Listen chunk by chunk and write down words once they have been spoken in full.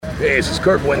Hey, this is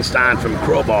Kurt Winstein from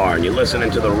Crowbar, and you're listening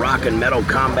to the Rock and Metal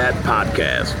Combat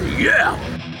Podcast. Yeah!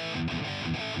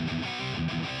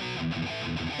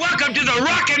 Welcome to the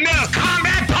Rock and Metal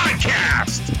Combat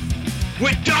Podcast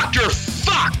with Dr.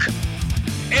 Fuck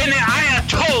and the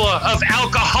Ayatollah of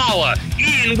Alcohola,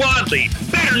 Ian Wadley,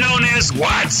 better known as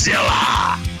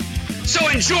Wadzilla. So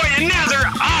enjoy another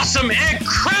awesome,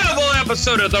 incredible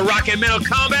episode of the Rock and Metal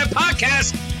Combat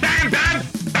Podcast. Bam, bam,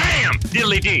 bam,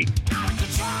 diddly dee.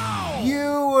 You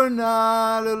are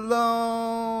not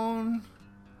alone.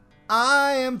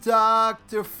 I am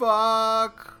Dr.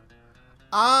 Fuck.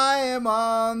 I am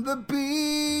on the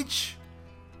beach,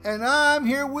 and I'm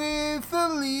here with the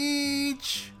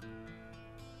leech.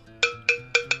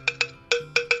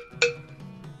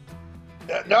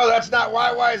 No, that's not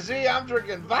YYZ. I'm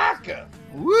drinking vodka.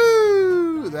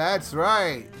 Woo! That's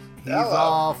right. He's Hello.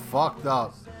 all fucked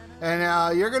up. And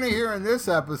you're going to hear in this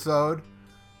episode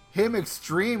him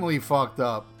extremely fucked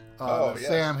up. Yes.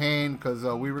 Sam Hain, because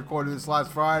we recorded this last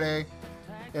Friday,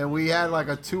 and we had like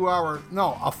a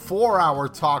 4-hour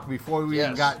talk before we even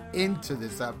Yes. got into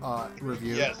this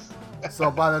review. Yes. So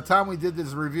by the time we did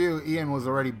this review, Ian was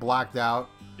already blacked out.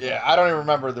 Yeah, I don't even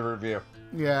remember the review.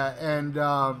 Yeah, and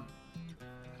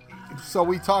so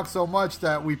we talked so much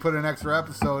that we put an extra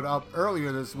episode up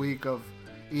earlier this week of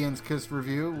Ian's Kiss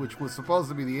review, which was supposed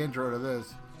to be the intro to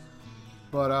this.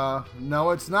 But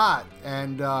no, it's not.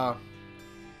 And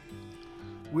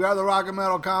we are the Rock and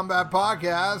Metal Combat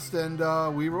Podcast, and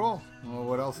we roll. Well,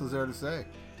 what else is there to say?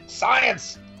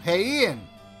 Science. Hey, Ian,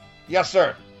 Yes,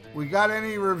 sir. we got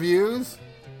any reviews?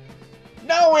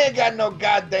 No, we ain't got no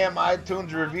goddamn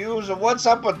iTunes reviews. What's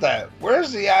up with that?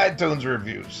 Where's the iTunes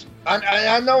reviews?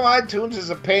 I know iTunes is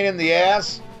a pain in the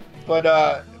ass, but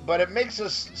it makes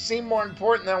us seem more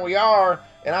important than we are,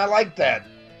 and I like that.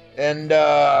 And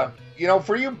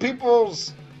for you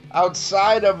peoples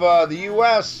outside of the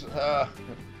U.S.,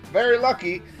 very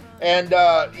lucky. And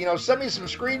send me some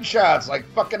screenshots like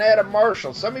fucking Adam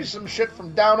Marshall. Send me some shit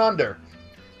from down under.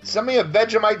 Send me a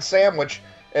Vegemite sandwich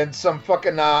and some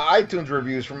fucking iTunes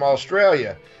reviews from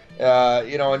Australia.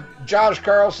 And Josh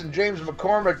Carlson, James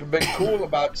McCormick have been cool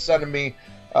about sending me,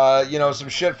 some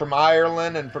shit from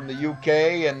Ireland and from the UK,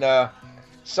 and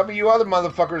some of you other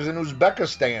motherfuckers in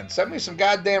Uzbekistan. Send me some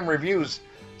goddamn reviews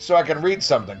so I can read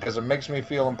something, because it makes me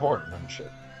feel important and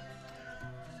shit.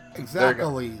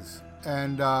 Exactly.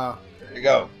 And There you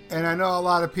go. And I know a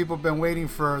lot of people have been waiting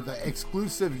for the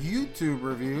exclusive YouTube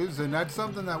reviews, and that's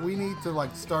something that we need to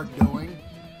start doing,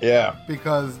 Yeah.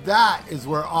 because that is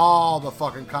where all the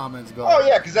fucking comments go. Oh,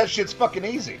 yeah, because that shit's fucking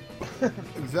easy.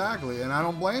 Exactly, and I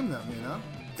don't blame them, Yeah,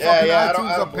 Fucking yeah, I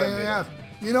iTunes don't a blame pain in the you. ass.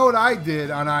 You know what I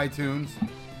did on iTunes?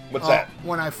 What's that?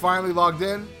 When I finally logged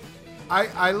in,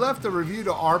 I left a review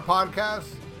to our podcast.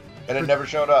 And it never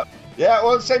showed up. Yeah,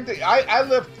 well, same thing. I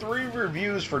left 3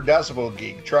 reviews for Decibel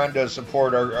Geek, trying to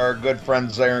support our good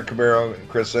friends Aaron Cabero and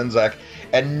Chris Sinzak,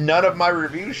 and none of my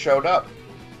reviews showed up.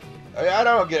 I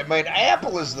don't get it, man.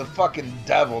 Apple is the fucking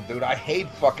devil, dude. I hate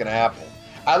fucking Apple.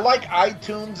 I like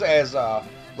iTunes as a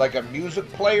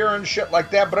music player and shit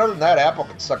like that, but other than that, Apple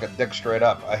can suck a dick straight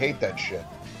up. I hate that shit.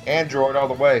 Android all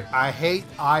the way. I hate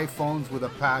iPhones with a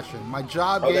passion. My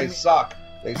job Oh, they suck.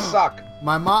 They suck.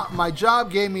 My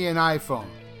job gave me an iPhone.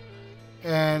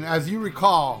 And as you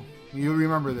recall, you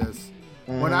remember this.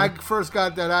 When I first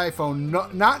got that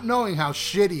iPhone, not knowing how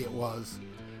shitty it was,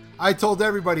 I told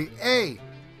everybody, hey,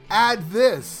 add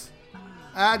this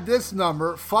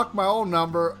number, fuck my old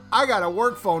number. I got a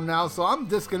work phone now, so I'm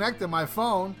disconnecting my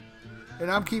phone, and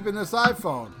I'm keeping this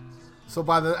iPhone. So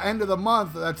by the end of the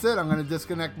month, that's it. I'm going to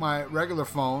disconnect my regular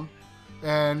phone,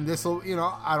 and this will,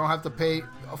 I don't have to pay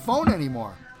a phone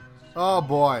anymore. Oh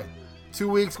boy. 2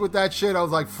 weeks with that shit, I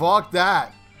was like, fuck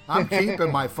that. I'm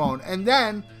keeping my phone. And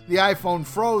then the iPhone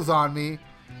froze on me,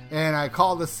 and I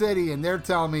called the city, and they're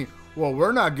telling me, well,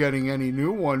 we're not getting any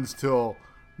new ones till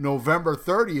November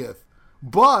 30th.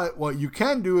 But what you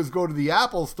can do is go to the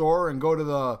Apple store and go to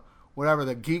the, whatever,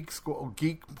 the geek,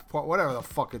 whatever the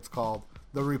fuck it's called.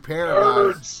 The repair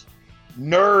guys.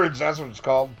 Nerds, that's what it's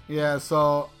called. Yeah,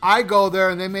 so I go there,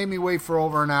 and they made me wait for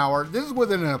over an hour. This is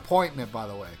within an appointment, by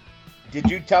the way. Did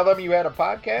you tell them you had a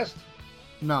podcast?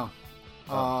 No.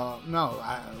 No.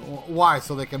 Why?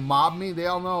 So they can mob me? They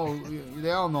all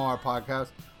know our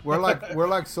podcast. We're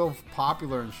like so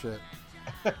popular and shit.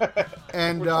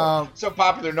 And So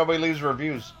popular, nobody leaves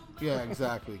reviews. yeah,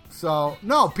 exactly. So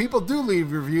no, people do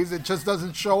leave reviews. It just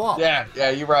doesn't show up. Yeah,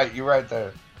 you're right. You're right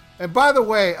there. And by the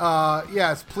way,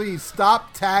 yes, please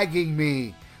stop tagging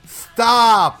me.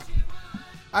 Stop.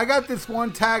 I got this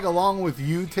one tag along with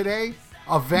you today.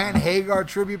 a Van Hagar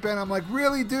tribute band. I'm like,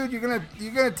 really, dude? You're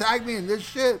gonna tag me in this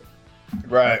shit?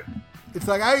 Right. It's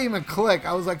like I didn't even click.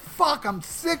 I was like, fuck, I'm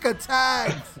sick of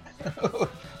tags.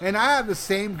 And I have the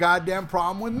same goddamn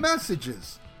problem with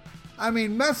messages. I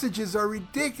mean, messages are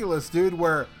ridiculous, dude,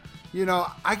 where, you know,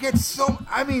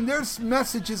 there's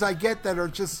messages I get that are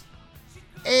just,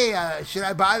 hey, should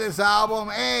I buy this album?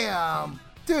 Hey,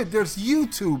 dude, there's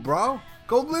YouTube, bro.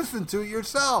 Go listen to it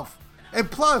yourself. And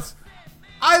plus,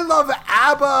 I love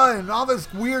ABBA and all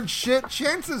this weird shit.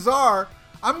 Chances are,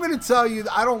 I'm going to tell you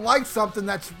that I don't like something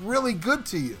that's really good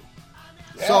to you.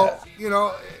 Yeah. So, you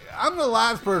know, I'm the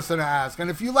last person to ask. And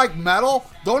if you like metal,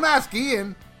 don't ask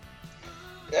Ian.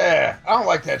 Yeah, I don't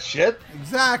like that shit.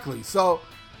 Exactly. So,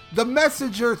 the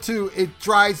Messenger, too, it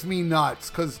drives me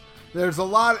nuts. Because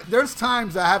there's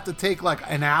times I have to take like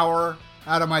an hour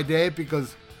out of my day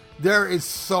because there is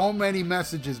so many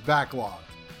messages backlogged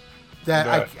that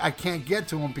right. I can't get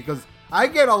to them because I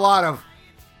get a lot of,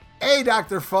 hey,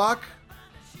 Dr. Fuck.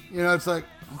 You know, it's like,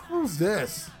 who's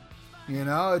this? You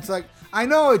know, it's like, I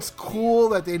know it's cool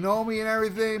that they know me and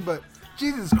everything, but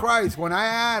Jesus Christ, when I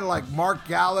had like Mark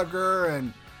Gallagher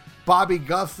and Bobby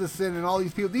Gustafson and all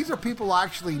these people, these are people I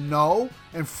actually know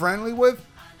and friendly with.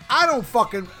 I don't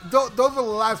fucking, those are the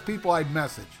last people I'd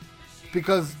message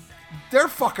because they're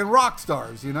fucking rock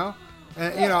stars, you know?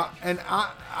 And, you know, and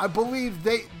I believe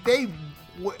they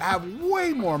have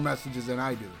way more messages than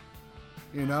I do.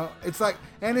 You know, it's like,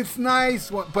 and it's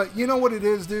nice, but you know what it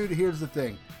is, dude? Here's the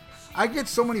thing. I get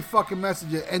so many fucking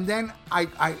messages, and then I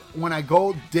when I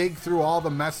go dig through all the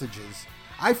messages,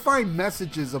 I find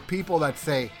messages of people that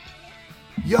say,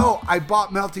 yo, I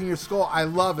bought Melting Your Skull, I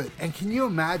love it. And can you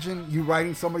imagine you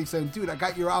writing somebody saying, dude, I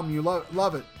got your album, you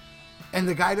love it. And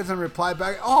the guy doesn't reply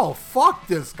back, oh, fuck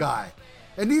this guy.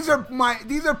 And these are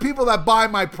people that buy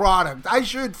my product. I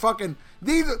should fucking,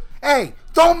 hey,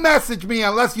 don't message me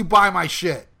unless you buy my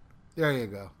shit. There you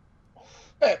go.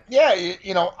 Yeah,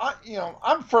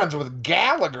 I'm friends with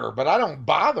Gallagher, but I don't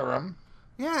bother him.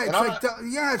 Yeah,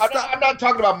 I'm not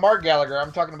talking about Mark Gallagher.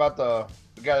 I'm talking about the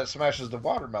guy that smashes the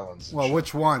watermelons. Well,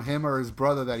 which one? Him or his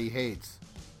brother that he hates?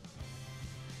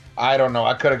 I don't know.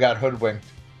 I could have got hoodwinked.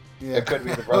 Yeah, it could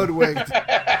be the brother. Hoodwinked.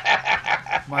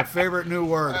 My favorite new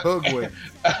word, hoodwinked.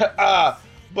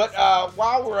 But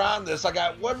while we're on this, I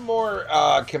got one more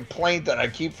complaint that I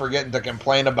keep forgetting to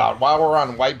complain about while we're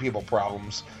on white people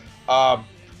problems.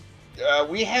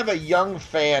 We have a young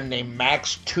fan named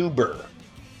Max Tuber.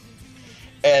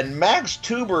 And Max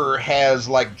Tuber has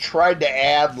tried to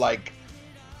add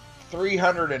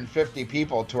 350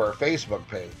 people to our Facebook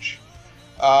page.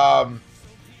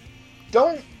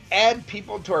 Don't add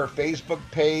people to our Facebook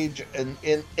page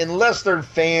unless they're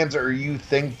fans or you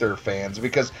think they're fans,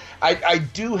 because I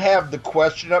do have the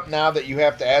question up now that you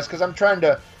have to ask, because I'm trying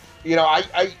to,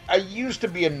 I used to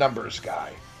be a numbers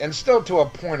guy, and still to a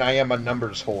point I am a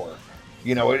numbers whore.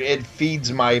 It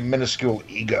feeds my minuscule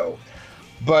ego.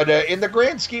 But in the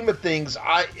grand scheme of things,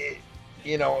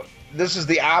 this is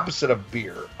the opposite of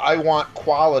beer. I want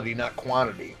quality, not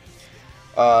quantity.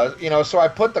 So I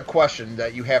put the question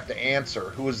that you have to answer: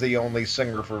 who is the only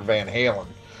singer for Van Halen?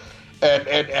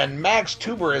 And Max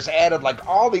Tuber has added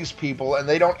all these people, and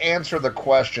they don't answer the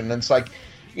question. And it's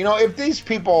if these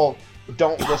people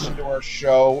don't listen to our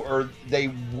show, or they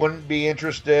wouldn't be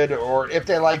interested, or if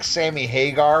they like Sammy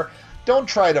Hagar, don't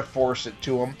try to force it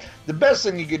to them. The best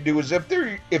thing you could do is if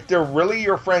they're really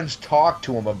your friends, talk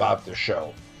to them about the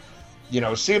show.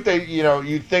 See if they,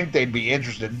 you think they'd be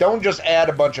interested. Don't just add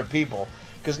a bunch of people.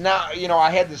 Because now,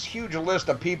 I had this huge list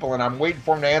of people, and I'm waiting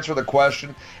for them to answer the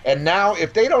question. And now,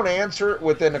 if they don't answer it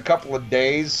within a couple of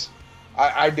days,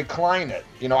 I decline it.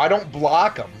 I don't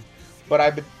block them, but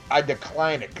I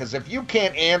decline it. Because if you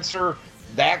can't answer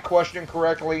that question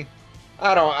correctly,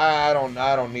 I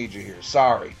don't need you here.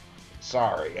 Sorry.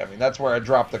 I mean, that's where I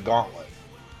dropped the gauntlet.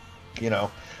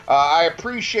 I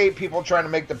appreciate people trying to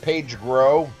make the page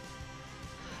grow,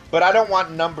 but I don't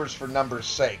want numbers for numbers'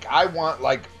 sake. I want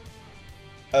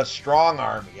a strong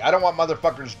army. I don't want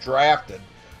motherfuckers drafted.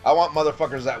 I want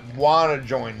motherfuckers that want to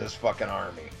join this fucking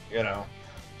army.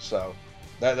 So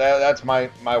that's my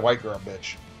white girl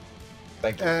bitch.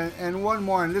 Thank you. And one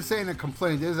more, and this ain't a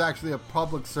complaint. This is actually a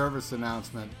public service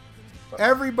announcement.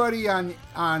 Everybody on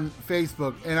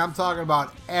Facebook, and I'm talking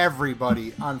about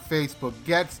everybody on Facebook,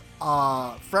 gets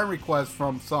a friend request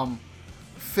from some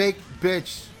fake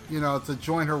bitch, to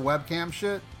join her webcam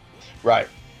shit. Right.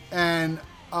 And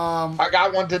I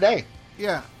got one today.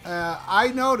 Yeah.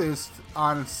 I noticed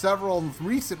on several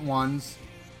recent ones,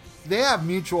 they have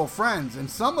mutual friends, and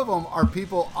some of them are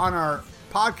people on our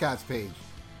podcast page.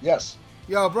 Yes.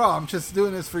 Yo, bro, I'm just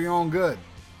doing this for your own good.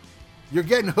 You're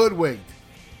getting hoodwinked.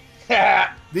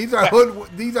 These are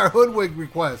hoodwink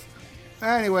requests.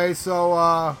 Anyway,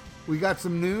 so we got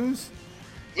some news.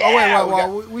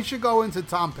 Yeah, We should go into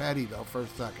Tom Petty though for a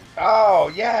second. Oh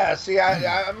yeah, see,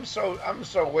 I'm so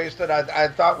wasted. I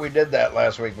thought we did that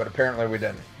last week, but apparently we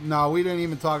didn't. No, we didn't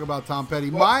even talk about Tom Petty.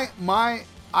 Well,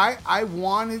 I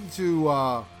wanted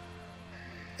to,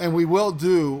 and we will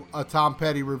do a Tom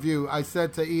Petty review. I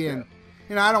said to Ian,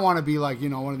 I don't want to be like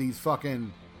one of these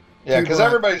fucking because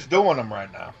everybody's doing them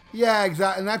right now. Yeah,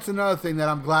 exactly, and that's another thing that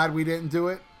I'm glad we didn't do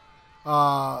it.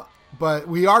 But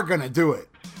we are gonna do it.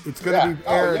 It's gonna be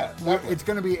aired. It's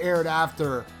gonna be aired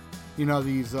after,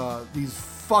 these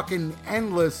fucking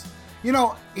endless.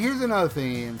 Here's another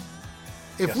thing, Ian.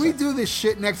 If we do this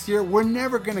shit next year, we're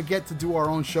never gonna get to do our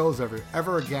own shows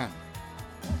ever again.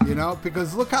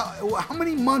 Because look how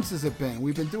many months has it been?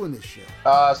 We've been doing this shit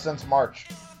Since March.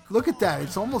 Look at that.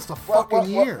 It's almost a fucking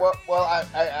year. Well,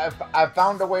 I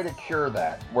found a way to cure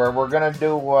that. Where we're gonna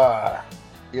do.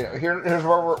 Here's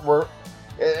where we're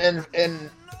and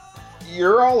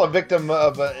you're all a victim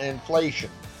of inflation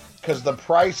because the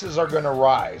prices are going to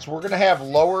rise. We're going to have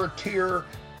lower tier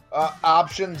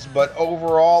options, but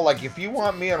overall, like if you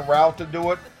want me and Ralph to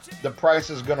do it, the price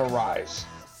is going to rise.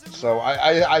 So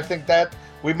I think that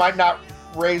we might not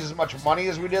raise as much money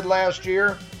as we did last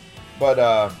year, but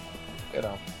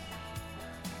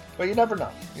but you never know.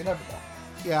 You never know.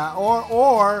 Yeah,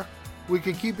 or we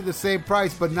could keep it the same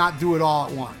price, but not do it all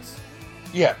at once.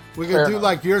 Yeah, we could do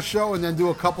like your show and then do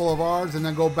a couple of ours and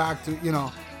then go back to,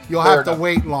 you'll have to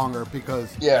wait longer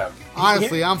because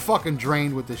honestly, I'm fucking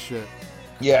drained with this shit.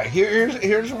 Yeah,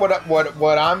 here's what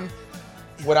I'm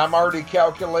already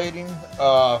calculating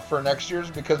for next year's,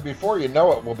 because before you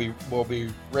know it, we'll be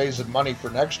raising money for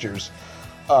next year's.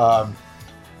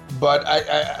 But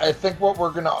I think what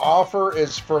we're going to offer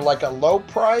is for like a low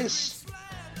price,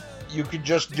 you could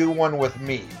just do one with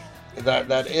me.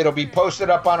 That it'll be posted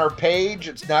up on our page.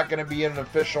 It's not going to be an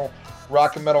official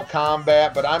Rock and Metal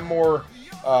Combat, but I'm more,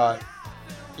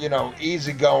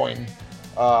 easygoing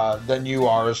than you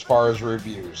are as far as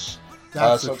reviews.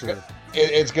 That's so the truth.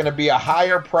 It's going to be a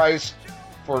higher price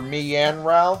for me and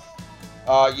Ralph,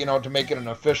 to make it an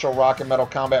official Rock and Metal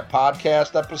Combat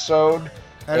podcast episode.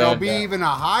 And it'll be even a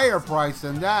higher price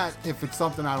than that if it's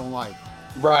something I don't like.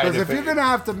 Right. Because if you're going to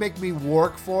have to make me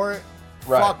work for it,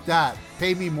 fuck that.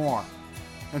 Pay me more.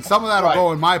 And some of that will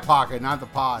go in my pocket, not the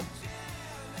pod.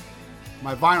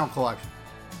 My vinyl collection.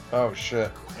 Oh,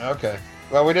 shit. Okay.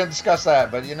 Well, we didn't discuss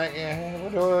that, but, we'll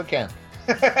do what we can.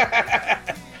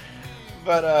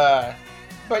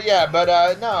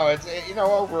 No, it's,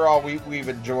 overall, we've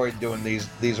enjoyed doing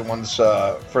these ones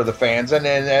for the fans.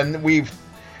 And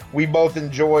we both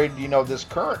enjoyed, this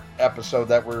current episode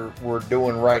that we're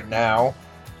doing right now.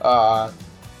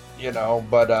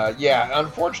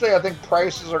 Unfortunately, I think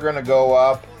prices are going to go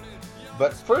up.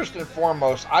 But first and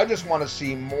foremost, I just want to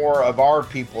see more of our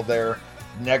people there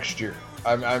next year.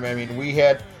 I mean, we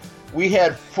had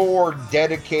 4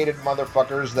 dedicated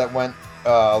motherfuckers that went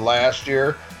last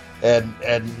year,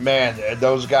 and man,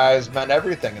 those guys meant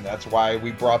everything, and that's why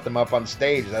we brought them up on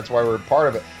stage. That's why we're part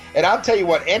of it. And I'll tell you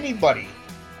what, anybody,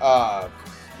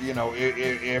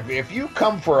 if you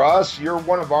come for us, you're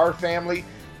one of our family.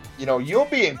 You'll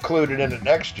be included in it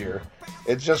next year.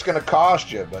 It's just going to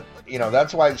cost you, but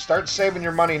that's why start saving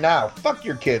your money now. Fuck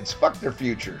your kids. Fuck their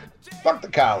future. Fuck the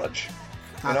college.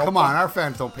 Come on, our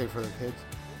fans don't pay for their kids.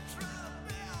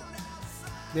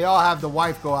 They all have the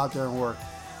wife go out there and work.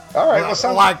 All right,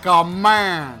 like a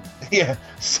man. Yeah,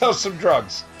 sell some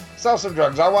drugs. I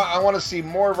want to see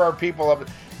more of our people up,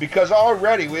 because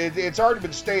already it's already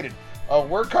been stated.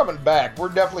 We're coming back. We're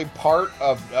definitely part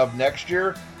of next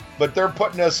year. But they're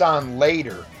putting us on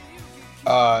later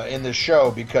in the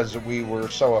show because we were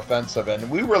so offensive, and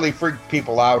we really freaked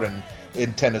people out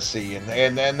in Tennessee,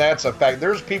 and that's a fact.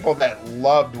 There's people that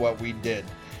loved what we did,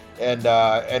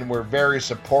 and were very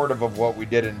supportive of what we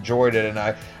did, enjoyed it, and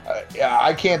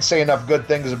I can't say enough good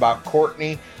things about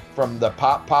Courtney from the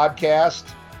Pop Podcast,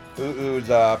 who's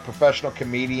a professional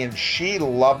comedian. She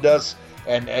loved us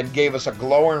and gave us a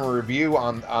glowing review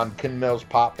on Ken Mills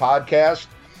Pop Podcast.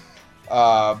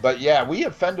 But yeah, we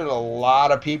offended a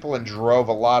lot of people and drove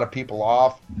a lot of people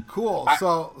off. Cool.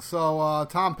 So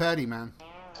Tom Petty, man.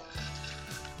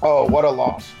 Oh, what a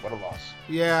loss.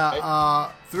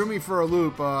 Yeah, threw me for a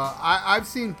loop. I've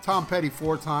seen Tom Petty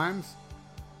 4 times.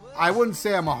 I wouldn't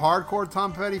say I'm a hardcore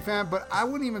Tom Petty fan, but I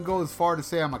wouldn't even go as far to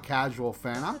say I'm a casual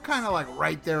fan. I'm kind of like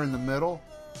right there in the middle.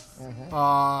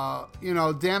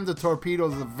 Mm-hmm. Damn the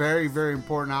Torpedoes is a very, very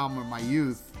important album of my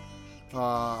youth.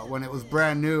 When it was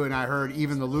brand new and I heard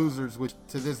Even the Losers, which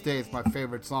to this day is my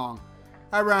favorite song.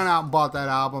 I ran out and bought that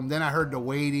album. Then I heard The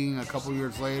Waiting a couple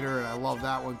years later, and I love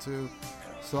that one too.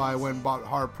 So I went and bought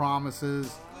Hard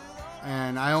Promises.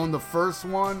 And I own the first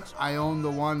one. I own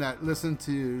the one that Listen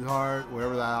to Your Heart,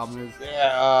 whatever that album is.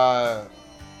 Yeah,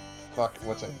 fuck,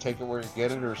 what's that? Take It Where You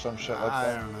Get It or some shit like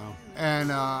that? I don't know.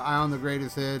 And I own the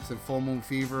Greatest Hits and Full Moon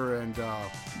Fever and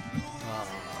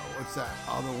what's that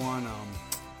other one?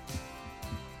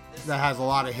 That has a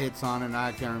lot of hits on it, and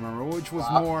I can't remember, which was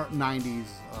more 90s.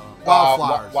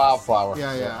 Wildflowers. Wildflowers.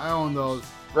 Yeah, I own those.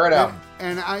 Great album.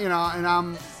 And I,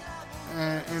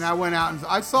 and I went out and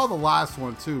I saw the last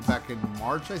one too back in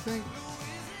March, I think.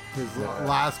 His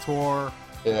last tour.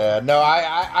 Yeah, no,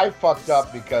 I fucked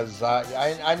up because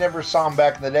I never saw him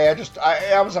back in the day.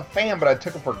 I was a fan, but I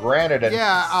took him for granted. And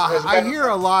I hear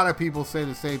a lot of people say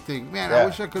the same thing. Man, I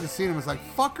wish I could have seen him. It's like,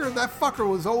 that fucker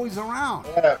was always around.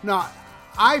 Yeah. No,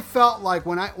 I felt like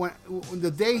when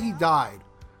the day he died,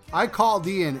 I called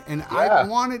Ian and I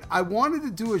wanted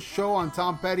to do a show on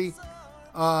Tom Petty,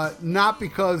 not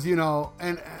because,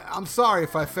 and I'm sorry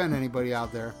if I offend anybody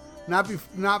out there, not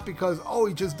because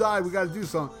he just died, we got to do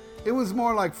something. It was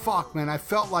more like, fuck, man. I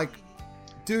felt like,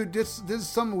 dude, this is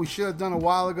something we should have done a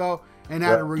while ago, and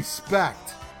out of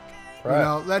respect,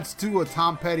 let's do a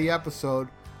Tom Petty episode.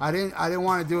 I didn't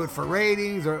want to do it for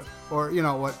ratings or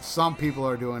what some people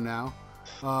are doing now,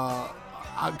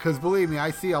 because believe me, I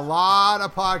see a lot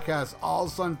of podcasts all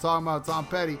of a sudden talking about Tom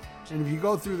Petty, and if you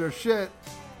go through their shit,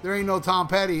 there ain't no Tom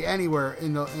Petty anywhere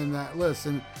in that list.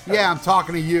 And I'm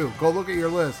talking to you. Go look at your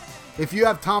list. If you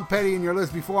have Tom Petty in your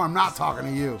list before, I'm not talking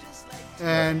to you.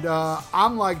 And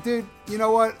I'm like, dude, you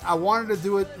know what? I wanted to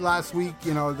do it last week,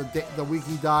 the week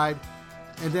he died.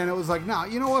 And then it was like, no,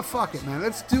 you know what? Fuck it, man.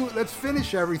 Let's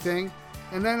finish everything.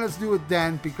 And then let's do it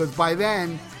then, because by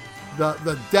then,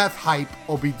 the death hype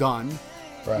will be done.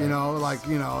 Right.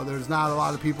 There's not a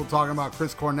lot of people talking about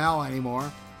Chris Cornell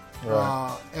anymore.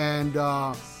 Right.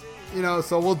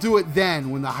 So we'll do it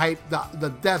then when the hype,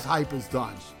 the death hype is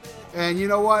done. And you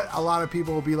know what? A lot of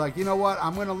people will be like, you know what?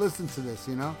 I'm going to listen to this,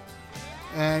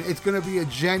 and it's going to be a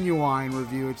genuine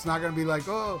review. It's not going to be like,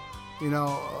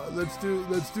 let's do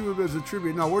it as a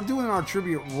tribute. No, we're doing our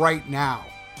tribute right now.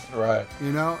 Right.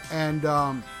 And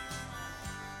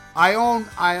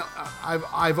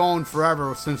I've owned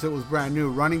forever since it was brand new.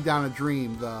 Running Down a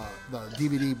Dream, the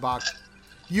DVD box.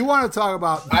 You want to talk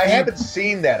about? I haven't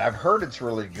seen that. I've heard it's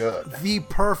really good. The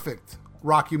perfect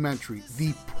rockumentary.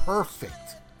 The perfect.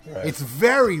 Right. It's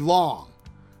very long,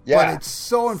 but it's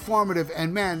so informative.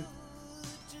 And man,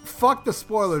 fuck the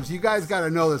spoilers. You guys got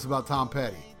to know this about Tom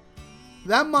Petty.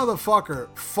 That motherfucker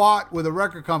fought with a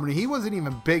record company. He wasn't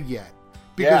even big yet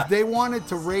because they wanted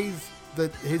to raise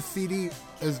his CD,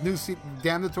 his new CD,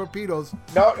 Damn the Torpedoes.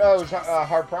 No, it was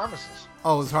Hard Promises.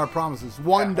 Oh, it was Hard Promises.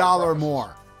 $1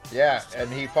 more. Yeah, and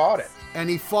he fought it.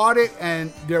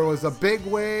 And there was a big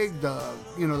wig.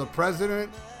 The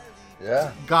president.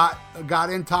 Yeah. Got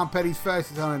in Tom Petty's face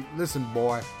and telling him, listen,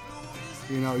 boy,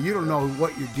 you don't know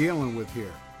what you're dealing with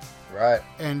here. Right.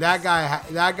 And that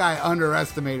guy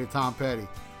underestimated Tom Petty.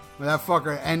 That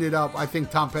fucker ended up, I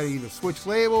think Tom Petty either switched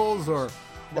labels or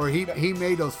he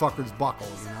made those fuckers buckle,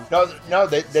 No,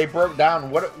 they broke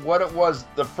down what it was.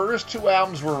 The first two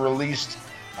albums were released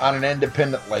on an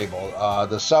independent label.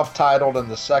 The self-titled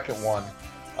and the second one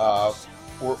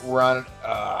were on,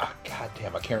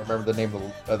 goddamn, I can't remember the name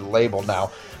of the label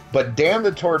now. But Damn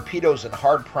the Torpedoes and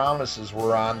Hard Promises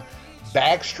were on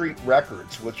Backstreet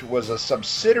Records, which was a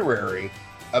subsidiary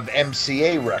of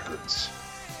MCA Records.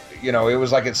 It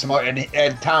was like it's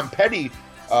and Tom Petty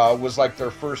was like their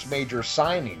first major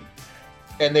signing.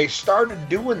 And they started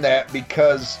doing that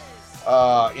because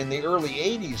in the early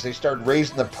 80s, they started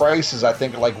raising the prices, I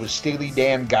think, like with Steely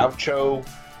Dan Gaucho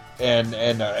and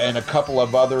a couple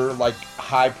of other like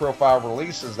high-profile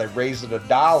releases. They raised it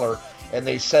 $1, and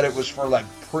they said it was for like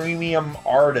premium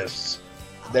artists.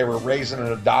 They were raising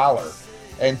it $1.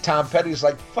 And Tom Petty's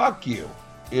like, fuck you,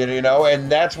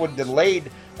 and that's what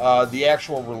delayed the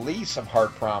actual release of Hard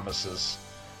Promises.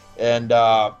 And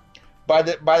by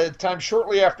the time,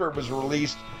 shortly after it was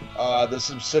released, the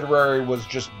subsidiary was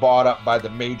just bought up by the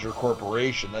major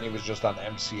corporation. Then he was just on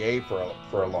MCA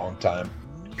for a long time.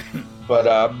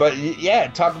 But yeah,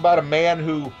 talk about a man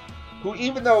who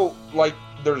even though like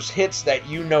there's hits that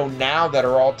now that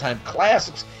are all-time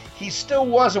classics, he still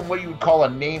wasn't what you would call a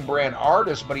name brand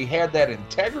artist, but he had that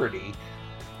integrity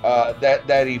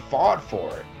that he fought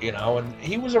for it, and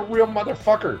he was a real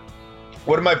motherfucker.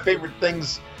 One of my favorite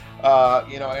things,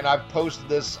 and I've posted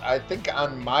this, I think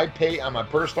on my page, on my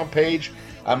personal page,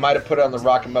 I might have put it on the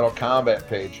Rock and Metal Combat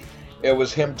page. It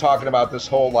was him talking about this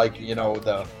whole, like,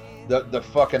 the the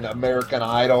fucking American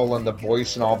Idol and The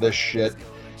Voice and all this shit.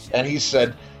 And he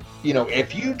said, you know,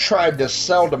 if you tried to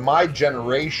sell to my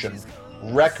generation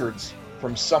records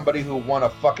from somebody who won a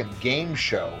fucking game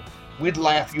show, we'd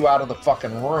laugh you out of the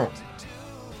fucking room.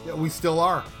 Yeah, we still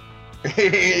are.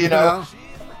 you know?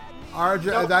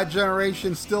 That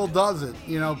generation still does it.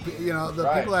 You know, the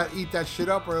Right. people that eat that shit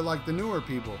up are like the newer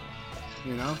people.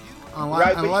 You know,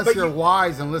 Right, unless but you're you-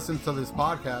 wise and listen to this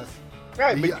podcast.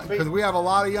 Right, Because we have a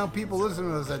lot of young people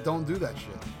listening to us that don't do that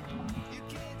shit.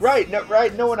 Right,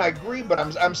 no, and I agree, but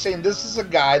I'm saying this is a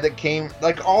guy that came,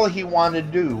 like, all he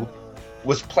wanted to do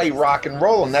was play rock and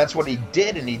roll, and that's what he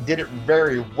did, and he did it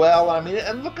very well. I mean,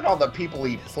 and look at all the people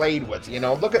he played with, you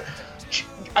know,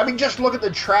 just look at the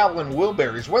Traveling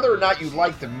Wilburys, whether or not you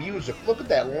like the music, look at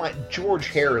that line, George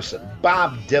Harrison,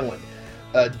 Bob Dylan,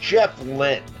 Jeff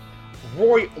Lynne,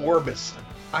 Roy Orbison.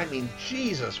 I mean,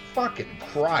 Jesus fucking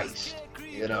Christ,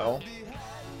 you know?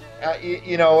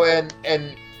 You know, and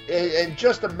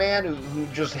just a man who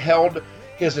just held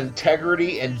his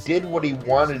integrity and did what he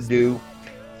wanted to do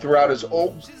throughout his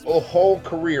whole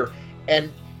career.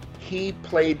 And he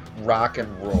played rock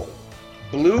and roll.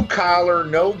 Blue collar,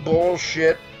 no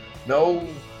bullshit, no,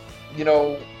 you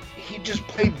know, he just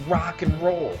played rock and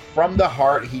roll from the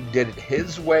heart. He did it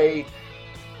his way,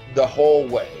 the whole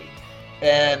way.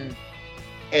 And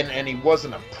he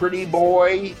wasn't a pretty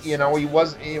boy, you know, he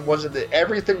wasn't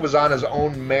everything was on his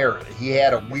own merit. He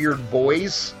had a weird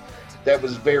voice that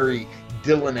was very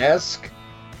Dylan-esque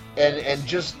and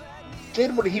just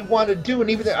did what he wanted to do. And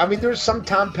even there's some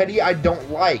Tom Petty I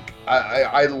don't like.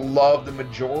 I love the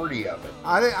majority of it.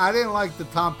 I didn't like the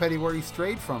Tom Petty where he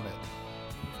strayed from it.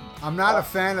 I'm not a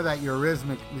fan of that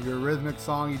Eurythmic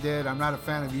song he did. I'm not a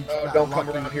fan of You Just Got Don't Lucky.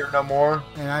 Come Around Here No More.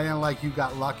 And I didn't like You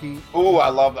Got Lucky. Ooh, I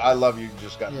love You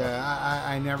Just Got Lucky. Yeah,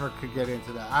 I never could get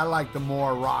into that. I like the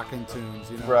more rockin' tunes,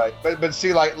 you know. Right, but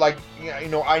see, like you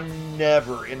know, I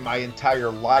never in my entire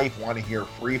life want to hear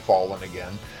Free Fallin'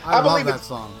 again. I love believe that it's-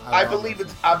 song. I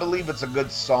believe it's a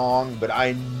good song, but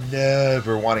I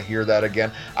never want to hear that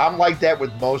again. I'm like that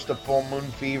with most of Full Moon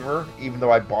Fever, even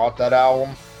though I bought that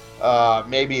album.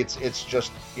 Maybe it's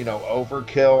just, you know,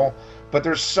 overkill, but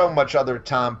there's so much other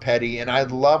Tom Petty, and I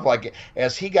love, like,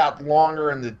 as he got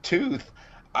longer in the tooth,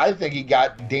 I think he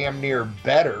got damn near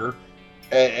better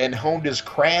and honed his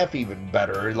craft even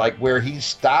better, like where he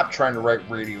stopped trying to write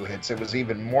radio hits. It was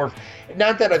even more,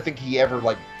 not that I think he ever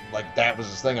like that was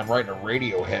his thing, I'm writing a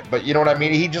radio hit, but you know what I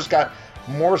mean? He just got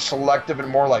more selective and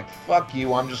more like, fuck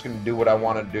you, I'm just going to do what I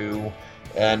want to do.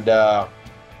 And,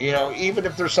 you know, even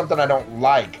if there's something I don't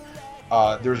like,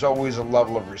 there's always a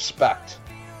level of respect,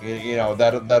 you know,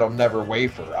 that'll never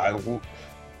waver.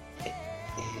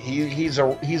 He's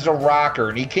a rocker,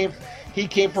 and he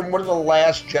came from one of the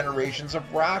last generations of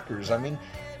rockers. I mean,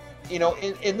 you know,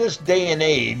 in this day and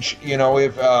age, you know,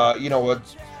 if you know, a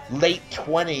late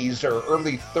 20s or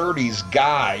early 30s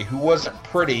guy who wasn't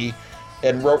pretty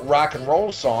and wrote rock and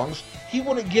roll songs, he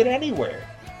wouldn't get anywhere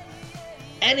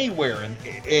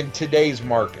in today's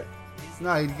market.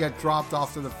 No, he'd get dropped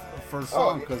off to the first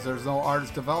song because there's no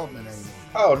artist development anymore.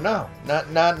 Oh no,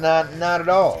 not at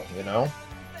all. You know,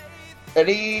 and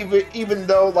even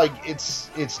though like it's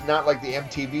not like the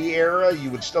MTV era,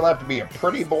 you would still have to be a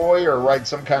pretty boy or write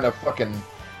some kind of fucking,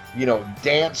 you know,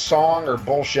 dance song or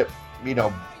bullshit, you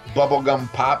know,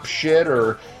 bubblegum pop shit,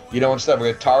 or, you know, instead of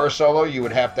a guitar solo, you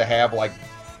would have to have, like,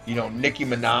 you know, Nicki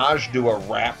Minaj do a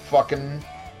rap fucking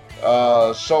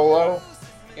solo,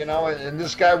 you know, and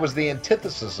this guy was the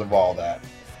antithesis of all that.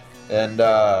 And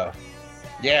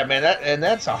yeah, man,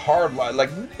 that's a hard line.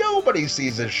 Like, nobody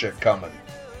sees this shit coming.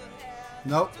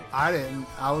 Nope, I didn't.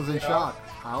 I was in shock.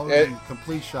 I was in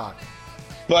complete shock.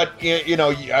 But, you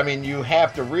know, I mean, you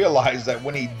have to realize that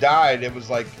when he died, it was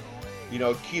like, you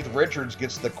know, Keith Richards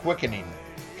gets the quickening.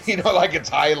 You know, like it's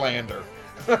Highlander.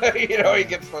 You know, he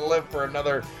gets to live for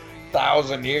another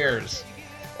 1,000 years.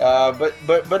 But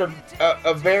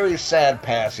a very sad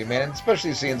passing, man. And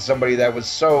especially seeing somebody that was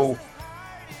so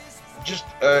just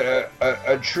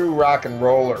a true rock and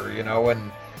roller, you know,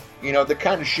 and, you know, the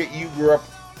kind of shit you grew up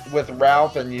with,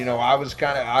 Ralph, and, you know,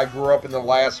 I grew up in the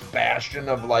last bastion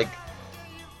of, like,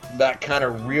 that kind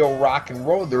of real rock and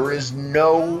roll. There is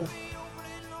no,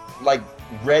 like,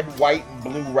 red, white, and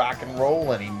blue rock and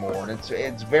roll anymore, and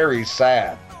it's very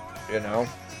sad, you know.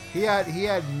 He had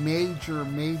major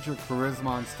charisma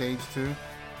on stage too.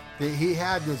 He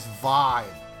had this vibe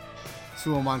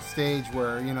to him on stage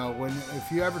where, you know,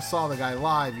 if you ever saw the guy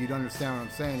live, you'd understand what I'm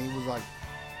saying. He was like,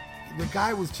 the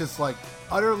guy was just like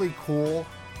utterly cool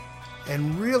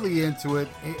and really into it.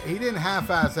 He didn't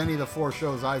half-ass any of the 4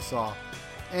 shows I saw.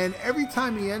 And every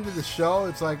time he ended the show,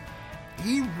 it's like,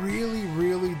 he really,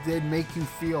 really did make you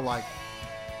feel like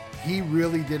he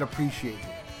really did appreciate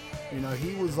you. You know,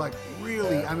 he was like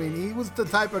really, I mean, he was the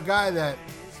type of guy that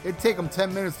it'd take him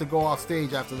 10 minutes to go off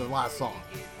stage after the last song.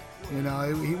 You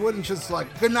know, he wouldn't just like,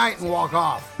 good night and walk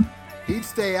off. He'd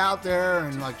stay out there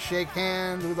and like shake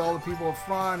hands with all the people up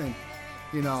front and,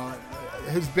 you know,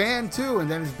 his band too. And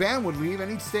then his band would leave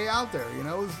and he'd stay out there. You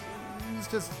know, he's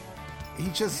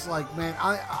just like, man,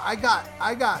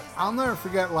 I'll never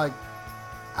forget, like,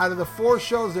 out of the 4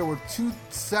 shows, there were 2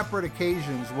 separate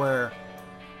occasions where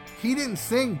he didn't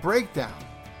sing Breakdown.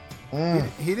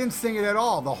 He didn't sing it at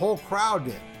all. The whole crowd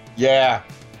did. Yeah.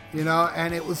 You know,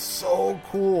 and it was so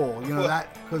cool, you know,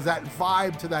 that because that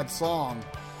vibe to that song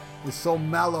is so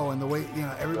mellow, and the way, you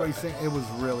know, everybody sing, it was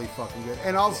really fucking good.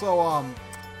 And also,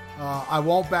 I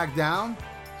Won't Back Down,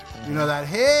 you know, that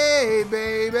hey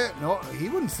baby, no, he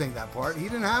wouldn't sing that part. He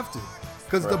didn't have to,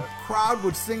 because the crowd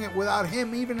would sing it without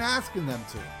him even asking them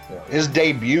to. His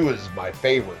debut is my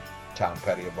favorite Tom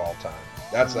Petty of all time.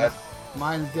 That's that.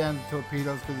 Mine is Damn the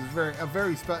Torpedoes, because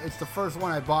it's it's the first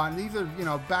one I bought, and these are, you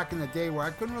know, back in the day where I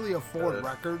couldn't really afford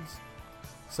records,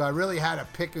 so I really had to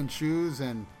pick and choose.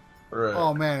 And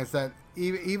oh man, it's that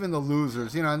even the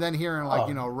Losers, you know, and then hearing like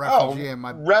you know, Refugee and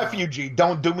my Refugee,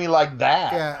 Don't Do Me Like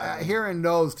That. Yeah, hearing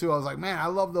those too, I was like, man, I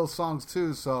love those songs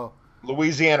too. So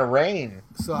Louisiana Rain.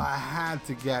 So I had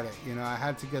to get it, you know, I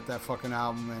had to get that fucking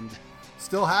album, and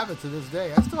still have it to this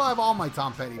day. I still have all my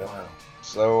Tom Petty vinyl.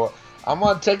 So I'm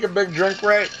going to take a big drink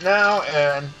right now,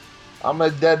 and I'm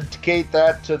going to dedicate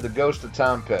that to the ghost of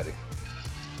Tom Petty.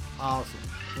 Awesome.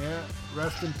 Yeah,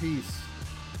 rest in peace.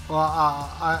 Well,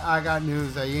 I got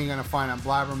news that you ain't going to find on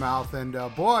Blabbermouth, and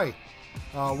boy,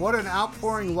 what an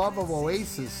outpouring love of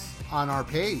Oasis on our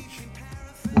page,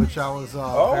 which I was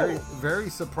very,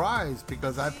 very surprised,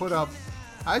 because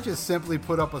I just simply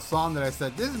put up a song that I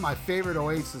said, this is my favorite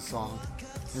Oasis song.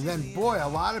 And then, boy, a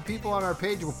lot of people on our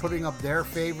page were putting up their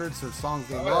favorites or songs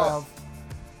they love.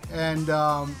 And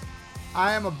I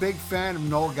am a big fan of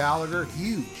Noel Gallagher.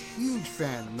 Huge, huge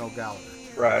fan of Noel Gallagher.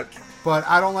 Right. But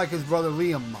I don't like his brother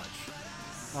Liam much.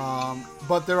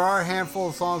 But there are a handful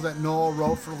of songs that Noel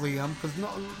wrote for Liam, because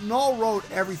Noel wrote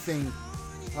everything.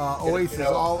 Oasis, you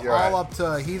know, all up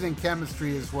to Heathen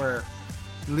Chemistry is where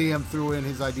Liam threw in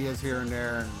his ideas here and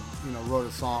there, and, you know, wrote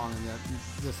a song and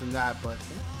this and that. But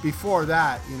before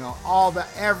that, you know,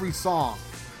 every song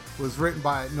was written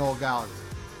by Noel Gallagher.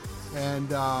 And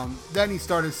then he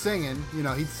started singing. You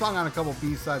know, he sung on a couple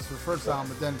B-sides for the first album,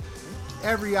 but then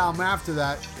every album after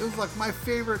that, it was like my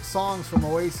favorite songs from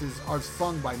Oasis are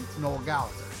sung by Noel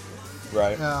Gallagher.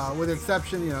 Right. With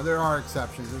exception, you know, there are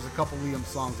exceptions. There's a couple Liam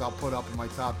songs I'll put up in my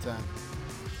top 10.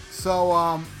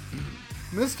 So,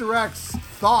 Mr. X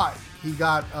thought he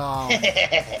got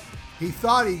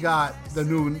the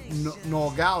new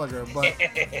Noel Gallagher, but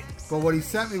what he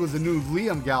sent me was a new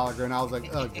Liam Gallagher, and I was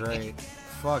like, oh great,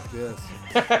 fuck this.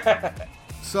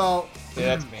 So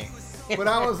yeah, that's me. But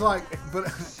I was like,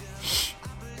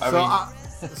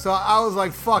 so I was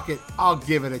like, fuck it, I'll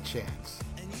give it a chance.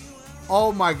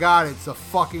 Oh my god, it's a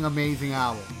fucking amazing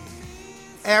album.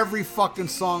 Every fucking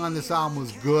song on this album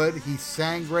was good. He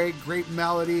sang great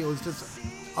melody. It was just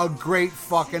a great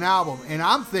fucking album. And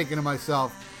I'm thinking to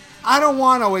myself, I don't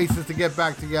want Oasis to get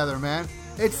back together, man.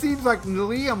 It seems like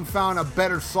Liam found a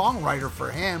better songwriter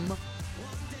for him,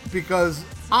 because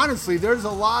honestly, there's a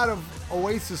lot of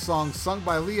Oasis songs sung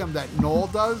by Liam that Noel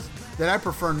does that I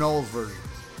prefer Noel's versions.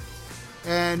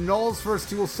 And Noel's first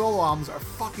 2 solo albums are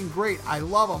fucking great. I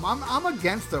love them. I'm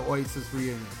against the Oasis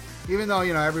reunion, even though,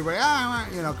 you know, everybody,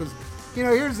 you know, because, you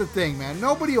know, here's the thing, man.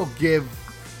 Nobody will give,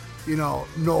 you know,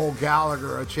 Noel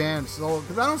Gallagher a chance.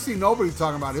 Because I don't see nobody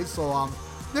talking about his solo albums.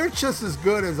 They're just as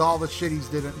good as all the shit he's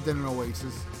did in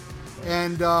Oasis.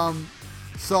 And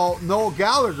so Noel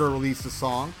Gallagher released a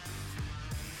song,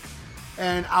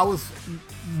 and I was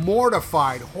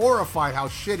mortified, horrified how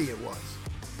shitty it was.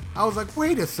 I was like,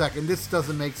 wait a second, this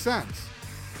doesn't make sense.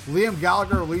 Liam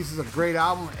Gallagher releases a great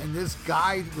album, and this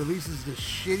guy releases this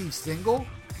shitty single?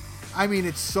 I mean,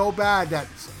 it's so bad that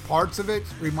parts of it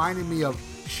reminded me of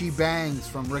She Bangs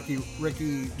from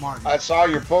Ricky Martin. I saw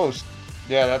your post.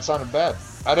 Yeah, that sounded bad.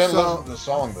 I didn't listen to the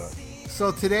song, though.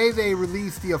 So today they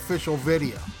released the official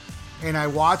video, and I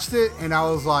watched it, and I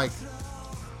was like,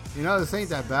 you know, this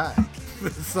ain't that bad.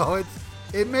 So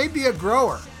it may be a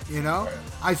grower, you know?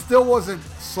 I still wasn't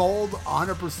sold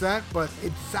 100%, but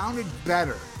it sounded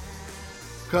better.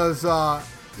 Because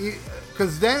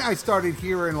then I started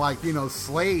hearing, like, you know,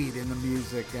 Slade in the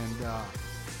music, and,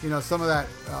 you know, some of that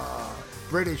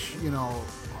British, you know,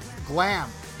 glam.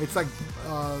 It's like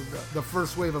the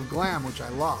first wave of glam, which I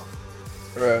love.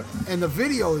 Right. And the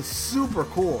video is super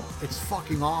cool. It's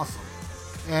fucking awesome.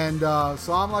 And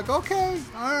so I'm like, okay,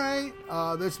 all right,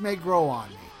 this may grow on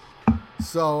me.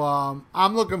 So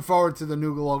I'm looking forward to the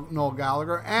new Noel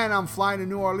Gallagher, and I'm flying to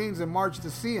New Orleans in March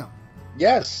to see him.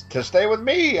 Yes, to stay with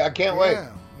me. I can't wait.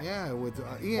 Yeah, with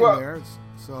Ian there.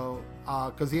 So,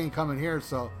 because he ain't coming here,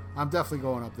 so I'm definitely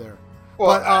going up there.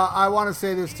 Well, but I want to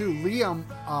say this too. Liam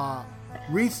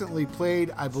recently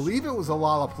played, I believe it was a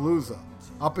Lollapalooza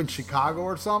up in Chicago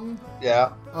or something.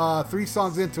 Yeah. 3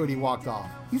 songs into it, he walked off.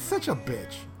 He's such a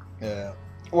bitch. Yeah.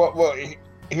 Well,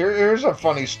 here's a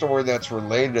funny story that's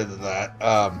related to that.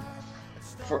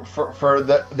 For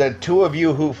the two of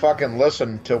you who fucking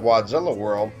listen to Wadzilla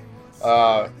World,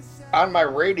 on my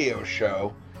radio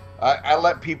show, I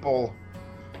let people.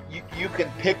 You can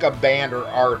pick a band or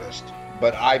artist,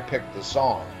 but I picked the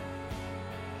song.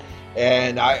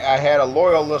 And I had a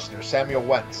loyal listener, Samuel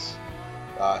Wentz.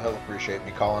 He'll appreciate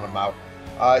me calling him out.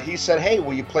 He said, "Hey,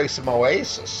 will you play some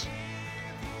Oasis?"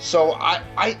 So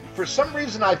I for some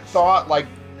reason I thought, like,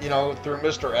 you know, through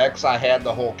Mr. X I had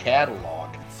the whole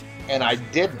catalog, and I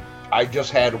didn't. I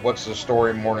just had What's the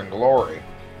Story, Morning Glory.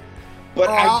 But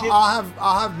I'll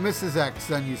have Mrs. X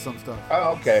send you some stuff.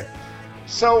 Oh, okay.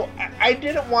 So I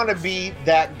didn't want to be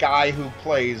that guy who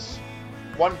plays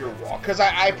Wonderwall, because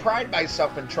I pride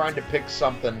myself in trying to pick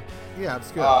something. Yeah,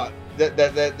 obscure.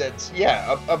 That's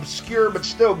obscure but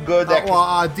still good.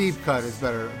 Deep cut is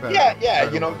better. Yeah.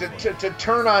 Better You know, to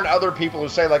turn on other people who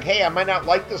say, like, hey, I might not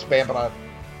like this band, but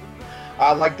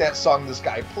I like that song this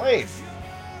guy played.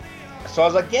 So I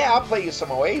was like, yeah, I'll play you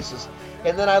some Oasis.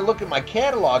 And then I look at my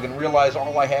catalog and realize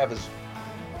all I have is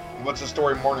What's the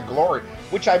Story, Morning Glory,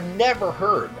 which I've never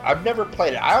heard. I've never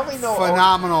played it. I only know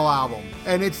phenomenal album,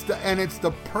 and it's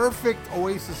the perfect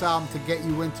Oasis album to get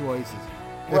you into Oasis.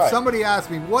 If somebody asks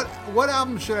me what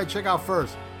album should I check out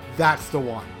first, that's the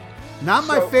one. Not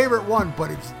my favorite one,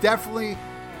 but it's definitely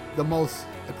the most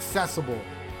accessible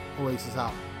Oasis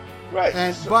album. Right.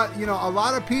 But you know, a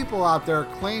lot of people out there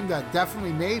claim that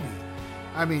definitely maybe.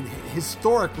 I mean,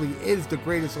 historically is the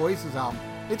greatest Oasis album.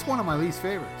 It's one of my least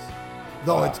favorites.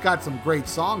 Though it's got some great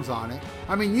songs on it.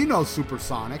 I mean, you know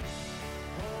Supersonic.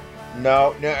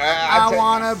 No. I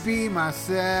wanna be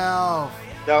myself.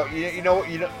 No, you know,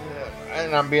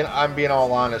 and I'm being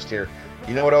all honest here.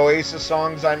 You know what Oasis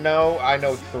songs I know? I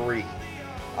know 3.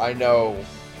 I know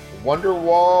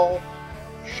Wonderwall,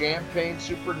 Champagne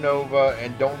Supernova,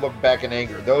 and Don't Look Back in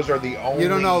Anger. Those are the only. You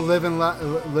don't know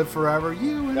Live Forever?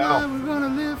 You and I, we're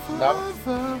gonna live forever.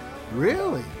 Nope.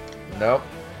 Really? Nope.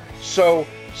 So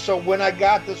when I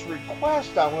got this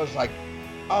request, I was like,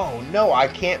 oh no, I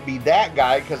can't be that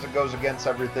guy because it goes against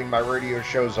everything my radio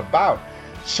show's about.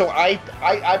 So I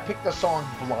picked the song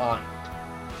Blind.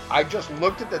 I just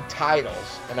looked at the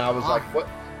titles and I was like,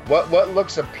 what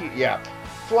looks appealing? Yeah.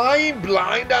 Flying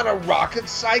Blind on a Rocket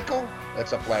Cycle?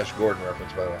 That's a Flash Gordon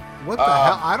reference, by the way. What the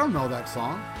hell? I don't know that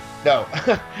song. No.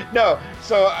 No.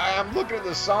 So I'm looking at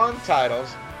the song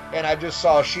titles and I just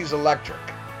saw She's Electric.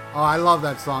 Oh, I love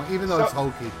that song, even though it's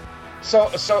hokey. So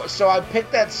I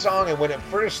picked that song, and when it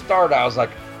first started, I was like,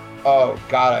 oh,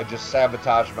 God, I just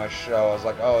sabotaged my show. I was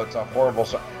like, oh, it's a horrible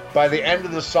song. By the end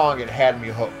of the song, it had me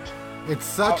hooked. It's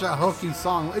such a hooky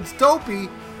song. It's dopey,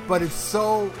 but it's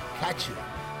so catchy.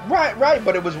 Right.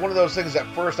 But it was one of those things at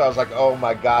first I was like, oh,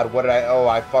 my God, what did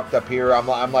I fucked up here.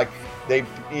 I'm like, they,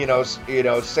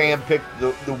 Sam picked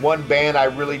the one band I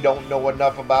really don't know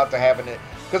enough about to having it.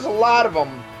 Because a lot of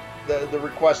them, the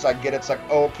requests I get, it's like,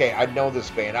 oh, okay, I know this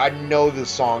band. I know this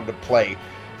song to play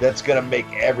that's going to make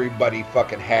everybody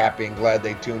fucking happy and glad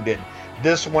they tuned in.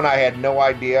 This one I had no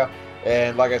idea.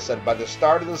 And like I said, by the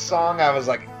start of the song, I was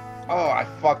like, oh, I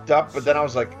fucked up. But then I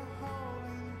was like,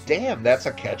 damn, that's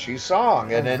a catchy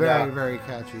song. And then, very, very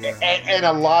catchy. Yeah. And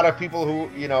a lot of people who,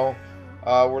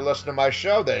 were listening to my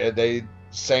show, they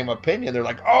same opinion. They're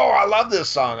like, oh, I love this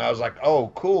song. I was like,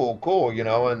 oh, cool,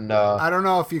 and I don't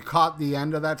know if you caught the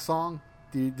end of that song.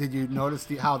 Did you notice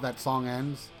how that song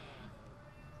ends?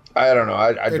 I don't know.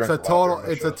 It's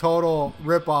a total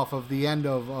rip off of the end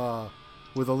of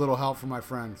With a Little Help from My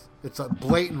Friends. It's a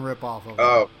blatant rip off of it.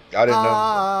 Oh, I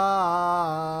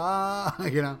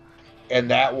didn't know.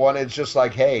 And that one, it's just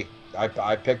like, hey,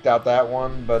 I picked out that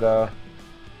one, but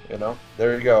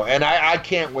there you go. And I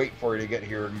can't wait for you to get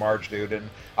here in March, dude. And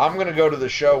I'm gonna go to the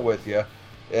show with you,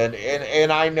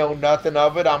 and I know nothing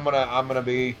of it. I'm gonna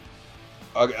be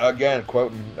again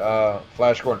quoting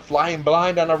Flash Gordon, flying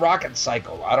blind on a rocket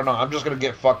cycle. I don't know. I'm just gonna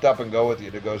get fucked up and go with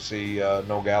you to go see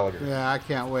Noel Gallagher. Yeah, I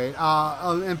can't wait.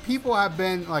 And people have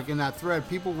been like in that thread.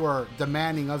 People were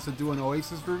demanding us to do an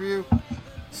Oasis review.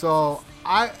 So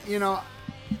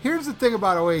Here's the thing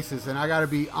about Oasis, and I got to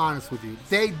be honest with you.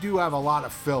 They do have a lot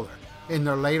of filler in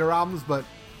their later albums, but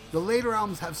the later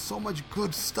albums have so much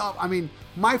good stuff. I mean,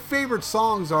 my favorite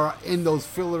songs are in those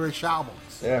fillerish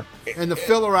albums. Yeah. And the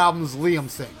filler albums Liam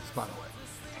sings, by the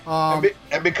way.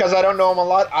 And because I don't know him a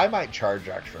lot, I might charge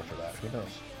extra for that. Who knows?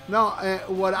 No,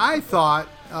 what I thought,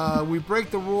 we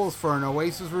break the rules for an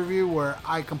Oasis review where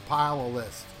I compile a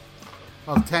list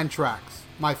of 10 tracks,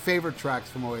 my favorite tracks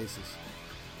from Oasis,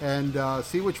 and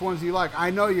see which ones you like. I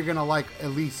know you're going to like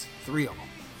at least 3 of them.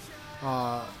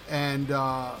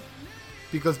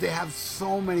 Because they have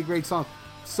so many great songs.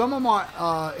 Some of them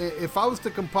are, if I was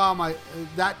to compile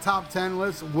that top 10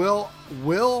 list, will,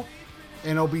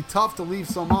 and it'll be tough to leave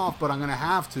some off, but I'm going to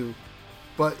have to.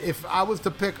 But if I was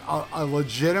to pick a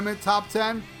legitimate top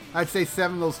 10, I'd say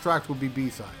 7 of those tracks would be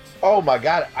B-sides. Oh my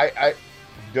God,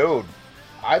 dude,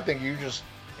 I think you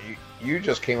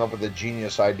just came up with a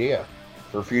genius idea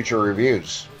for future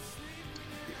reviews,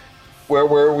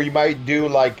 where we might do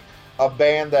like a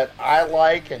band that I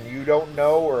like and you don't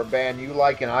know, or a band you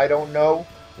like and I don't know,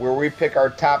 where we pick our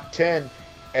top 10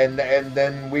 and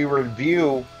then we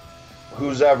review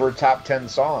who's ever top 10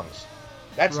 songs.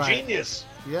 That's right. Genius.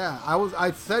 Yeah, I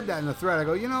said that in the thread. I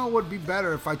go, it would be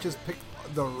better if I just picked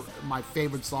my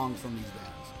favorite songs from these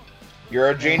bands. You're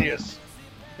a genius.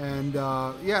 And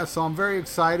so I'm very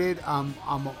excited. I'm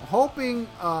hoping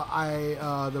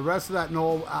the rest of that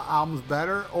Noel album's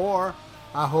better, or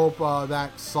I hope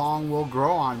that song will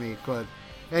grow on me.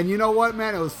 And you know what,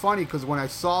 man? It was funny because when I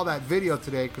saw that video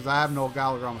today, because I have Noel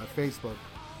Gallagher on my Facebook,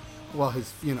 well,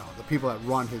 his, the people that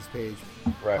run his page.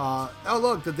 Right.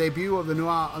 Look, the debut of the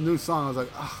new song. I was like,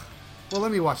 well,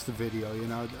 let me watch the video.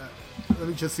 Let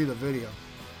me just see the video.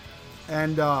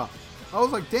 And I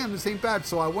was like, damn, this ain't bad.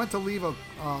 So I went to leave a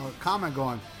comment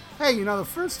going, hey, the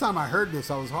first time I heard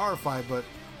this, I was horrified, but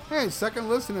hey, second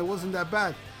listen, it wasn't that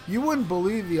bad. You wouldn't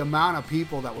believe the amount of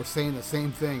people that were saying the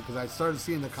same thing, because I started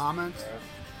seeing the comments.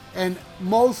 And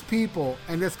most people,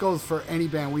 and this goes for any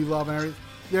band we love and everything,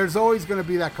 there's always going to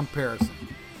be that comparison.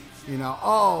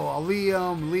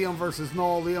 Liam versus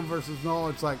Noel.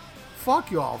 It's like,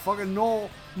 fuck y'all. Fucking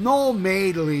Noel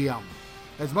made Liam.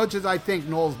 As much as I think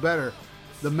Noel's better,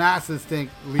 the masses think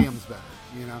Liam's better,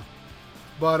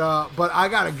 But I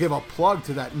got to give a plug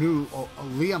to that new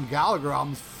Liam Gallagher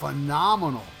album. It's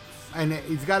phenomenal. And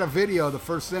he's got a video, the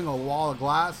first single, Wall of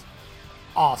Glass.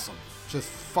 Awesome. Just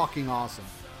fucking awesome.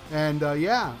 And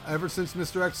ever since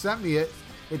Mr. X sent me it,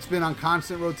 it's been on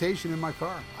constant rotation in my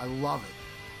car. I love it.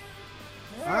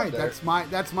 All right, that's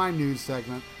my news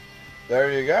segment.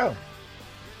 There you go.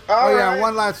 All right.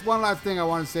 One last thing I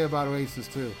want to say about Oasis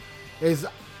too is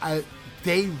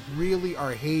they really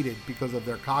are hated because of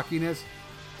their cockiness.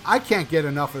 I can't get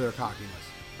enough of their cockiness.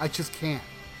 I just can't.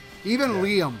 Even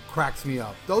Liam cracks me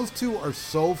up. Those two are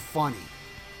so funny.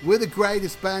 We're the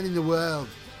greatest band in the world.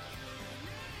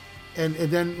 And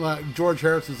then George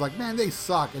Harrison's like, man, they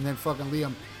suck. And then fucking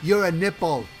Liam, you're a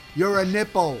nipple.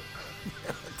 What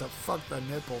the fuck, the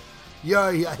nipple?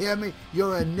 You hear me?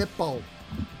 You're a nipple.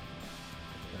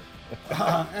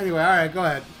 Anyway, all right, go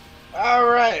ahead. All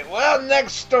right, well,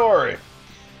 next story.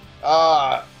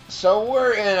 So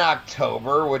we're in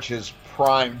October, which is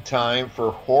prime time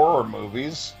for horror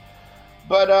movies.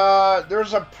 But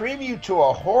there's a preview to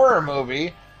a horror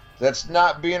movie that's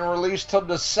not being released till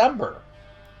December.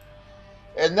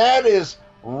 And that is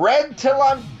Red Till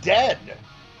I'm Dead,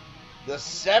 the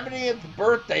 70th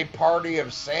birthday party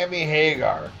of Sammy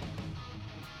Hagar.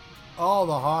 Oh,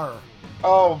 the horror.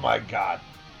 Oh, my God.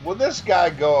 Will this guy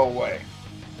go away?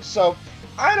 So,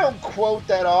 I don't quote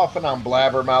that often on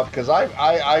Blabbermouth because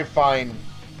I find,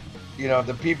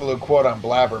 the people who quote on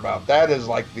Blabbermouth, that is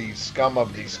like the scum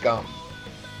of the scum.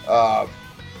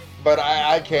 But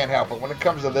I can't help it. When it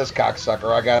comes to this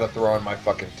cocksucker, I got to throw in my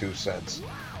fucking 2 cents.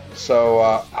 So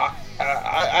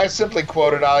I simply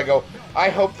quoted. I go, I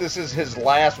hope this is his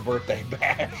last birthday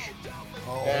bash.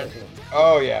 And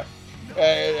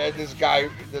this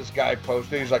guy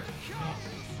posted. He's like,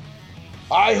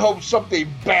 I hope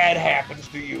something bad happens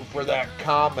to you for that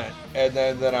comment. And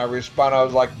then I respond. I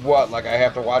was like, what? Like I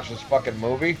have to watch this fucking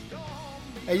movie?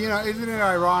 And isn't it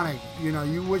ironic?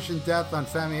 You wishing death on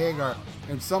Sammy Hagar,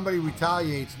 and somebody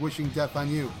retaliates wishing death on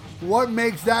you. What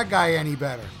makes that guy any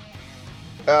better?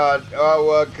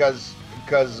 Because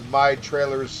my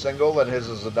trailer is single and his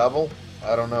is a double.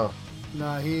 I don't know.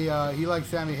 No, he likes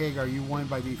Sammy Hagar. You won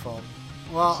by default.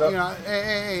 Well,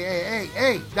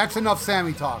 hey, that's enough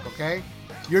Sammy talk, okay?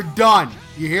 You're done.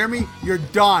 You hear me? You're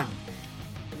done.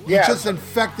 You just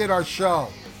infected our show.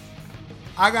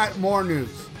 I got more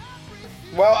news.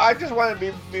 Well, I just want to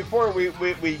be, before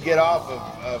we get off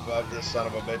of this son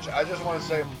of a bitch, I just want to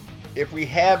say, if we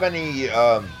have any,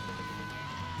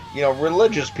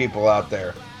 religious people out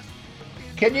there,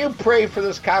 can you pray for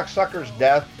this cocksucker's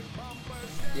death?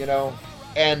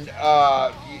 And, to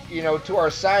our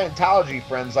Scientology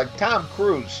friends, like Tom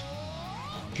Cruise,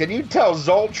 can you tell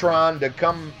Zoltron to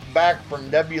come back from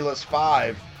Nebulous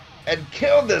 5 and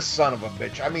kill this son of a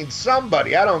bitch? I mean,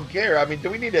 somebody, I don't care. I mean, do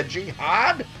we need a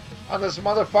jihad on this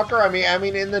motherfucker? I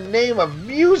mean, in the name of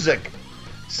music,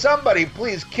 somebody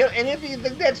please kill. And if you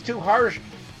think that's too harsh,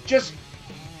 just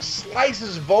slice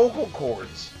his vocal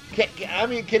cords.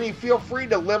 Can he feel free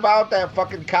to live out that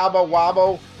fucking Cabo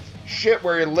Wabo shit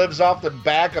where he lives off the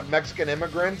back of Mexican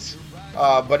immigrants,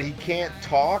 but he can't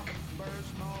talk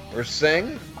or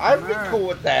sing? I'd be cool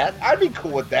with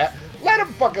that. Let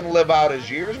him fucking live out his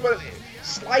years, but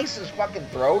slice his fucking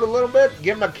throat a little bit.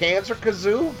 Give him a cancer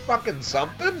kazoo, fucking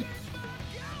something.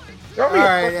 Throw me a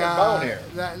fucking bone here.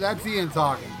 That's Ian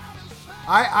talking.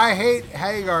 I hate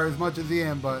Hagar as much as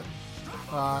Ian, but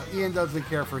Ian doesn't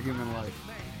care for human life.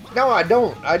 No, I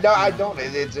don't. I don't.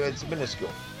 It's minuscule.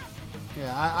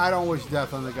 Yeah, I don't wish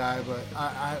death on the guy, but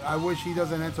I wish he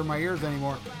doesn't enter my ears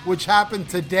anymore, which happened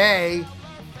today.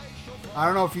 I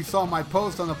don't know if you saw my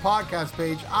post on the podcast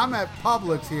page. I'm at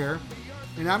Publix here,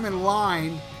 and I'm in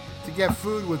line to get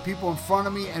food with people in front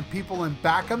of me and people in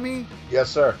back of me. Yes,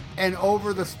 sir. And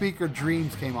over the speaker,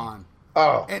 Dreams came on.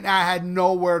 Oh. And I had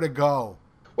nowhere to go.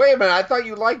 Wait a minute, I thought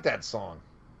you liked that song.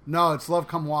 No, it's Love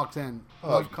Come Walks In.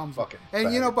 Love Comes.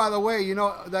 And by the way,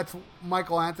 that's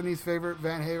Michael Anthony's favorite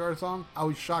Van Hagar song? I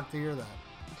was shocked to hear that.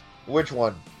 Which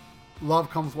one? Love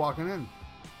Comes Walking In.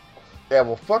 Yeah,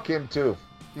 well, fuck him too.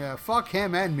 Yeah, fuck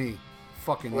him and me.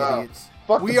 Fucking idiots.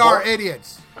 We are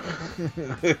idiots.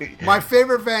 My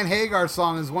favorite Van Hagar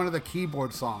song is one of the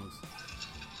keyboard songs.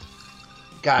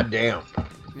 God damn.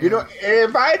 Yeah.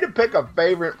 If I had to pick a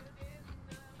favorite...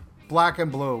 Black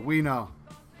and Blue, we know.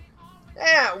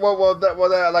 Yeah, well,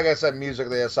 like I said,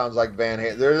 musically, it sounds like Van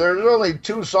Halen. There's only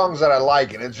two songs that I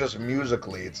like, and it's just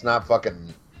musically. It's not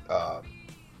fucking,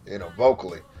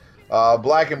 vocally.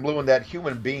 Black and Blue and that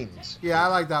Human Beings. Yeah, I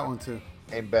like that one, too.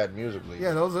 Ain't bad musically.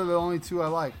 Yeah, those are the only two I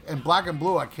like. And Black and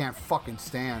Blue, I can't fucking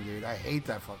stand, dude. I hate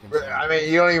that fucking song. I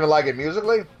mean, you don't even like it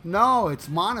musically? No, it's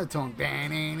monotone.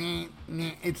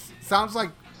 It sounds like,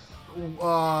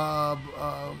 what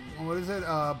is it?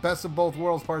 Best of Both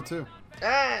Worlds Part 2.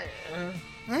 All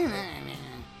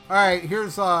right,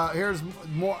 here's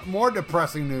more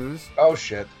depressing news. Oh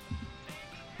shit!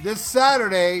 This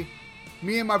Saturday,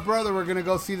 me and my brother were gonna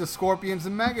go see the Scorpions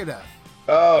and Megadeth.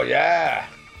 Oh yeah.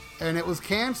 And it was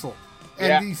canceled.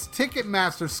 And these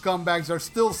Ticketmaster scumbags are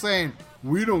still saying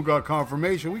we don't got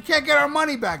confirmation. We can't get our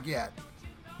money back yet.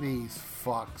 These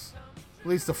fucks. At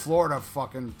least the Florida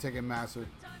fucking Ticketmaster.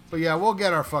 But yeah, we'll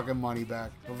get our fucking money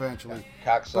back eventually.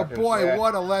 But boy,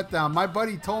 what a letdown. My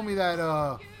buddy told me that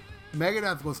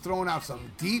Megadeth was throwing out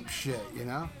some deep shit,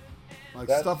 Like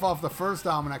stuff off the first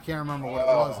album, and I can't remember what it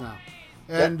was now.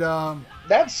 And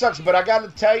that sucks, but I got to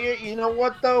tell you, you know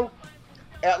what, though?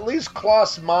 At least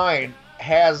Klaus Meine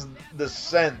has the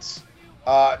sense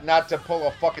not to pull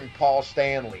a fucking Paul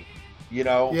Stanley,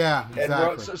 Yeah,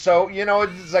 exactly. And so,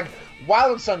 it's like,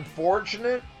 while it's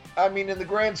unfortunate, I mean, in the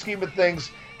grand scheme of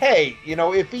things, hey,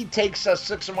 if he takes a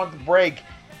 6-month break,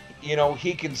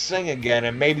 he can sing again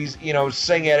and maybe,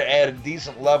 sing at a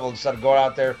decent level instead of going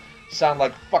out there sound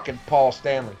like fucking Paul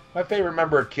Stanley. My favorite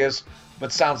member of Kiss,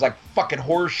 but sounds like fucking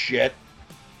horse shit,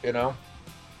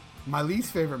 My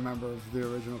least favorite member is the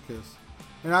original Kiss.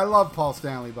 And I love Paul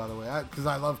Stanley, by the way, because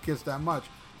I love Kiss that much.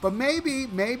 But maybe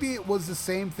it was the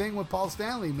same thing with Paul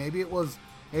Stanley. Maybe it was,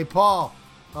 hey, Paul,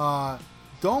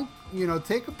 don't,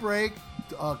 take a break,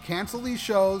 cancel these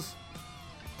shows.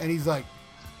 And he's like,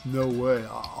 no way,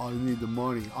 I need the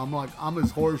money. I'm like, I'm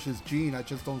as hoarse as Gene. I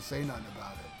just don't say nothing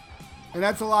about it. And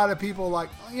that's a lot of people like,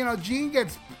 Gene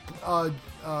gets,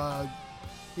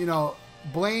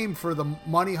 blamed for the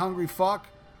money-hungry fuck.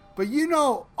 But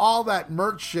all that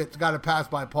merch shit's got to pass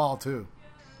by Paul, too.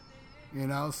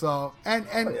 So, and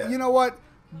you know what?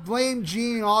 Blame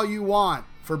Gene all you want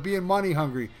for being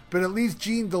money-hungry. But at least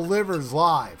Gene delivers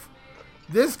live.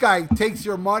 This guy takes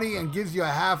your money and gives you a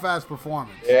half-ass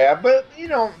performance. Yeah, but,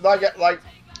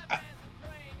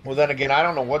 well, then again, I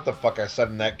don't know what the fuck I said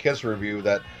in that Kiss review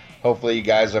that hopefully you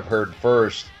guys have heard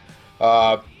first.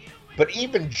 But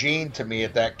even Gene, to me,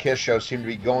 at that Kiss show seemed to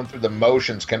be going through the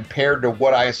motions compared to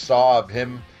what I saw of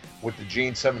him with the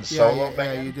Gene Simmons solo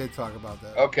band. Yeah, you did talk about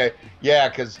that. Okay, yeah,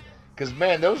 because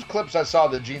man, those clips I saw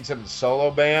of the Gene Simmons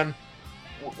solo band,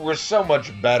 were so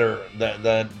much better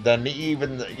than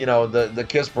even the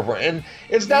Kiss performance. And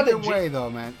it's not either way though,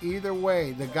 man. Either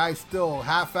way, the guy still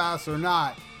half-ass or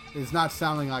not is not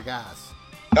sounding like ass.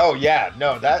 Oh yeah,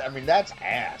 no, that's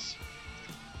ass.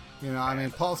 You know, I mean,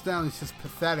 Paul Stanley's just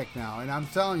pathetic now, and I'm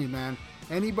telling you, man.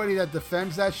 Anybody that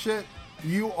defends that shit,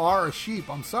 you are a sheep.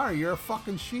 I'm sorry, you're a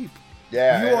fucking sheep.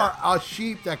 Yeah, you are a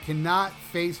sheep that cannot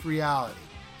face reality.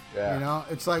 Yeah. You know,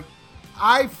 it's like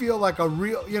I feel like a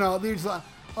real. You know, there's like,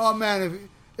 oh man,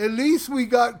 if at least we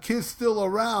got Kiss still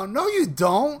around. No, you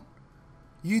don't.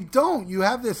 You don't. You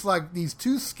have this like these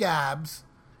two scabs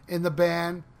in the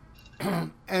band,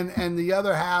 and the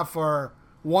other half are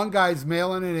one guy's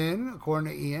mailing it in,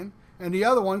 according to Ian, and the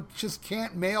other one just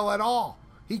can't mail at all.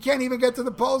 He can't even get to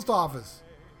the post office.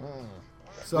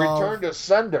 So, return to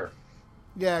sender.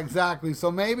 Yeah, exactly. So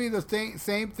maybe the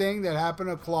same thing that happened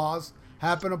to Klaus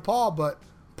happened to Paul, but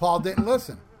Paul didn't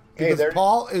listen. Because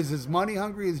Paul is as money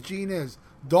hungry as Gene is.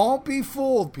 Don't be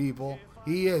fooled, people.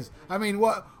 He is. I mean,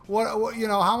 what you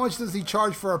know, how much does he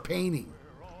charge for a painting?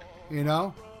 You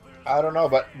know? I don't know,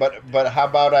 but how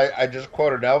about I just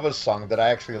quoted Elvis' song that I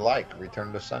actually like,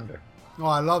 Return to Sender. Oh,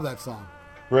 I love that song.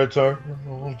 Return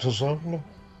to Sender.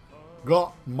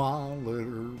 Got my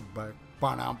letter back.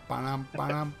 Ba-dum, ba-dum,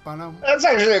 ba-dum, ba-dum. That's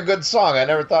actually a good song. I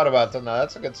never thought about that. No,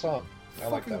 that's a good song. I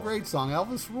like Fucking that great song.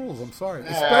 Elvis rules. I'm sorry.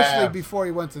 Yeah. Especially before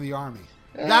he went to the Army.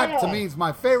 That, to me, is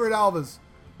my favorite Elvis.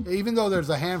 Even though there's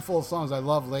a handful of songs I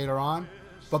love later on.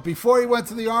 But before he went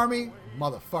to the Army,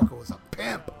 motherfucker was a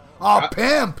pimp.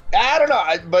 Pimp! I don't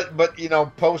know. But you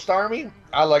know, post-Army,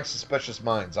 I like Suspicious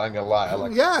Minds. I ain't gonna lie. I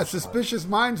like Suspicious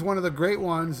Minds, one of the great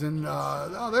ones. And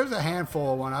there's a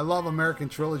handful of one. I love American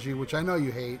Trilogy, which I know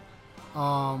you hate.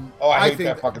 I hate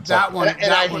that fucking song. That one,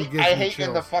 I hate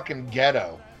In the Fucking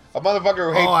Ghetto. A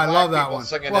motherfucker who hates I love black that people one.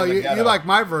 singing Well, in the ghetto. you like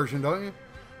my version, don't you?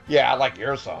 Yeah, I like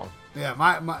your song. Yeah,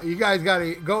 my you guys got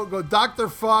to go Dr.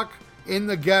 Fuck In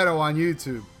the Ghetto on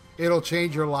YouTube. It'll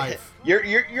change your life.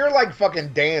 You're like fucking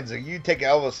Danzig. You take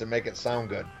Elvis and make it sound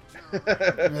good.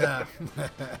 Yeah.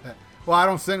 Well, I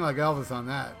don't sing like Elvis on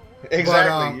that.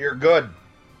 Exactly. You're good.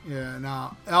 Yeah,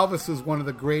 no. Elvis is one of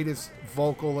the greatest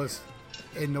vocalists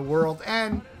in the world.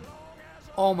 And,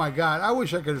 oh my God, I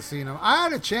wish I could have seen him. I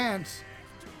had a chance,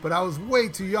 but I was way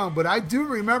too young. But I do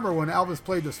remember when Elvis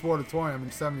played the Sportatorium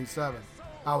in 77.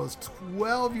 I was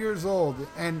 12 years old.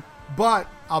 But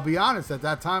I'll be honest, at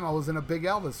that time, I wasn't a big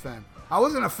Elvis fan. I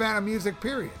wasn't a fan of music,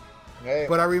 period. Hey.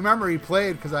 But I remember he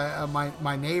played because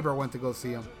my neighbor went to go see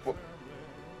him.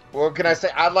 Well, can I say,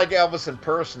 I like Elvis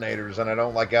impersonators, and I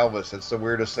don't like Elvis. It's the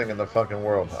weirdest thing in the fucking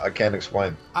world. I can't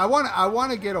explain. I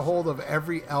want to get a hold of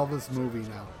every Elvis movie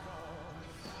now.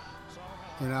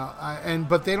 You know,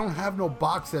 but they don't have no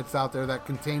box sets out there that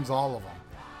contains all of them.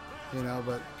 You know,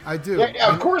 but I do.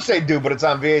 Yeah, of course they do, but it's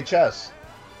on VHS.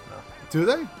 Do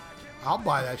they? I'll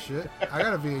buy that shit. I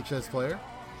got a VHS player.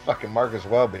 Fucking Marcus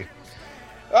Welby.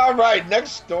 All right,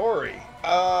 next story.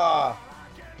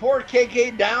 Poor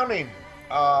KK Downing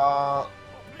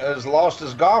has lost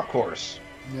his golf course.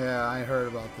 Yeah, I heard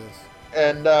about this.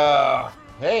 And,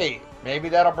 hey, maybe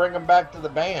that'll bring him back to the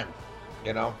band,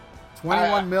 you know?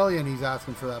 21 million he's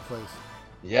asking for that place.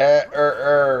 Yeah,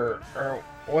 or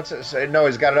what's it say? No,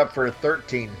 he's got it up for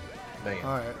 13 million.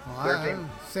 All right. Well, 13?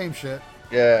 Same shit.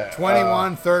 Yeah.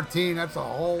 21, 13, that's a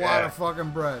whole lot of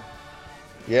fucking bread.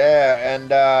 Yeah, and,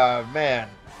 man,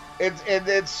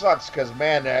 it sucks because,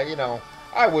 man, you know,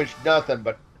 I wish nothing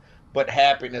but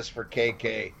happiness for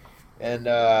KK. And,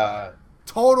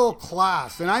 total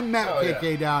class. And I met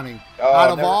KK Downing. Oh,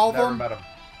 Out of all of them, met him.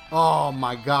 Oh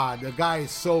my God, the guy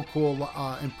is so cool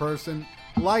in person.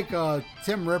 Like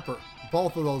Tim Ripper,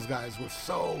 both of those guys were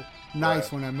so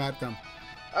nice when I met them.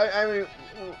 I mean,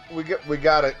 we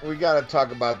gotta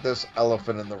talk about this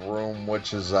elephant in the room,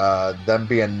 which is them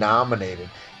being nominated.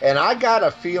 And I got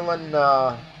a feeling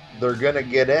they're gonna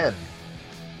get in.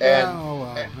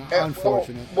 And,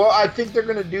 unfortunate. Well, I think they're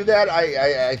gonna do that.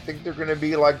 I think they're gonna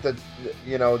be like the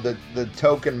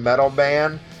token metal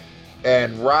band.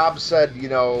 And Rob said,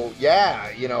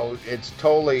 it's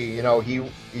totally,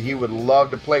 he would love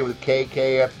to play with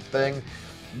KK at the thing.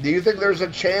 Do you think there's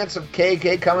a chance of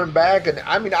KK coming back? And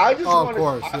I mean, I just want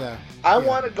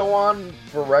to go on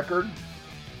for record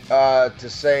to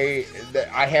say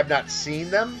that I have not seen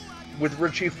them with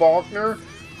Richie Faulkner.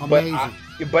 Amazing.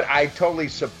 But I totally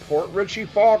support Richie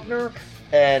Faulkner,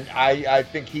 and I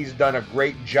think he's done a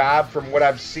great job from what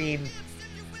I've seen,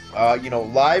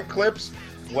 live clips.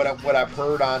 What I've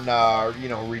heard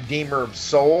on Redeemer of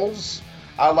Souls,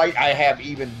 I have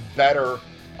even better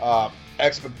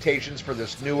expectations for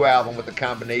this new album with the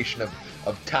combination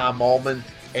of Tom Ullman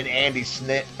and Andy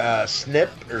Snipe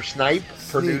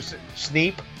producing,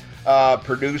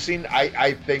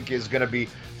 I think is going to be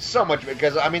so much,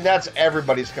 because I mean that's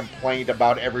everybody's complaint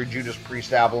about every Judas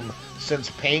Priest album since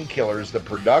Painkillers, the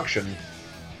production.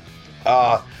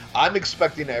 I'm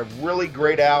expecting a really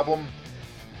great album,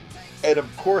 and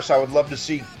of course I would love to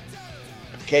see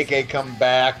KK come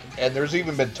back. And there's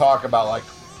even been talk about, like,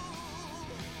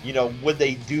 you know, would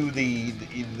they do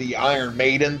the Iron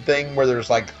Maiden thing where there's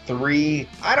like 3?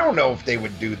 I don't know if they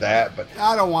would do that, but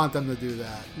I don't want them to do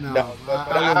that. No, but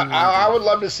I would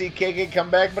love to see KK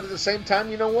come back. But at the same time,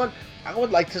 you know what? I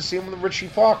would like to see him with Richie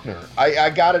Faulkner.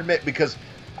 I gotta admit, because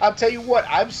I'll tell you what,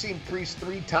 I've seen Priest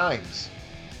 3 times,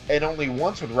 and only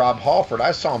once with Rob Halford.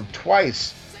 I saw him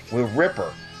twice with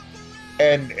Ripper,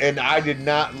 and I did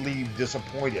not leave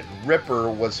disappointed.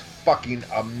 Ripper was fucking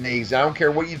amazing. I don't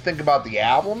care what you think about the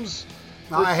albums.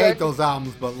 No, I hate those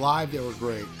albums, but live they were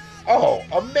great. Oh,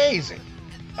 amazing.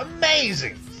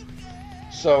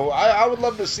 So I would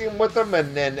love to see him with them,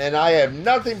 and I have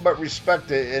nothing but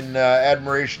respect and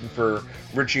admiration for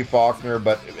Richie Faulkner,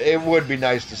 but it would be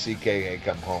nice to see KK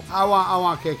come home. I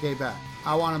want KK back.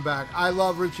 I want him back. I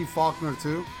love Richie Faulkner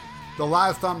too. The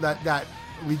last time that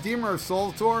Redeemer of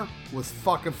Soul tour was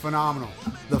fucking phenomenal.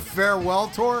 The Farewell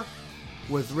tour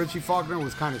with Richie Faulkner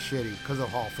was kind of shitty because of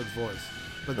Halford's voice.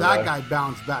 But that guy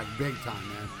bounced back big time,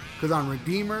 man. Because on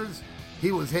Redeemers,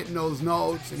 he was hitting those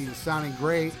notes and he was sounding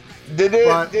great. Did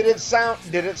it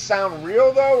sound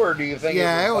real though, or do you think?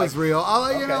 Yeah, it was like, real.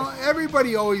 okay. You know,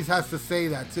 everybody always has to say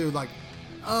that too. Like,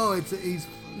 oh, he's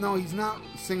not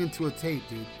singing to a tape,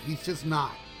 dude. He's just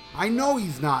not. I know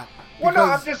he's not. Well, no,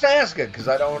 I'm just asking because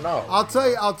I don't know. I'll tell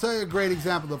you a great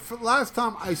example. The last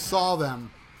time I saw them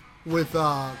with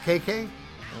KK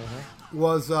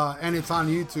was, and it's on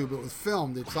YouTube. It was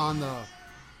filmed. It's on the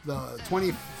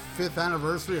 25th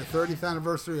anniversary or 30th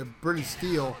anniversary of British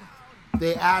Steel.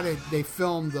 They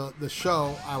filmed the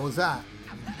show I was at.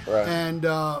 Right. And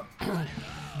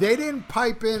they didn't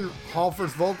pipe in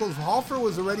Halford's vocals. Halford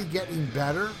was already getting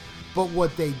better, but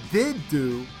what they did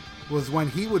do was when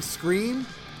he would scream,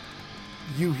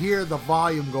 you hear the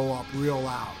volume go up real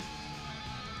loud.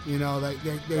 You know, they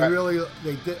really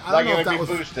did. I don't know if that was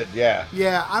boosted. Yeah.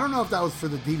 Yeah, I don't know if that was for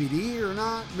the DVD or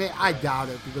not. I doubt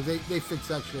it because they fix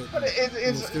that shit. But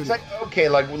it's like, okay,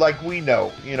 like we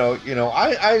know, you know.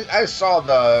 I saw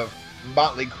the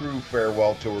Motley Crue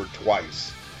farewell tour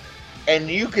twice, and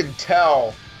you can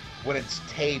tell when it's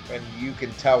tape, and you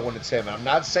can tell when it's him. I'm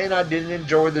not saying I didn't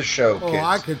enjoy the show, kids.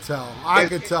 I could tell. I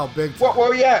could tell big time.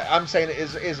 Well, yeah, I'm saying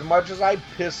as much as I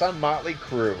piss on Motley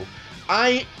Crue,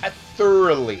 I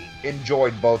thoroughly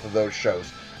enjoyed both of those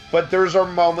shows. But there's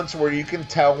moments where you can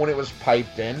tell when it was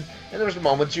piped in, and there's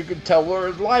moments you can tell where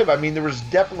it was live. I mean, there was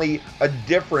definitely a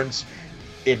difference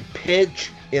in pitch,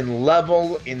 in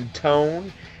level, in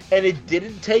tone, and it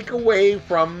didn't take away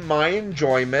from my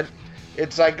enjoyment.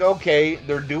 It's like, okay,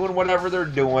 they're doing whatever they're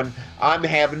doing. I'm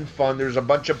having fun. There's a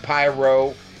bunch of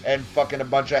pyro and fucking a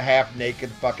bunch of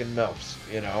half-naked fucking MILFs,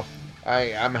 you know.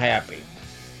 I'm happy.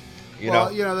 You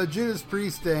know, the Judas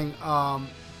Priest thing,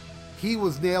 he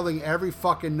was nailing every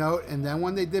fucking note, and then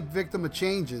when they did Victim of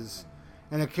Changes,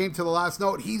 and it came to the last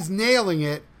note, he's nailing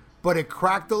it, but it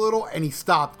cracked a little, and he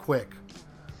stopped quick.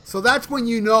 So that's when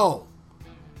you know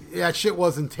that shit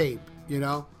wasn't tape, you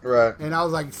know? Right. And I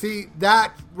was like, see,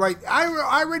 that, right, I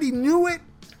already knew it,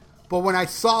 but when I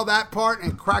saw that part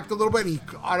and cracked a little bit, and he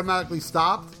automatically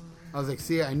stopped, I was like,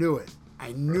 see, I knew it.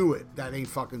 That ain't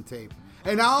fucking tape.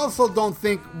 And I also don't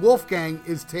think Wolfgang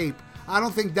is tape. I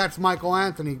don't think that's Michael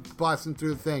Anthony blasting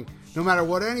through the thing. No matter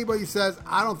what anybody says,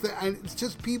 I don't think... And it's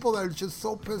just people that are just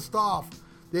so pissed off.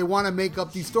 They want to make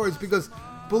up these stories. Because,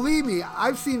 believe me,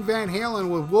 I've seen Van Halen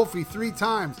with Wolfie 3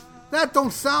 times. That don't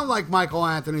sound like Michael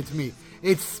Anthony to me.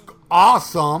 It's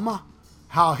awesome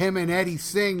how him and Eddie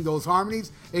sing those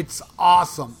harmonies. It's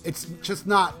awesome. It's just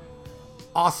not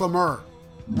awesomer.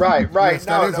 Right. Yes,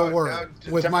 that is a word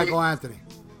with Michael Anthony.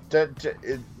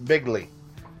 Bigly.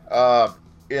 No,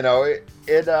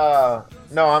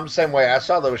 I'm the same way. I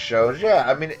saw those shows. Yeah,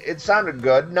 I mean, it sounded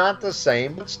good. Not the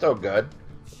same, but still good,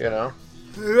 you know.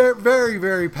 Very,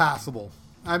 very passable.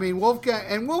 I mean,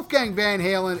 Wolfgang Van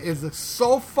Halen is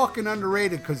so fucking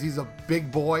underrated because he's a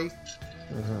big boy.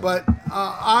 Mm-hmm. But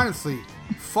honestly,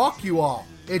 fuck you all.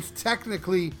 It's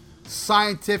technically,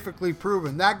 scientifically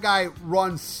proven. That guy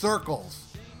runs circles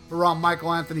around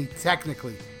Michael Anthony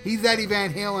technically. He's Eddie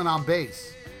Van Halen on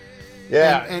bass.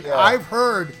 Yeah. And I've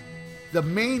heard the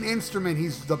main instrument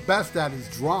he's the best at is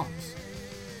drums.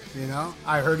 You know?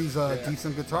 I heard he's a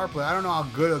decent guitar player. I don't know how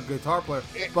good a guitar player.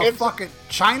 But fucking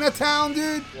Chinatown,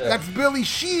 dude? Yeah. That's Billy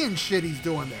Sheehan shit he's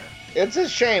doing there. It's a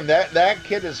shame that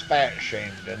kid is fat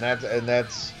shamed, and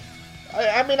that's.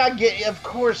 I mean, I get. Of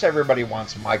course, everybody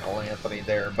wants Michael Anthony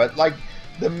there, but like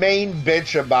the main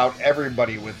bitch about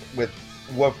everybody with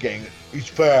Wolfgang, he's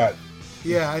fat.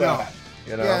 Yeah, he's I know. fat,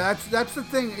 you know. Yeah, that's the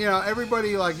thing. You know,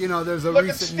 everybody like there's a Look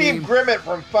at recent Steve meme. Grimmett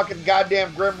from fucking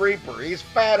goddamn Grim Reaper. He's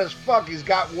fat as fuck. He's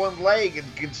got one leg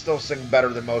and can still sing better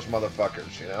than most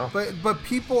motherfuckers. You know. But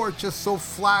people are just so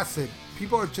flaccid.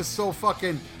 People are just so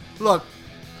fucking. Look,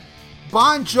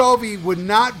 Bon Jovi would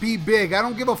not be big. I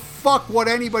don't give a fuck what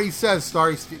anybody says.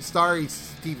 Starry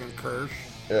Stephen Kirsch.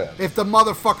 Yeah. If the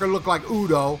motherfucker looked like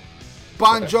Udo,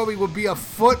 Bon Jovi would be a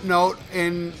footnote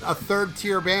in a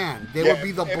third-tier band. They would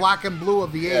be the black and blue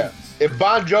of the 80s. If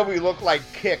Bon Jovi looked like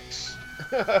Kicks.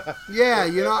 Yeah,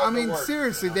 I mean,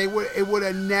 seriously, it would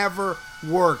have never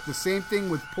worked. The same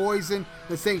thing with Poison.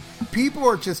 The same. People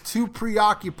are just too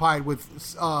preoccupied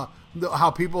with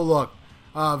how people look.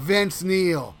 Vince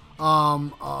Neil,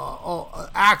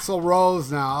 Axl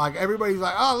Rose now. Like, everybody's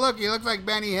like, oh, look, he looks like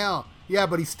Benny Hill. Yeah,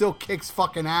 but he still kicks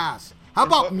fucking ass. How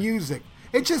about music?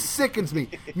 It just sickens me.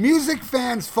 Music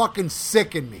fans fucking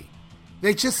sicken me.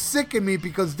 They just sicken me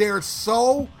because they're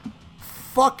so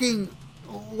fucking...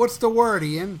 What's the word,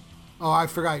 Ian? Oh, I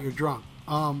forgot you're drunk.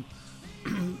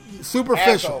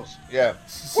 Superficial. Assholes. Yeah.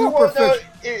 Superficial.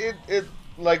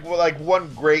 Like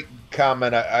one great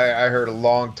comment I heard a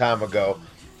long time ago.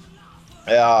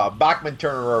 Bachman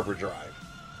Turner Overdrive.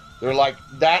 They're like,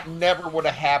 that never would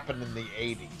have happened in the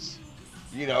 80s.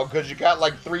 Because you got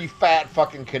like 3 fat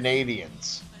fucking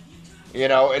Canadians.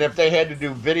 And if they had to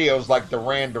do videos like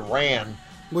Duran Duran,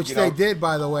 which they did,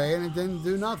 by the way, and it didn't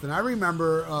do nothing. I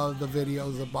remember the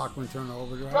videos of Bachman Turner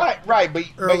Overdrive. Right, but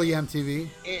early MTV.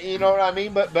 You know what I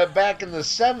mean? But back in the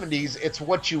 70s, it's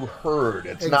what you heard.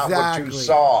 It's not what you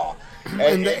saw.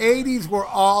 And the 80s were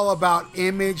all about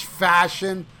image,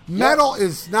 fashion. Metal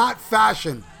is not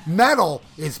fashion. Metal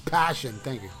is passion.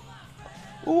 Thank you.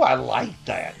 Ooh, I like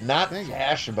that. Not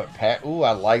fashion, but ooh,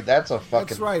 I like that's a fucking.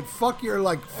 That's right. Fuck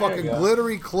your fucking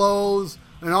glittery clothes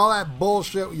and all that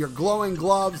bullshit. Your glowing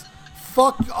gloves.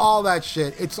 Fuck all that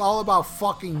shit. It's all about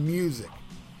fucking music.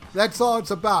 That's all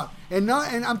it's about. And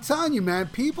I'm telling you, man,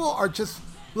 people are just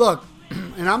look.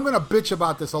 And I'm gonna bitch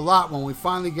about this a lot when we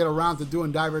finally get around to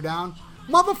doing Diver Down,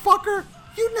 motherfucker.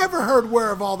 You never heard "Where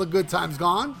Have All the Good Times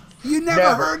Gone"? You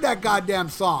never heard that goddamn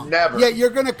song. Never. Yet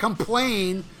you're gonna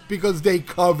complain because they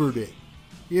covered it.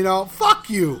 Fuck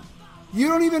you. You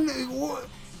don't even...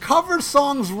 Cover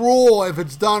songs rule if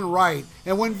it's done right.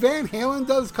 And when Van Halen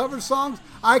does cover songs,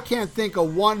 I can't think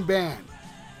of one band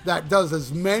that does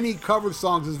as many cover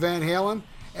songs as Van Halen,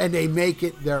 and they make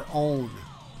it their own.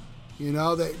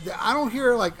 I don't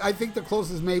hear, I think the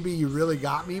closest maybe You Really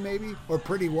Got Me, maybe, or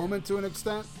Pretty Woman to an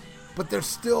extent, but they're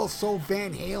still so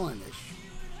Van Halen-ish.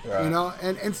 Right.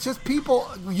 And it's just people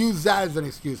use that as an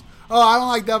excuse. Oh, I don't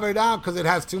like Diver Down because it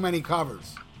has too many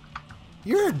covers.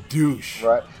 You're a douche.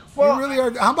 Right. Well, you really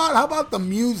are. How about the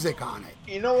music on it?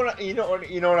 You know what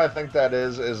I think that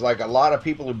is like a lot of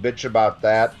people who bitch about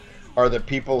that are the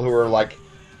people who are like,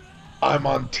 I'm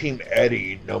on Team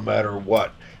Eddie no matter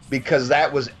what, because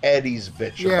that was Eddie's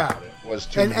bitch about it. Was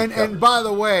too many covers. And by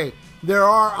the way, there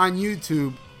are on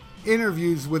YouTube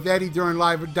interviews with Eddie during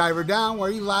live Diver Down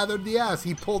where he lathered the ass.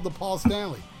 He pulled the Paul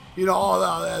Stanley.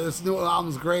 This new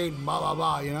album's great, and blah,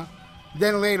 blah, blah,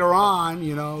 Then later on,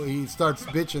 he starts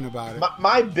bitching about it.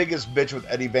 My biggest bitch with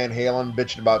Eddie Van Halen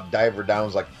bitching about Diver Down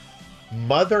was like,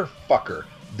 motherfucker,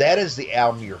 that is the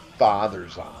album your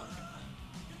father's on.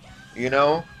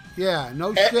 Yeah,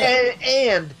 no shit.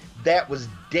 And that was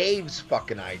Dave's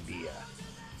fucking idea.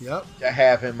 Yep. To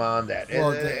have him on that.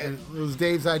 Well, it was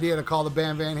Dave's idea to call the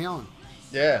band Van Halen.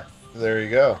 Yeah, there you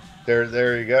go.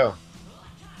 There you go.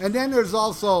 And then there's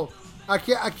also, I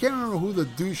can't remember who the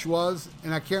douche was,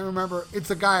 and I can't remember.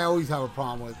 It's a guy I always have a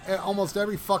problem with. Almost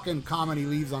every fucking comment he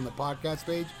leaves on the podcast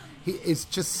page, he is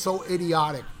just so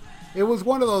idiotic. It was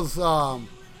one of those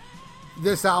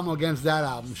this album against that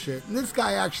album shit. And this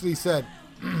guy actually said,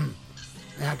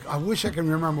 I wish I can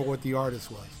remember what the artist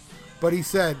was, but he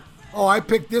said, oh, I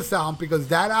picked this album because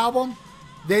that album,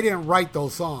 they didn't write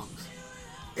those songs.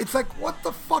 It's like, what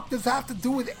the fuck does that have to do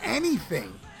with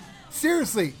anything?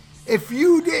 Seriously, if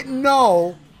you didn't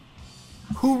know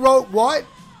who wrote what,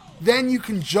 then you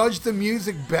can judge the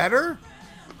music better?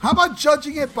 How about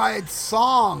judging it by its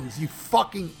songs, you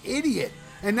fucking idiot?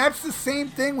 And that's the same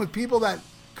thing with people that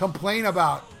complain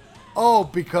about, oh,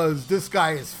 because this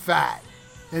guy is fat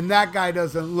and that guy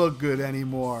doesn't look good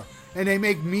anymore. And they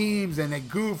make memes and they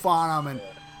goof on them. And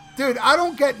dude, I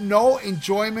don't get no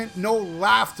enjoyment, no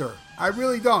laughter. I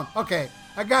really don't. Okay,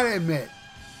 I gotta admit,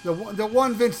 The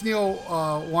one Vince Neil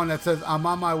one that says "I'm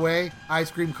on my way," ice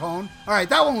cream cone. All right,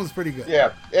 that one was pretty good.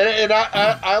 Yeah, and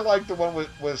I like the one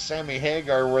with Sammy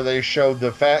Hagar where they showed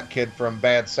the fat kid from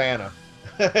Bad Santa.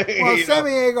 Well,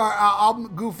 Sammy Hagar, I'll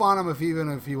goof on him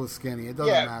even if he was skinny. It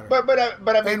doesn't matter. But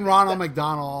I mean, and Ronald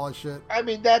McDonald, all that shit. I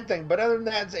mean that thing. But other than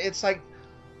that, it's like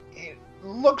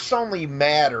looks only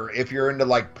matter if you're into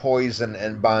like Poison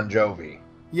and Bon Jovi.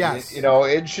 Yes, you know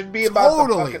it should be about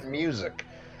the fucking music.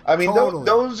 I mean,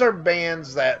 those are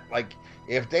bands that, like,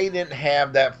 if they didn't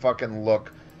have that fucking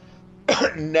look,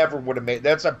 never would have made.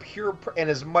 That's a pure. And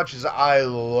as much as I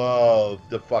love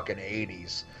the fucking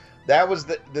 80s, that was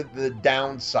the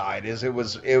downside. Is it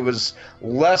was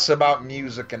less about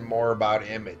music and more about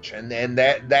image, and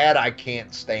that I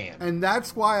can't stand. And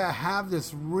that's why I have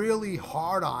this really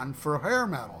hard on for hair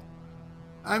metal.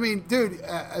 I mean, dude,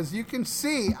 as you can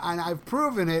see, and I've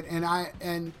proven it, and I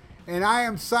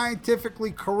am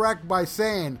scientifically correct by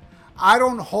saying I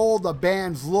don't hold a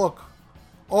band's look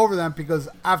over them because,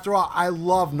 after all, I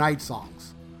love Night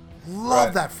Songs.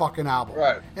 Love that fucking album.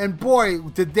 Right. And boy,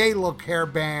 did they look hair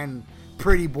band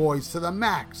pretty boys to the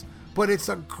max. But it's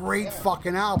a great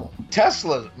fucking album.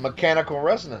 Tesla, Mechanical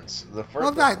Resonance. The first.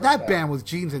 Well, that band was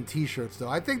jeans and t-shirts, though.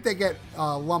 I think they get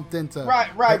lumped into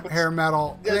hair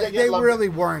metal. They really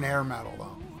weren't hair metal,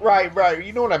 though. Right.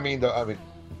 You know what I mean, though? I mean,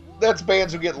 that's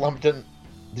bands who get lumped in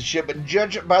the shit, but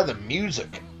judge it by the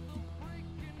music.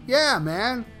 Yeah,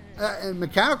 man. And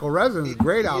Mechanical Resonance is a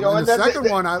great album. And the second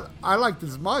one I liked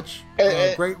as much.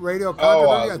 Great Radio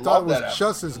Continuity. I thought it was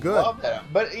just as good. Love that.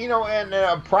 But, you know, and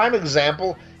a prime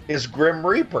example is Grim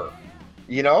Reaper.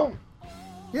 You know?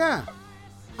 Yeah.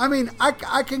 I mean,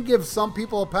 I can give some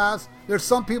people a pass. There's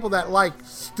some people that like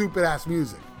stupid-ass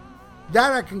music.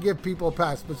 That I can give people a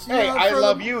pass. But hey, I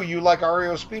love you. You like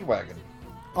REO Speedwagon.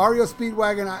 REO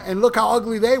Speedwagon, and look how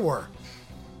ugly they were.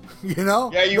 You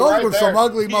know? Yeah, those were some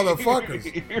ugly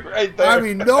motherfuckers. You're right there. I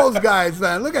mean, those guys,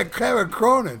 man. Look at Kevin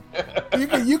Cronin.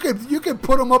 You could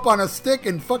put him up on a stick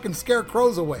and fucking scare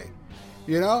crows away.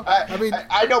 You know?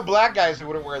 I know black guys who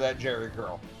wouldn't wear that Jerry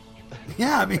curl.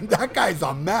 Yeah, I mean, that guy's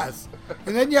a mess.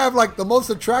 And then you have, like, the most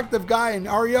attractive guy in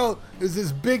REO is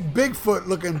this big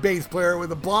Bigfoot-looking bass player with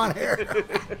the blonde hair.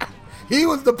 He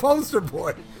was the poster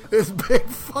boy. This big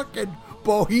fucking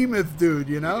behemoth dude,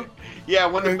 you know? Yeah,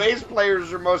 when the bass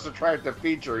player's your most attractive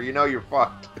feature, you know you're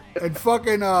fucked. And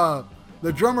fucking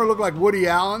the drummer looked like Woody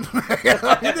Allen.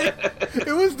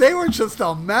 They were just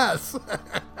a mess.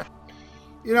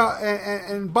 You know,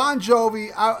 and Bon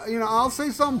Jovi, I'll say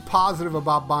something positive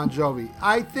about Bon Jovi.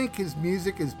 I think his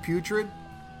music is putrid.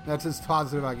 That's as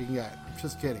positive I can get. I'm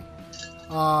just kidding.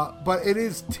 But it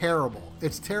is terrible.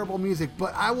 It's terrible music.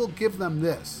 But I will give them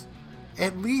this.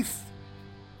 At least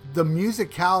the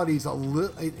musicality's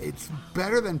it's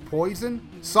better than Poison.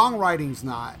 Songwriting's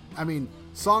not. I mean,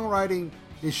 songwriting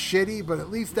is shitty, but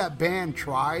at least that band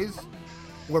tries.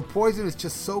 Where Poison is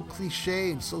just so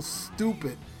cliche and so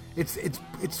stupid.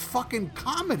 It's fucking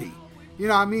comedy. You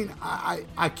know, I mean,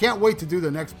 I can't wait to do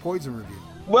the next Poison review.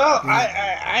 Well,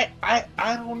 I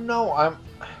don't know.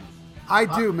 I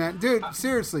do, man. Dude,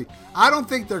 seriously. I don't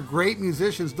think they're great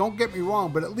musicians, don't get me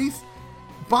wrong, but at least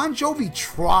Bon Jovi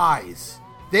tries.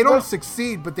 They don't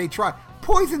succeed, but they try.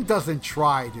 Poison doesn't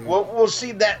try, dude. Well,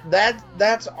 see,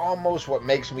 that's almost what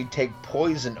makes me take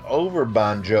Poison over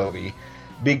Bon Jovi,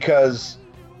 because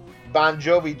Bon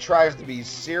Jovi tries to be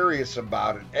serious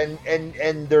about it,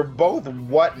 and they're both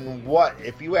what and what.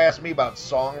 If you ask me about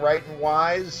songwriting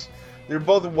wise, they're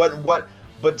both what and what,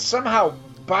 but somehow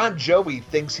Bon Jovi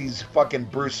thinks he's fucking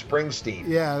Bruce Springsteen.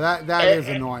 Yeah, that is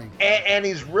annoying. And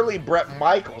he's really Bret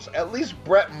Michaels. At least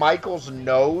Bret Michaels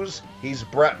knows he's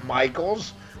Bret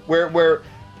Michaels, where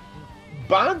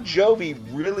Bon Jovi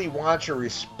really wants your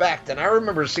respect. And I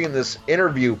remember seeing this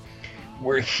interview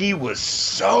where he was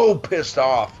so pissed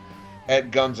off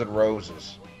at Guns N'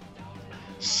 Roses.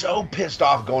 So pissed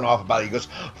off, going off about it. He goes,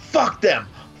 fuck them.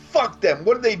 What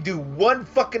did they do? One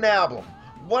fucking album.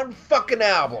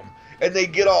 And they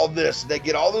get all this, and they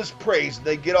get all this praise, and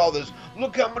they get all this,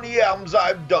 look how many albums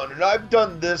I've done, and I've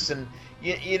done this, and,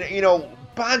 you know,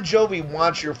 Bon Jovi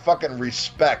wants your fucking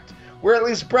respect, where at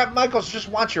least Bret Michaels just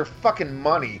wants your fucking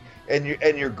money and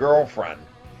your girlfriend.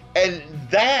 And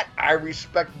that I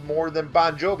respect more than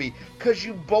Bon Jovi, because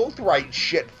you both write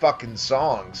shit fucking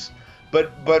songs.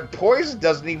 But Poison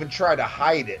doesn't even try to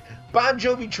hide it. Bon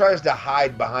Jovi tries to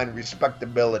hide behind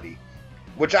respectability,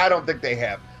 which I don't think they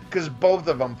have. Because both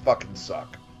of them fucking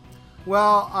suck.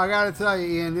 Well, I gotta tell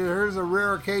you, Ian, here's a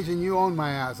rare occasion you own my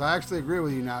ass. I actually agree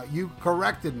with you now. You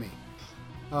corrected me.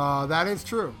 That is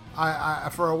true. I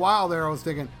for a while there I was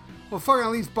thinking, Well, fucking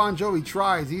at least Bon Jovi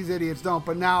tries. These idiots don't.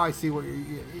 But now I see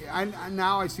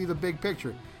now I see the big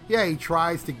picture. Yeah, he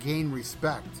tries to gain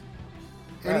respect,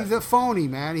 and he's a phony,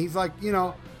 man. He's like,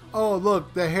 oh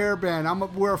look, the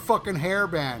hairband. We're a fucking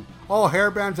hairband. Oh,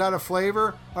 hairband's out of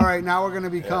flavor. All right, now we're gonna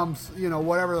become,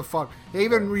 whatever the fuck. They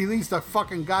even released a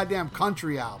fucking goddamn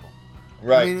country album.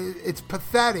 Right. I mean, it's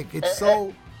pathetic. It's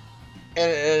so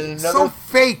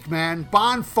fake, man.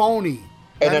 Bon phony.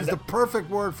 That is the perfect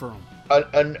word for him.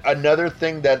 Another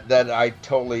thing that I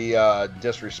totally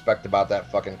disrespect about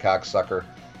that fucking cocksucker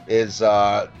is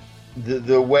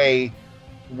the way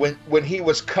when he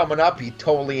was coming up, he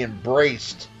totally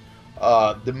embraced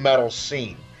the metal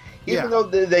scene. Even though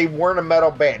they weren't a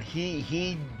metal band,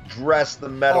 he dressed the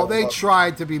metal. Oh, they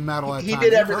tried to be metal at times. He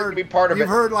did everything to be part of it. You've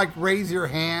heard like Raise Your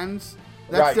Hands.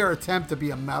 That's their attempt to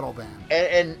be a metal band.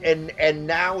 And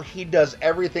now he does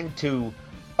everything to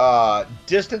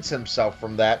distance himself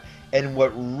from that. And what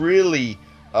really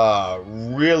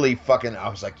fucking, I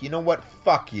was like, you know what?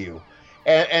 Fuck you.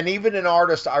 And even an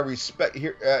artist I respect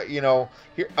here,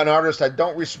 an artist I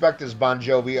don't respect is Bon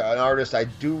Jovi. An artist I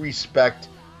do respect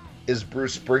is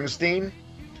Bruce Springsteen.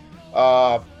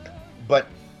 But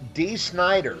Dee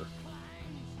Snider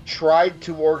tried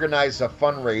to organize a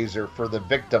fundraiser for the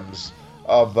victims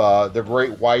of the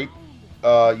Great White,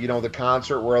 the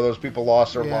concert where those people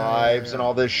lost their lives and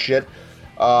all this shit.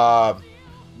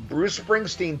 Bruce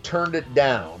Springsteen turned it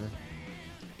down,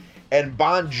 and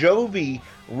Bon Jovi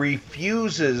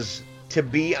refuses to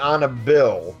be on a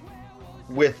bill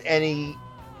with any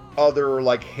other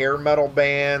like hair metal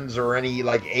bands or any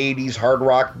like 80s hard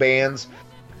rock bands.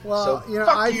 Well, so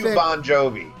fuck you, Bon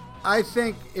Jovi. I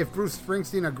think if Bruce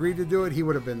Springsteen agreed to do it, he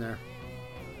would have been there.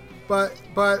 But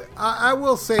I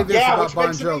will say this about Bon Jovi.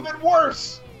 Which makes it even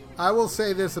worse. I will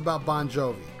say this about Bon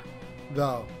Jovi,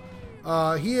 though.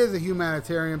 He is a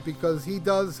humanitarian because he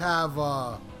does have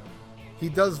he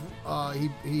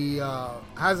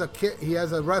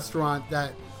has a restaurant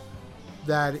that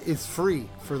is free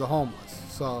for the homeless.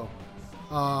 So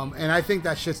and I think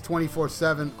that shit's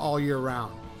 24/7 all year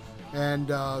round. And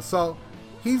so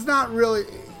he's not really,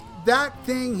 that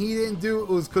thing he didn't do, it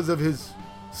was because of his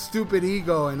stupid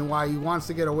ego and why he wants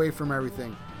to get away from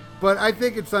everything. But I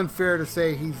think it's unfair to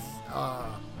say he's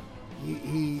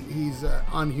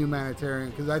unhumanitarian,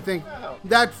 because I think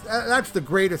that's the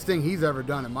greatest thing he's ever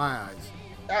done in my eyes.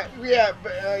 That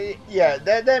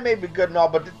may be good and all,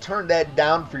 but to turn that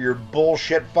down for your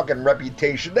bullshit fucking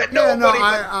reputation that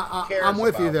I'm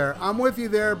with you there. I'm with you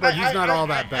there, but he's not all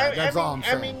that bad. That's all I'm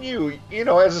saying. I mean, you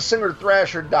as a singer,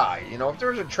 thrash or die. If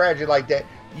there's a tragedy like that,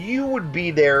 you would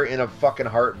be there in a fucking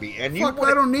heartbeat. And I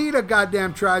don't need a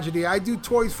goddamn tragedy. I do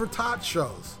Toys for Tots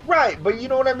shows. Right, but you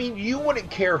know what I mean? You wouldn't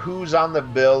care who's on the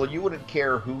bill. You wouldn't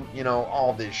care who,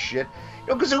 all this shit.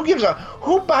 Because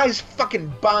who buys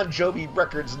fucking Bon Jovi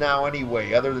records now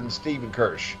anyway, other than Stephen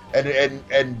Kirsch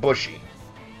and Bushy,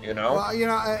 Well,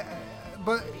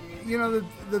 but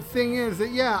the thing is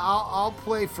that I'll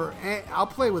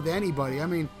play with anybody. I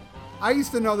mean, I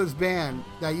used to know this band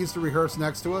that used to rehearse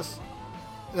next to us.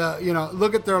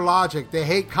 Look at their logic. They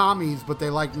hate commies, but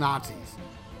they like Nazis.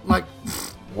 Like,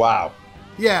 wow.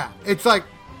 Yeah, it's like,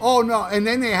 oh no, and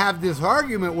then they have this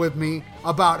argument with me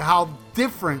about how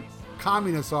different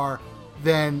communists are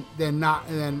than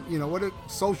what are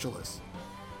socialists.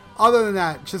 Other than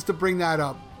that, just to bring that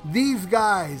up, these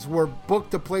guys were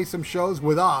booked to play some shows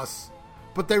with us,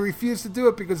 but they refused to do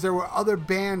it because there were other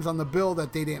bands on the bill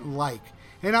that they didn't like.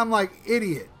 And I'm like,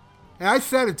 idiot. And I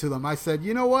said it to them. I said,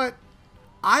 you know what?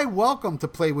 I welcome to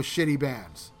play with shitty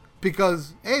bands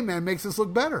because, hey man, it makes us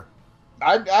look better.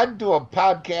 I'd do a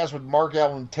podcast with Mark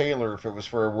Allen Taylor if it was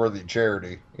for a worthy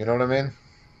charity. You know what I mean?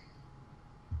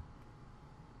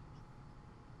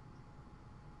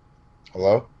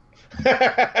 Hello?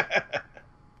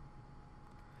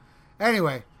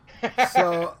 Anyway,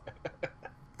 so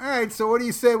all right, so what do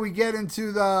you say we get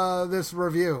into this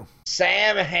review?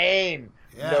 Samhain,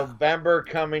 November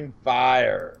Coming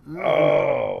Fire. Mm-hmm.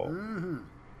 Oh. Mm-hmm.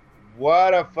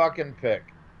 What a fucking pick.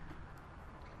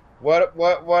 What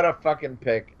a fucking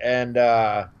pick. And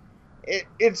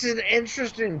it's an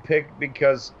interesting pick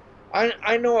because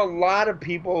I know a lot of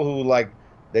people who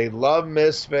they love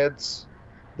Misfits.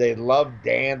 They love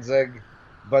Danzig,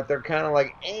 but they're kind of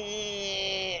like,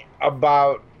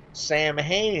 about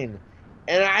Samhain.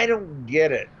 And I don't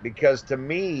get it, because to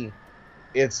me,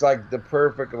 it's like the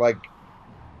perfect,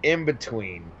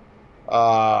 in-between.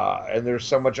 And there's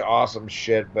so much awesome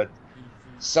shit, but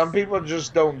some people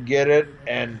just don't get it.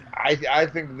 And I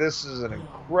think this is an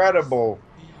incredible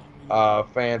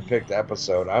fan-picked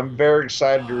episode. I'm very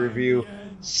excited to review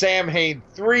Samhain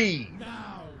 3.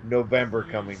 November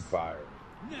Coming Fire.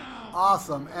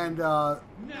 Awesome. And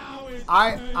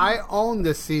I own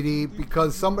this CD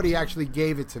because somebody actually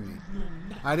gave it to me.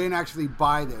 I didn't actually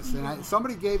buy this. And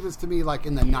somebody gave this to me like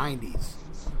in the 90s.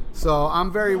 So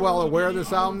I'm very well aware of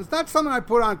this album. It's not something I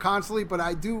put on constantly, but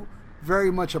I do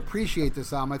very much appreciate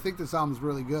this album. I think this album's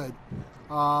really good.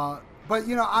 But,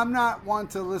 you know, I'm not one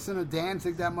to listen to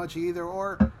Danzig that much either,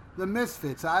 or the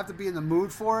Misfits. I have to be in the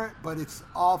mood for it, but it's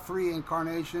all three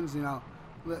incarnations, you know,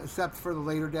 except for the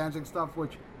later Danzig stuff,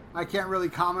 which I can't really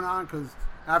comment on because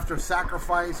after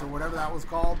Sacrifice or whatever that was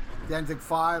called, Danzig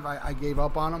 5, I gave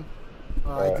up on them.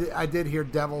 I did hear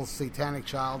Devil's Satanic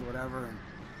Child, whatever, and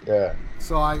yeah.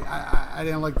 So I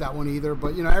didn't like that one either.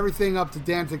 But, you know, everything up to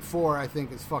Danzig 4 I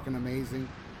think is fucking amazing.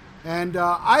 And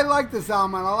I like this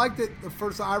album, and I liked it the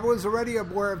first time. I was already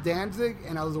aware of Danzig,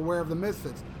 and I was aware of the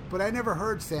Misfits, but I never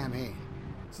heard Sam Hain.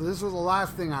 So this was the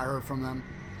last thing I heard from them.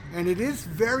 And it is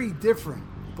very different,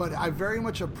 but I very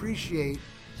much appreciate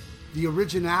the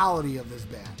originality of this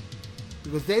band.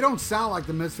 Because they don't sound like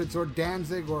the Misfits or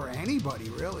Danzig or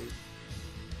anybody, really.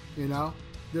 You know?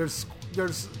 There's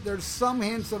some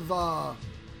hints of Danzig,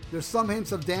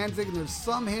 and there's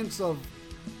some hints of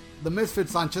the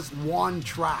Misfits on just one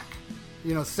track,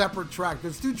 you know, separate track.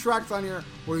 There's two tracks on here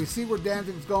where you see where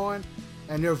Danzig's going,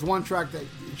 and there's one track that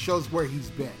shows where he's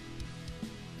been.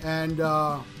 And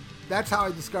that's how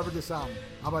I discovered this album.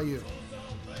 How about you?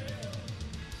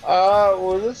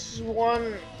 Well, this is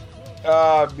one.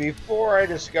 Before I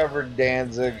discovered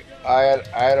Danzig, I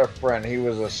had a friend. He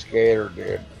was a skater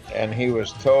dude, and he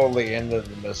was totally into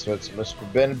the Misfits. Mr.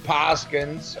 Ben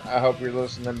Poskins. I hope you're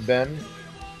listening, Ben.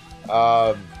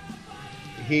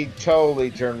 He totally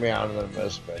turned me on to the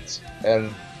Misfits,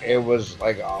 and it was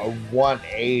like a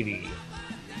 180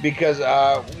 because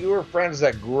we were friends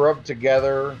that grew up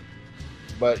together,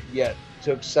 but yet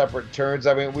took separate turns.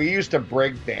 I mean, we used to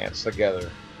break dance together,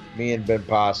 me and Ben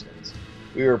Poskins.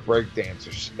 We were break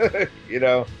dancers, you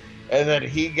know, and then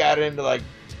he got into like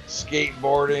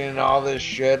skateboarding and all this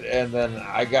shit, and then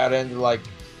I got into like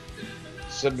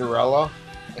Cinderella,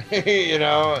 you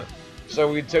know. So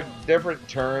we took different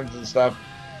turns and stuff,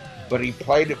 but he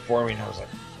played it for me, and I was like,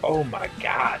 oh my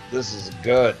God, this is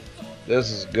good.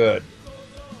 This is good.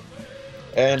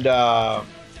 And,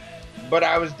 but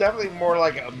I was definitely more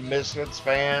like a Misfits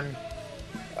fan,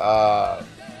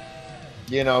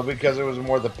 you know, because it was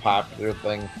more the popular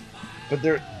thing. But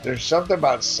there's something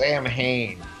about Sam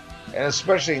Hain, and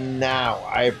especially now,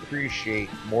 I appreciate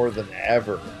more than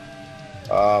ever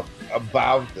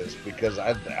about this, because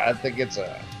I think it's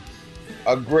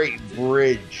a great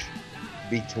bridge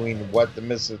between what the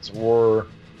Misfits were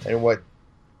and what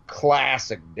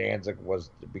classic Danzig was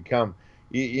to become.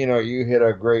 You know, you hit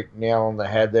a great nail on the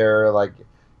head there. Like,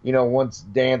 you know, once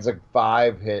Danzig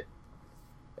 5 hit,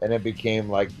 and it became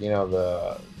like, you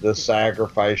know, the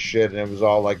Sacrifice shit, and it was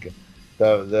all like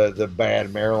the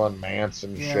bad Marilyn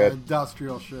Manson shit. Yeah,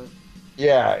 industrial shit.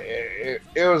 Yeah, it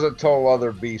was a total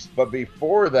other beast. But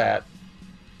before that,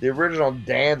 the original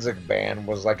Danzig band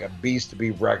was like a beast to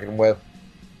be reckoned with.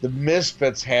 The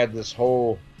Misfits had this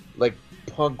whole like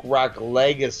punk rock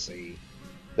legacy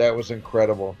that was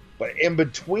incredible. But in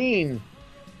between,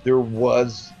 there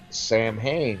was Sam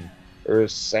Hain, or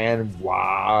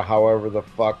Sanwa, however the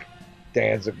fuck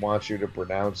Danzig wants you to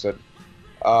pronounce it.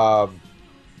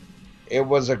 It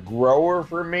was a grower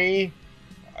for me,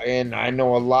 and I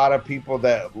know a lot of people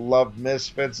that love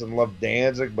Misfits and love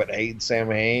Danzig but hate Sam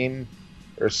Hain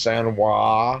or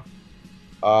Sanwa.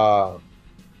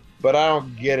 But I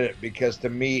don't get it, because to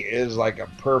me it is like a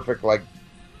perfect like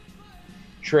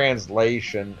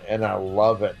translation, and I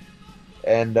love it.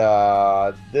 And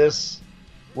this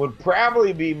would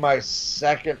probably be my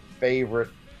second favorite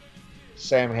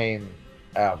Sam Hain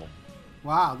album.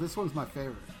 Wow, this one's my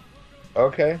favorite.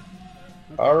 Okay.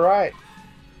 All right.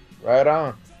 Right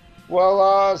on.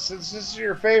 Well, since this is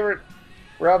your favorite,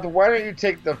 Ralph, why don't you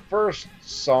take the first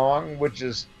song, which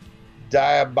is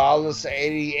Diabolus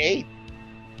 88?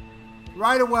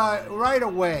 Right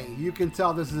away, you can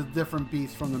tell this is a different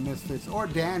beast from the Misfits or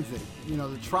Danzig. You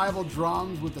know, the tribal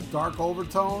drums with the dark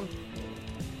overtone,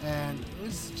 and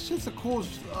it's just a cool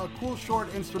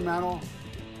short instrumental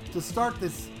to start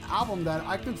this album that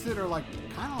I consider like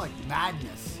kind of like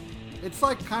madness. It's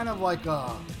like kind of like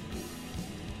a,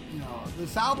 you know,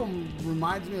 this album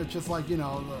reminds me of just like, you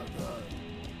know,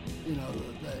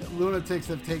 the lunatics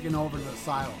have taken over the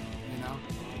asylum. You know,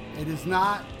 it is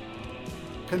not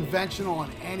conventional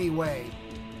in any way,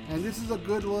 and this is a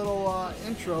good little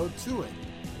intro to it.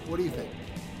 What do you think?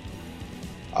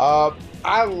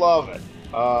 I love it.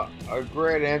 A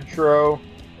great intro,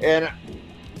 and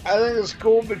I think it's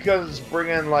cool because it's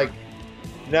bringing like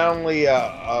not only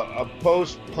a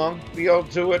post-punk feel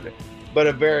to it, but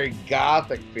a very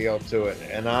gothic feel to it.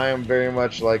 And I am very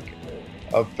much like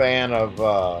a fan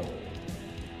of,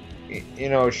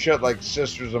 shit like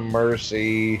Sisters of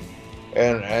Mercy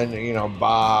and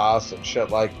Boss and shit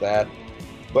like that.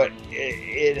 But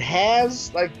it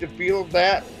has like the feel of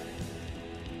that,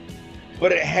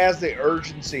 but it has the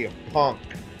urgency of punk.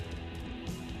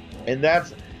 And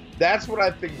that's what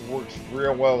I think works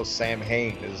real well with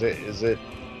Samhain. Is it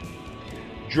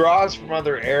draws from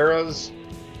other eras,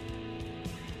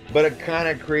 but it kind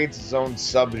of creates its own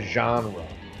subgenre.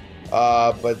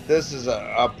 But this is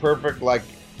a perfect, like,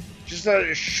 just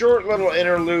a short little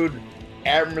interlude,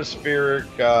 atmospheric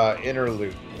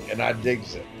interlude, and I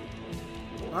digs it.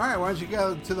 All right, why don't you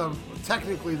go to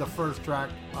technically the first track,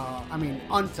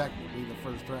 untechnically the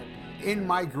first track, In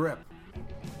My Grip.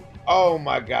 Oh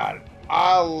my God.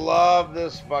 I love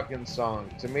this fucking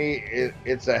song. To me,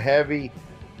 it's a heavy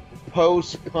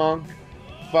post-punk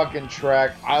fucking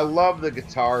track. I love the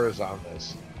guitars on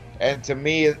this. And to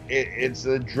me, it's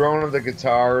the drone of the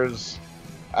guitars.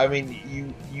 I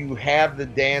mean, you have the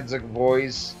Danzig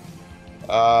voice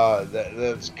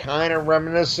that's kind of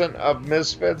reminiscent of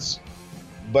Misfits.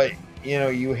 But,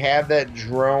 you have that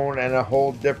drone and a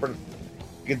whole different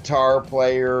guitar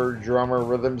player, drummer,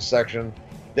 rhythm section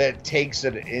that takes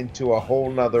it into a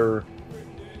whole nother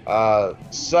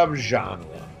subgenre.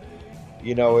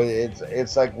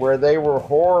 It's like where they were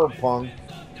horror punk.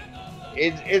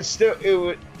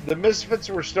 The Misfits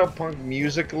were still punk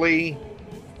musically.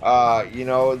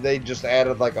 They just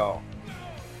added like like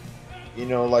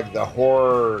the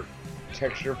horror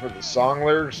texture for the song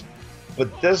lyrics.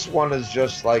 But this one is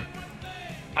just like,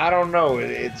 I don't know.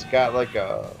 It's got like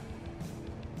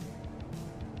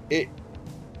it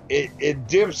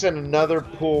dips in another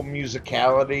pool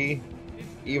musicality,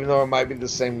 even though it might be the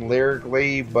same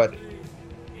lyrically. But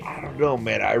I don't know,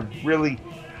 man. I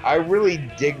really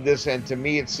dig this, and to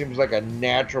me, it seems like a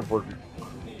natural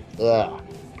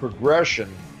progression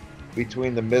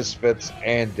between the Misfits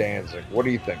and Danzig. What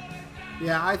do you think?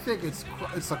 Yeah, I think it's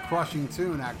a crushing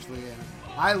tune, actually, and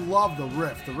I love the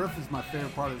riff. The riff is my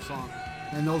favorite part of the song,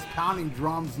 and those pounding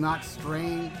drums not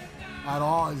straying at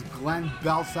all as Glenn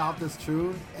belts out this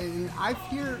tune, and I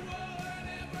hear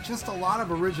just a lot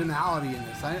of originality in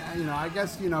this. I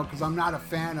guess because I'm not a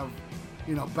fan of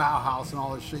Bauhaus and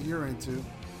all the shit you're into,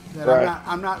 that right.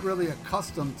 I'm not really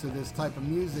accustomed to this type of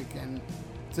music, and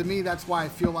to me that's why I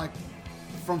feel like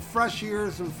from fresh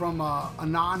ears and from a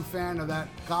non-fan of that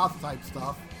goth type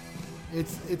stuff,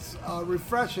 it's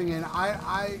refreshing. And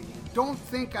I don't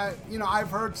think I've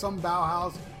heard some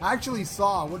Bauhaus. I actually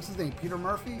saw, what's his name, Peter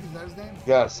Murphy, is that his name?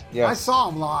 Yes. I saw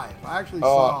him live. I actually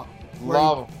saw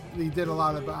love he did a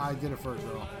lot of, I did it for a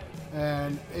girl,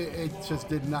 and it just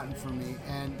did nothing for me.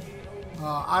 And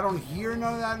I don't hear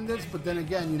none of that in this, but then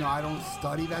again, I don't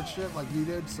study that shit like you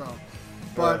did, so.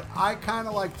 But I kind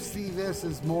of like see this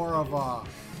as more of a,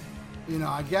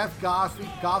 I guess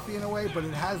gothy in a way, but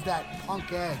it has that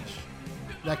punk edge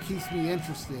that keeps me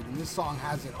interested, and this song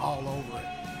has it all over it.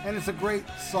 And it's a great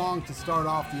song to start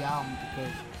off the album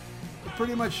because it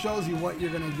pretty much shows you what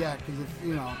you're gonna get. Because if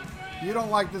you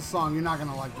don't like this song, you're not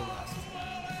gonna like the rest,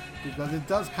 because it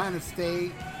does kind of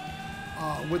stay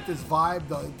with this vibe.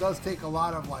 Though it does take a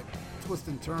lot of like twists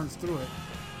and turns through it.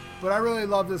 But I really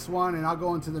love this one, and I'll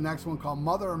go into the next one called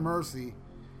Mother of Mercy.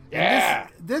 Yeah.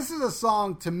 This is a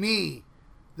song to me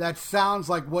that sounds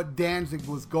like what Danzig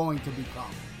was going to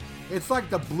become. It's like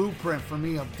the blueprint for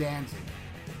me of Danzig,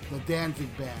 the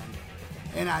Danzig band.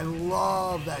 And I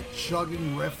love that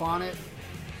chugging riff on it.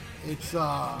 It's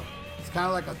kind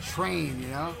of like a train,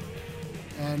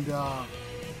 And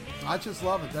I just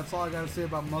love it. That's all I got to say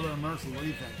about Mother of Mercy. What do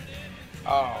you think?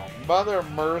 Oh, Mother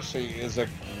of Mercy is a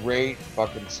great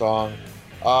fucking song.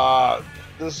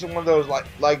 This is one of those,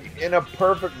 like in a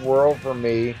perfect world for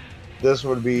me, this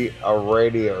would be a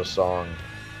radio song.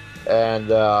 And,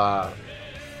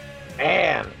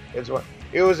 man,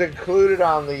 it was included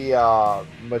on the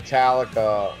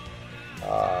Metallica,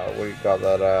 what do you call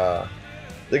that,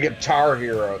 the Guitar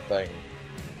Hero thing.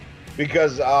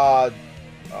 Because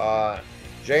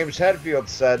James Hetfield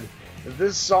said that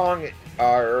this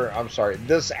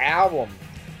album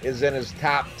is in his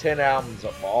top 10 albums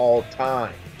of all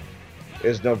time,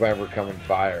 is November Coming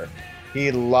Fire. He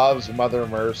loves Mother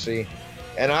of Mercy,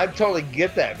 and I totally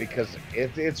get that, because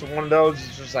it's one of those,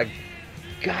 it's just like,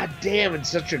 god damn,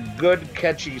 it's such a good,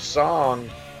 catchy song,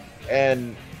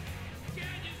 and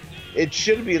it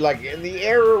should be like, in the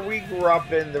era we grew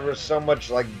up in, there was so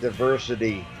much like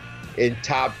diversity in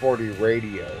top 40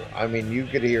 radio. I mean, you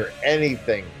could hear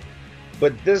anything.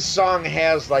 But this song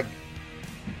has like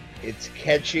It's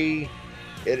catchy.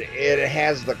 It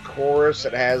has the chorus.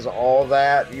 It has all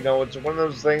that. You know, it's one of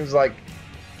those things like,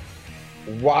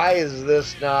 why is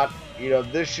this not, you know,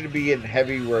 this should be in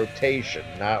heavy rotation,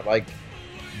 not like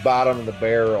bottom of the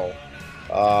barrel.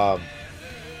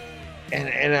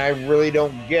 And I really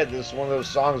don't get this. One of those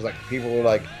songs like people are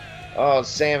like, oh,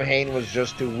 Sam Hain was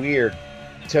just too weird.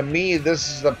 To me, this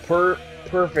is the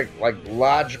perfect, like,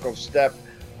 logical step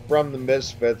from the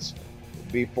Misfits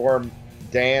before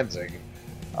Danzig.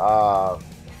 I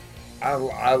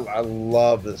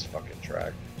love this fucking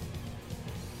track.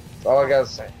 That's all I gotta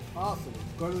say. Awesome.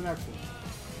 Go to the next one.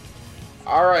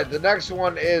 All right, the next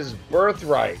one is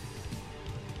Birthright.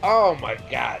 Oh my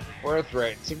God,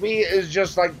 Birthright to me is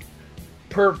just like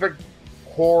perfect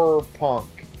horror punk.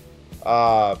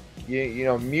 You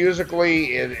know,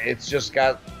 musically, it's just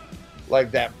got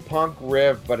like that punk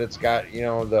riff, but it's got, you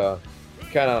know, the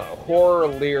kind of horror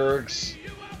lyrics,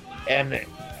 and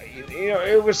you know,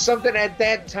 it was something at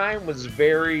that time was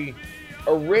very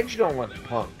original in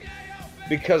punk,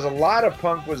 because a lot of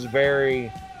punk was very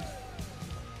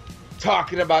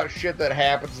talking about shit that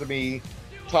happens to me,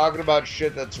 talking about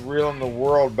shit that's real in the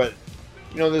world, but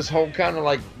you know, this whole kind of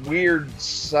like weird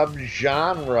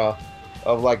subgenre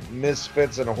of like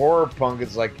Misfits and horror punk,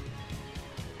 it's like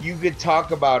you could talk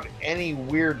about any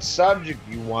weird subject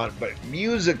you want, but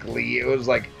musically it was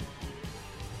like,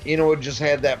 you know, it just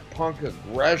had that punk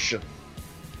aggression,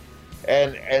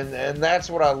 and that's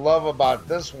what I love about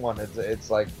this one. It's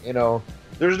like, you know,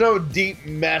 there's no deep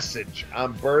message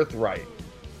on Birthright,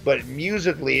 but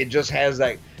musically it just has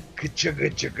that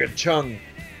ka-chugga-chugga-chung,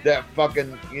 that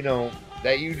fucking, you know,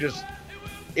 that you just,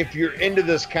 if you're into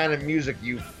this kind of music,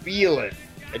 you feel it,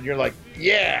 and you're like,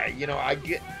 yeah, you know, I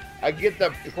get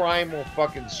the primal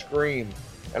fucking scream,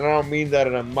 and I don't mean that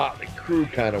in a Motley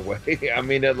Crue kind of way. I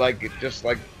mean it like, it just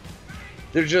like,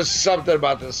 there's just something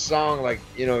about this song, like,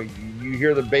 you know, you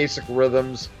hear the basic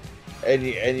rhythms, and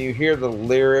you hear the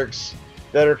lyrics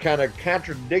that are kind of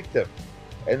contradictory,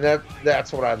 and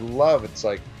that's what I love. It's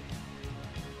like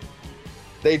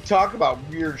they talk about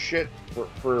weird shit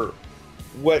for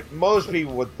what most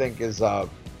people would think is a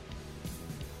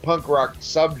punk rock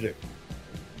subject.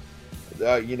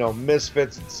 You know,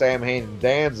 Misfits and Sam Hain and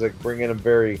Danzig bring in a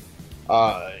very,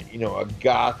 you know, a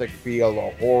gothic feel, a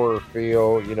horror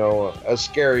feel, you know, a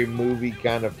scary movie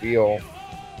kind of feel.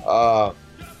 But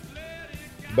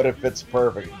it fits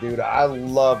perfect, dude. I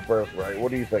love Birthright.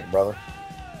 What do you think, brother?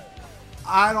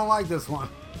 I don't like this one.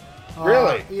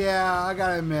 Really? Yeah, I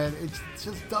gotta admit, it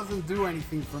just doesn't do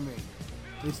anything for me.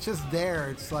 It's just there.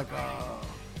 It's like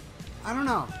I don't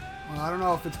know. I don't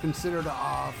know if it's considered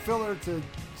a filler to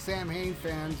Sam Hain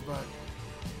fans, but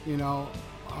you know,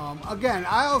 again,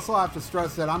 I also have to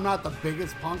stress that I'm not the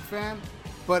biggest punk fan,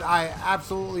 but I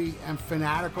absolutely am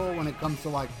fanatical when it comes to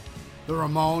like the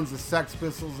Ramones, the Sex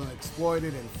Pistols, and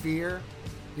Exploited and Fear.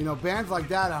 You know, bands like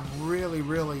that, I'm really,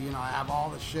 you know, I have all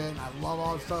the shit and I love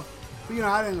all the stuff. But, you know,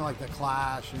 I didn't like The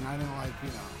Clash, and I didn't like, you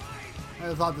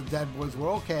know, I thought the Dead Boys were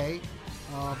okay.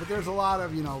 But there's a lot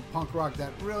of, you know, punk rock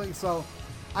that really, so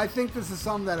I think this is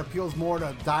something that appeals more to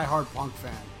a diehard punk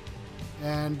fan.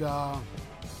 And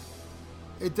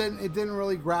it didn't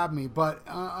really grab me. But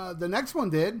the next one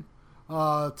did,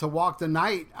 To Walk the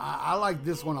Night. I like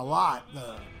this one a lot.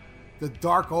 The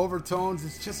dark overtones,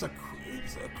 it's just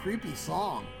it's a creepy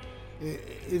song.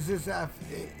 It's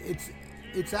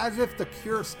as if the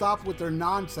Cure stopped with their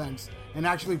nonsense and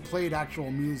actually played actual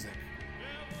music.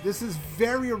 This is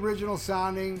very original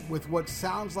sounding with what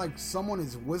sounds like someone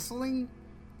is whistling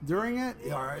during it.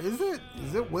 Or is it?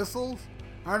 Is it whistles?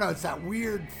 I don't know. It's that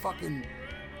weird fucking...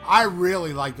 I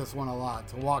really like this one a lot,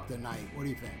 To Walk the Night. What do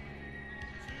you think?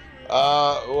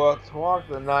 Well, To Walk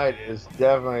the Night is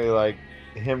definitely like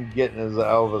him getting his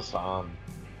Elvis on.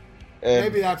 And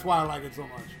maybe that's why I like it so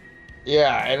much.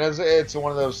 Yeah, and it's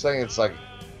one of those things, it's like,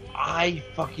 I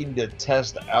fucking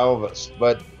detest Elvis,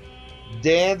 but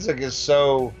Danzig is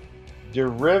so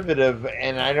derivative,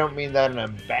 and I don't mean that in a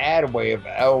bad way, of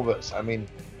Elvis. I mean,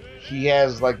 he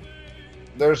has, like,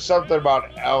 there's something about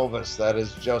Elvis that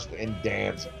is just in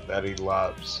Danzig that he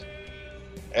loves.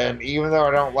 And even though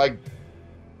I don't like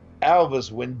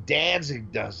Elvis, when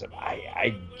Danzig does it,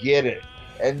 I get it.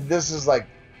 And this is like,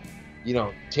 you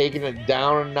know, taking it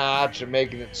down a notch and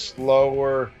making it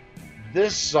slower.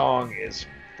 This song is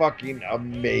fucking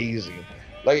amazing.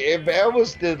 Like, if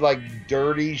Elvis did like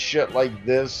dirty shit like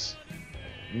this,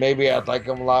 maybe I'd like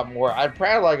him a lot more. I'd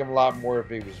probably like him a lot more if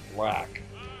he was black.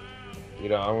 You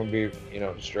know, I'm gonna be, you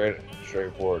know,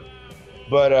 straightforward.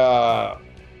 But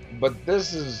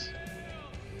this is,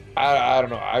 I don't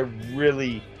know. I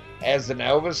really, as an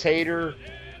Elvis hater,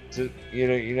 to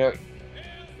you know,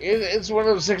 it's one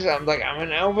of those things. I'm like, I'm an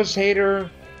Elvis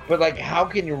hater, but like, how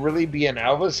can you really be an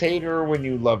Elvis hater when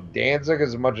you love Danzig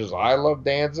as much as I love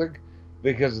Danzig,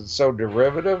 because it's so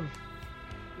derivative?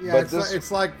 Yeah, But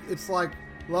it's like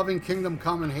loving Kingdom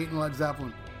Come and hating Led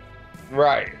Zeppelin.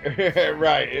 Right,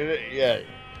 right, yeah.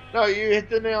 No, you hit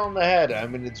the nail on the head. I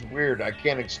mean, it's weird. I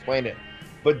can't explain it,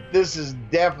 but this is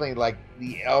definitely like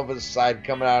the Elvis side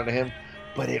coming out of him.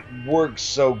 But it works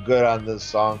so good on this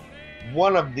song.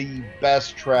 One of the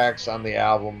best tracks on the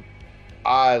album.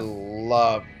 I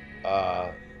love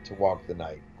To Walk the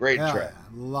Night. Great Yeah, track.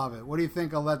 love it. What do you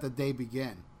think of Let the Day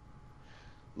Begin?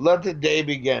 Let the Day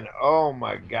Begin. Oh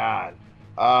my God.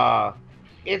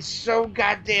 It's so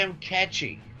goddamn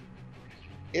catchy.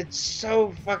 It's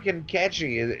so fucking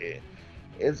catchy.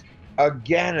 It's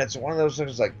again, it's one of those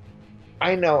things like,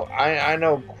 I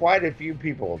know quite a few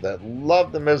people that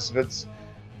love the Misfits,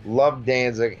 love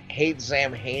Danzig, hate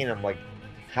Sam Hain. I'm like,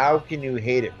 how can you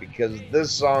hate it? Because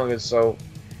this song is so,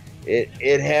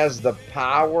 it has the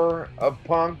power of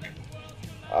punk,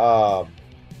 but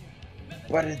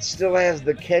it still has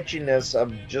the catchiness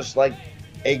of just like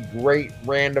a great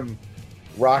random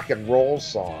rock and roll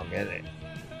song.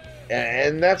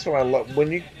 And that's what I love.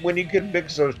 When you can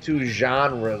mix those two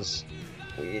genres,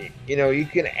 you know, you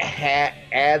can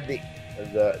add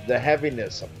the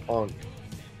heaviness of punk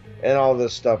and all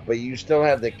this stuff, but you still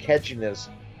have the catchiness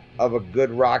of a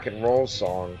good rock and roll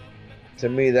song. To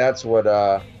me, that's what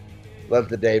Let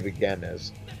the Day Begin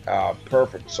is.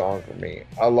 Perfect song for me.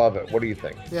 I love it. What do you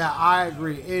think? Yeah, I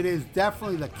agree. It is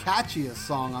definitely the catchiest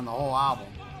song on the whole album.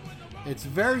 It's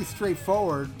very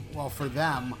straightforward, well, for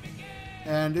them.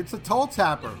 And it's a toe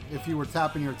tapper if you were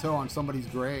tapping your toe on somebody's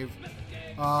grave.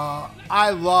 I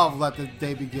love Let the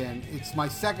Day Begin. It's my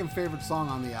second favorite song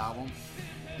on the album.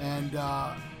 And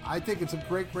I think it's a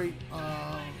great,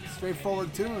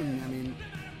 straightforward tune. I mean,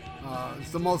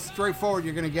 it's the most straightforward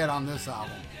you're going to get on this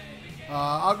album.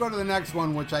 I'll go to the next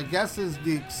one, which I guess is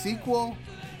the sequel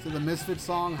to the Misfits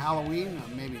song, Halloween.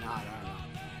 Maybe not, I don't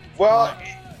know. Well,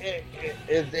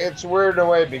 it's weird in a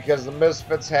way because the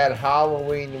Misfits had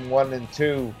Halloween 1 and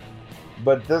 2,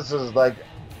 but this is like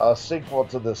a sequel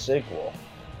to the sequel.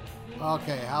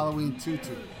 Okay, Halloween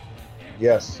 2-2.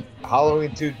 Yes,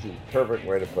 Halloween 2-2. Perfect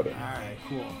way to put it. All right,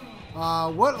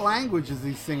 cool. What language is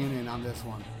he singing in on this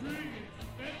one?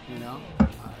 You know?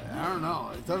 I don't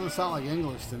know. It doesn't sound like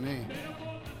English to me.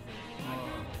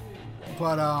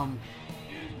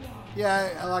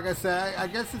 Yeah, like I said, I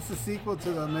guess it's a sequel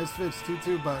to the Misfits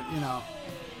 2-2, but, you know,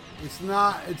 it's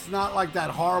not like that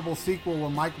horrible sequel where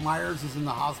Mike Myers is in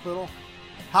the hospital.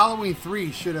 Halloween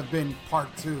 3 should have been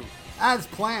part 2, as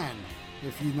planned,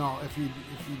 if you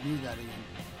do that again.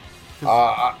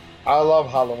 I love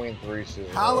Halloween 3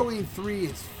 season. Halloween 3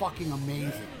 is fucking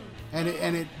amazing. And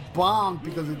it bombed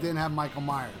because it didn't have Michael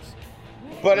Myers.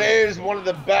 But it is one of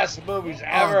the best movies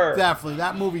ever. Oh, definitely.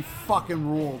 That movie fucking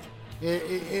ruled.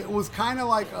 It was kind of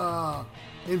like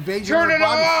Invasion Turn of the it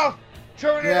Body. off!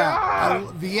 Turn it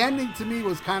off! The ending to me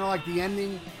was kind of like the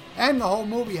ending, and the whole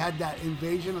movie had that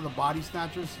Invasion of the Body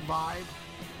Snatchers vibe.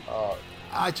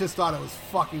 I just thought it was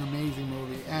fucking amazing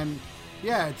movie. And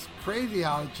yeah, it's crazy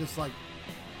how it's just like,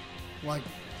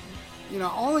 you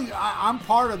know, I'm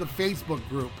part of the Facebook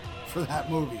group for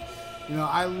that movie. You know,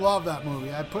 I love that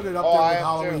movie. I put it up there with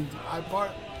Halloween.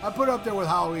 I put it up there with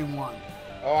Halloween 1.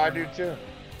 Oh, I do too.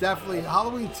 Definitely.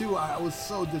 Halloween 2, I was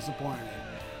so disappointed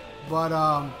in. But,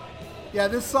 yeah,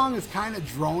 this song is kind of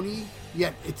droney,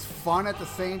 yet it's fun at the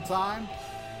same time.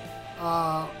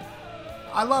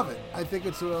 I love it. I think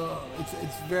it's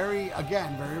very,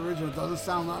 again, very original. It doesn't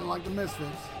sound nothing like the Misfits.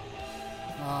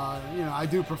 You know, I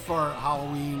do prefer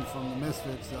Halloween from the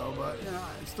Misfits, though, but, you know,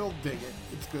 I still dig it.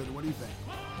 It's good. What do you think?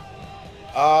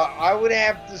 I would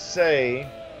have to say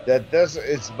that this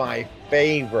is my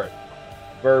favorite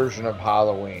version of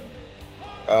Halloween.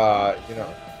 You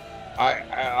know,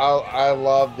 I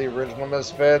love the original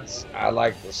Misfits. I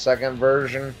like the second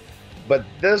version, but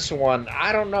this one,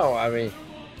 I don't know. I mean,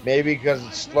 maybe because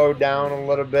it's slowed down a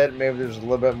little bit. Maybe there's a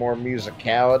little bit more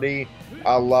musicality.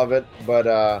 I love it, but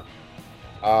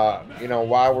you know,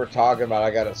 while we're talking about it,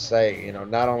 I gotta say, you know,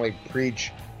 not only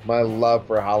preach my love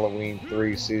for Halloween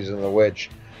 3 Season of the Witch,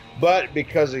 but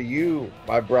because of you,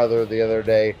 my brother, the other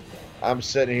day, I'm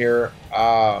sitting here,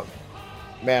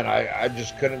 man, I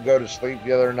just couldn't go to sleep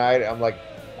the other night. I'm like,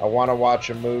 I want to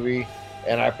watch a movie,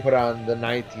 and I put on the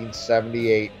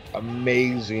 1978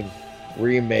 amazing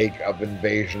remake of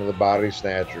Invasion of the Body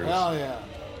Snatchers. Hell yeah.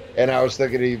 And I was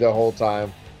thinking of you the whole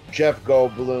time. Jeff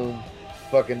Goldblum,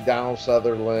 fucking Donald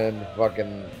Sutherland,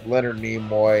 fucking Leonard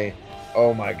Nimoy.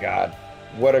 Oh my God.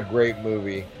 What a great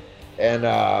movie. And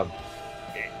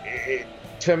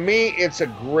To me, it's a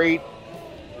great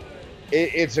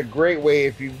way.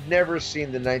 If you've never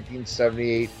seen the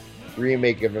 1978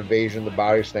 remake of Invasion of the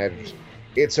Body Snatchers,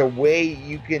 it's a way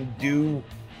you can do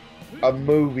a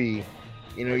movie.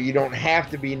 You know, you don't have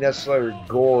to be necessarily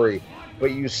gory,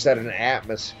 but you set an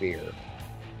atmosphere,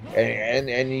 and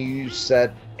you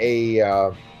set a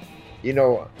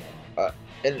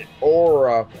an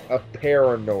aura, a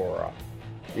paranora.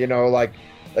 You know, like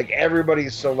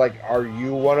everybody's so like, are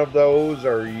you one of those?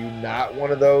 Or are you not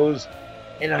one of those?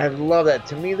 And I love that.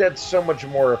 To me, that's so much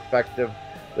more effective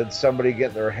than somebody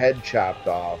getting their head chopped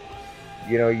off.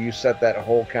 You know, you set that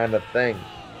whole kind of thing.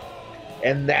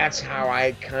 And that's how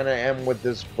I kind of am with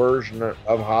this version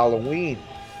of Halloween.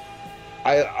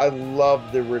 I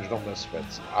love the original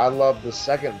Misfits. I love the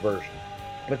second version.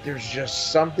 But there's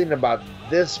just something about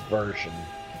this version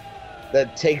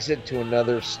that takes it to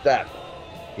another step.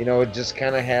 You know, it just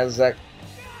kind of has that,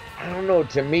 I don't know,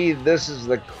 to me, this is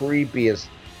the creepiest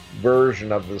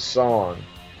version of the song.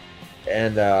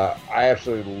 And I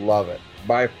absolutely love it.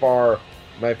 By far,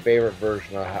 my favorite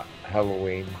version of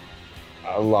Halloween.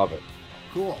 I love it.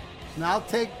 Cool. Now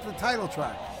take the title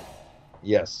track.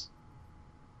 Yes.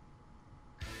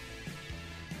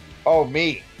 Oh,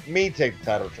 me take the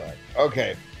title track.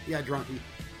 Okay. Yeah, Drunky.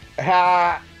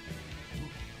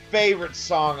 Favorite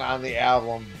song on the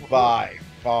album by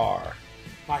far.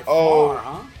 By far,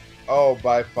 huh? Oh,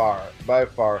 by far.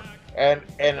 And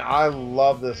I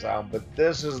love this album, but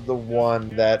this is the one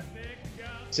that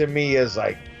to me is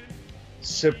like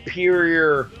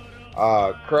superior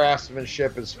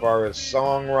craftsmanship as far as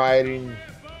songwriting,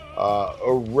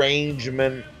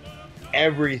 arrangement,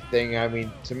 everything. I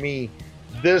mean, to me,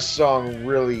 this song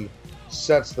really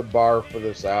sets the bar for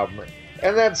this album.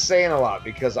 And that's saying a lot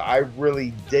because I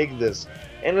really dig this.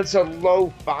 And it's a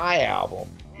lo-fi album.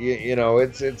 You know,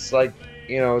 it's like,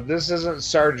 you know, this isn't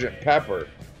Sgt. Pepper.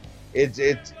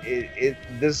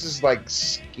 This is like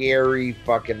scary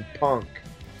fucking punk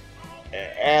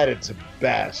at its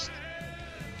best.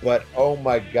 But oh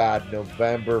my God,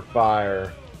 November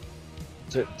Fire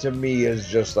to me is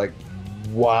just like,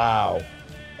 wow.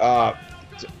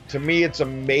 To me, it's a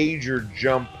major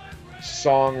jump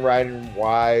songwriting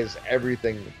wise,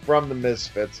 everything from the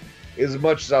Misfits. As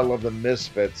much as I love the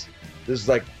Misfits, this is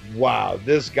like, wow,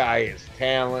 this guy is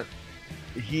talent.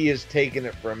 He has taken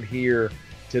it from here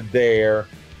to there,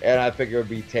 and I think it would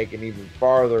be taken even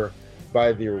farther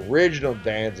by the original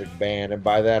Danzig band, and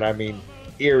by that I mean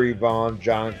Eerie Von,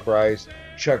 John Christ,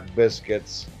 Chuck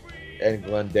Biscuits, and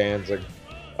Glenn Danzig.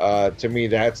 To me,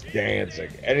 that's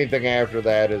Danzig. Anything after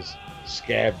that is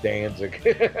Scab Danzig.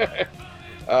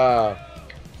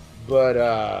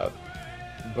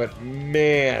 But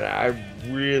man, I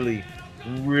really,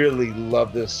 really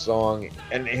love this song,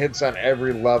 and it hits on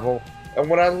every level. And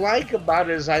what I like about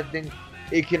it is I think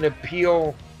it can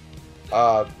appeal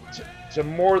to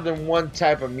more than one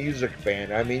type of music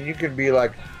fan. I mean, you can be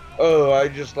like, oh, I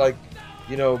just like,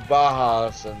 you know,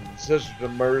 Bajas and Sisters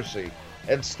of Mercy,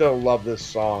 and still love this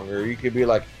song. Or you could be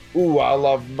like, ooh, I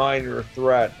love Minor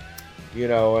Threat, you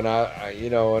know, and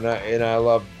I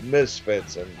love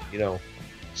Misfits, and you know,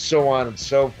 so on and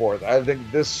so forth. I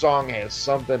think this song has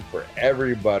something for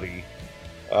everybody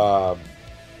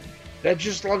that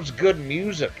just loves good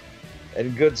music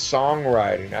and good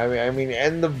songwriting. I mean,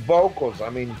 and the vocals. I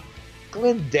mean,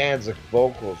 Glenn Danzig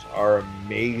vocals are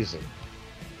amazing.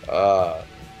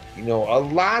 You know, a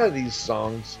lot of these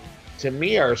songs, to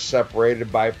me, are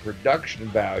separated by production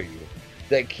value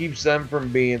that keeps them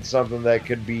from being something that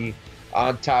could be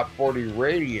on top 40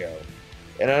 radio.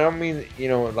 And I don't mean, you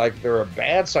know, like they're a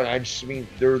bad song. I just mean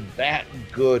they're that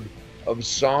good of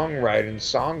songwriting,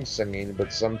 song singing.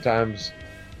 But sometimes,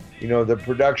 you know, the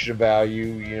production value,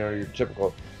 you know, your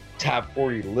typical top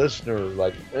 40 listener,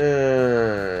 like,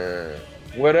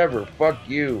 whatever, fuck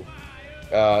you.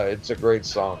 It's a great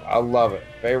song. I love it.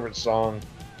 Favorite song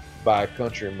by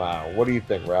Country Mile. What do you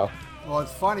think, Ralph? Well,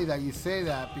 it's funny that you say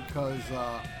that because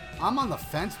I'm on the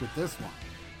fence with this one.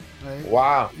 Right?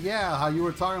 Wow. Yeah, how you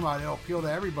were talking about it'll appeal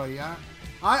to everybody.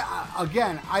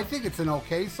 I think it's an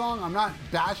okay song. I'm not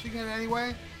bashing it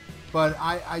anyway, but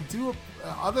I do.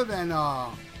 Other than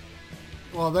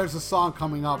well, there's a song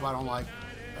coming up I don't like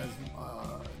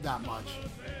that much,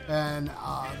 and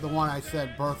the one I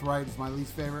said, Birthright, is my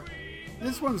least favorite.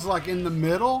 This one's like in the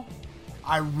middle.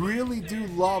 I really do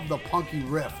love the punky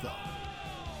riff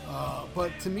though,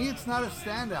 but to me it's not a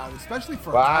standout, especially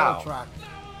for a title track.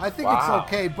 I think it's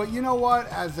okay, but you know what?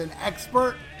 As an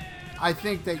expert, I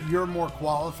think that you're more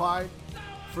qualified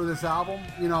for this album.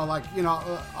 You know, like, you know,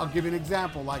 I'll give you an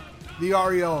example, like the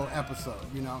REO episode,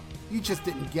 you know, you just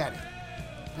didn't get it.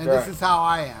 And This is how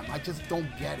I am. I just don't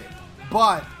get it.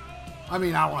 But, I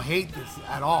mean, I don't hate this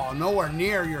at all. Nowhere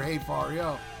near your hate for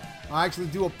REO. I actually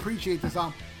do appreciate this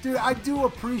album. Dude, I do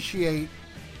appreciate,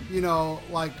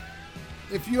 like,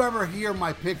 if you ever hear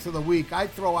my picks of the week, I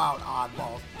throw out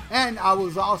oddballs. And I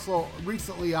was also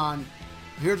recently on,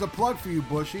 here's a plug for you,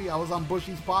 Bushy. I was on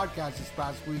Bushy's podcast this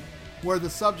past week where the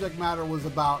subject matter was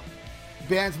about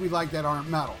bands we like that aren't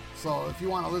metal. So if you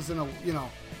want to listen to,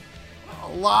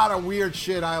 a lot of weird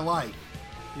shit I like,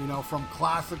 from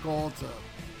classical to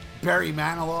Barry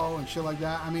Manilow and shit like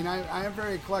that. I mean, I am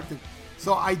very eclectic.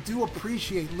 So I do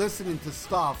appreciate listening to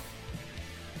stuff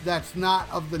that's not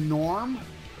of the norm.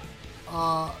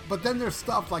 But then there's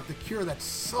stuff like The Cure that's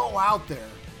so out there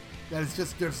that it's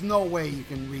just, there's no way you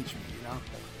can reach me,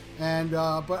 And,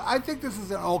 but I think this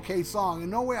is an okay song. In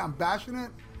no way I'm bashing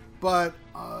it, but,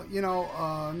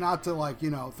 not to like,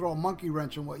 throw a monkey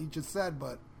wrench in what you just said,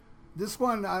 but this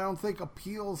one I don't think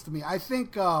appeals to me. I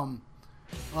think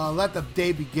Let the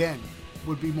Day Begin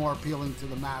would be more appealing to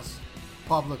the mass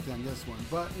public than this one,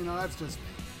 but, that's just me.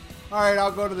 All right,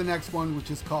 I'll go to the next one, which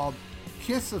is called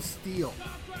Kiss of Steel.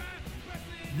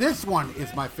 This one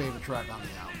is my favorite track on the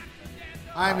album.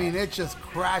 I mean, it just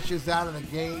crashes out of the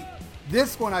gate.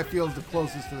 This one I feel is the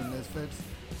closest to the Misfits,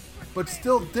 but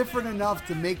still different enough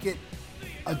to make it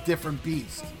a different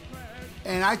beast.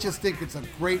 And I just think it's a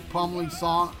great pummeling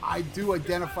song. I do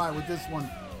identify with this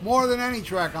one more than any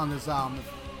track on this album.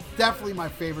 Definitely my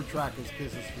favorite track is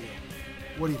Kiss of Steel.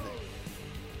 What do you think?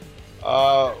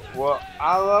 Well,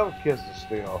 I love Kiss of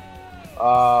Steel.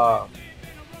 I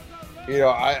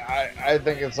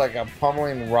think it's like a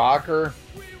pummeling rocker.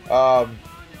 I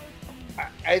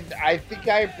think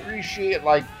I appreciate,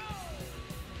 like,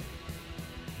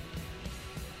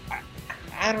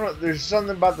 I don't know. There's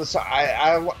something about the song.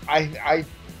 I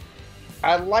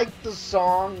like the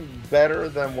song better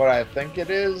than what I think it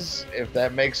is. If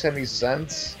that makes any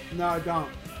sense. No, I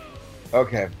don't.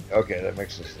 Okay, that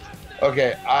makes sense.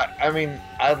 Okay, I mean,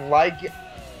 I like it.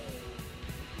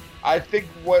 I think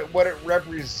what it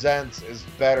represents is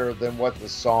better than what the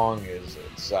song is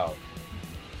itself.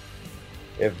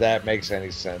 If that makes any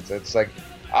sense. It's like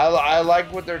I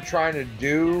like what they're trying to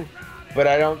do, but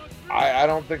I don't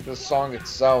think the song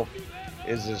itself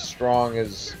is as strong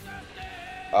as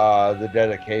the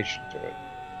dedication to it.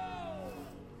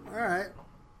 All right,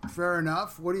 fair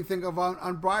enough. What do you think of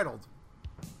Unbridled?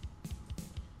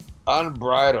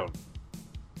 Unbridled.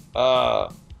 Oh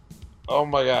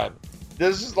my God.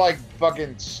 This is like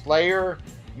fucking Slayer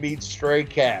meets Stray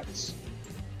Cats.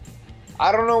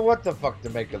 I don't know what the fuck to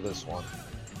make of this one.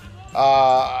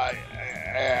 I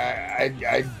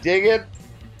dig it.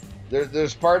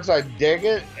 There's parts I dig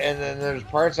it, and then there's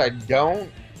parts I don't.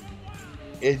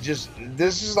 This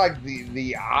is like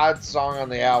the odd song on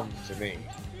the album to me.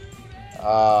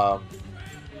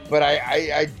 But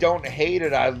I don't hate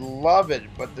it. I love it,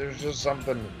 but there's just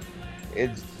something.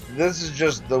 This is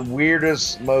just the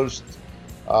weirdest, most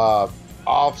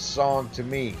off song to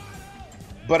me.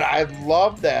 But I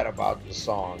love that about the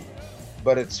song.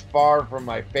 But it's far from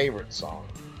my favorite song,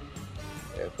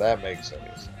 if that makes any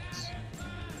sense.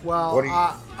 Well,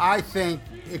 I think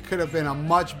it could have been a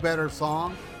much better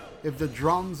song if the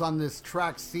drums on this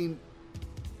track seem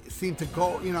to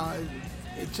go,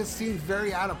 it just seems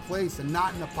very out of place and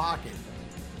not in the pocket.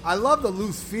 I love the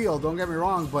loose feel, don't get me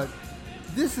wrong, but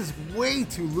this is way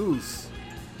too loose.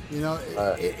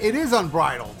 It is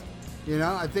unbridled.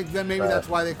 I think that maybe that's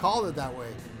why they called it that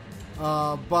way.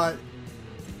 But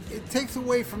it takes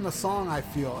away from the song, I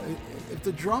feel. If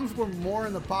the drums were more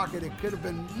in the pocket, it could have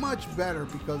been much better,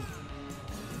 because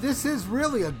this is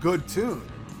really a good tune,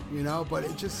 but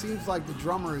it just seems like the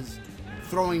drummer is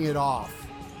throwing it off,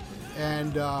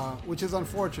 and which is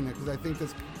unfortunate, because I think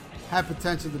this had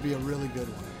potential to be a really good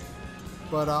one.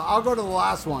 But I'll go to the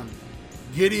last one,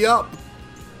 Giddy Up,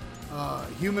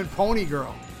 Human Pony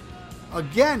Girl.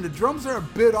 Again, the drums are a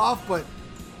bit off, but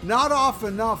not off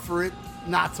enough for it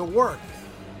not to work.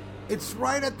 It's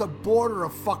right at the border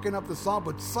of fucking up the song,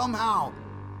 but somehow,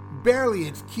 barely,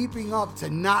 it's keeping up to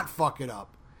not fuck it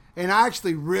up. And I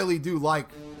actually really do like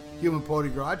Human Pony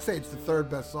Girl. I'd say it's the third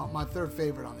best song, my third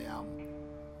favorite on the album.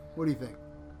 What do you think?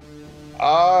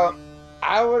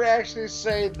 I would actually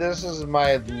say this is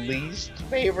my least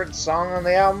favorite song on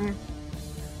the album,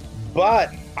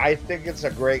 but I think it's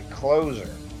a great closer.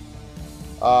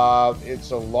 It's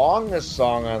the longest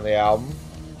song on the album,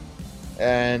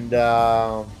 and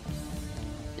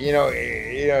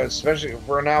especially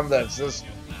for an album that's this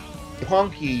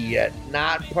punky yet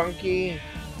not punky.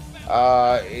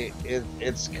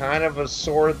 It's kind of a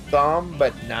sore thumb,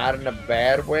 but not in a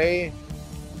bad way.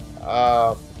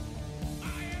 I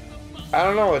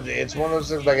don't know. It's one of those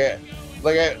things, like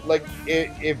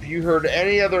If you heard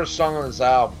any other song on this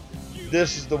album,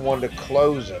 this is the one to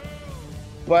close it.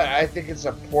 But I think it's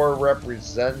a poor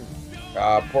representation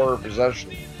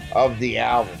of the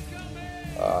album.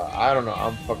 I don't know.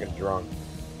 I'm fucking drunk,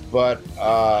 but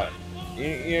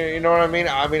you know what I mean.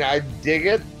 I mean, I dig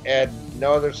it, and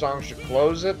no other song should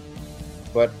close it.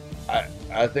 But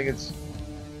I think it's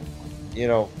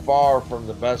far from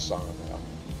the best song on the album.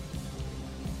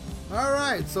 All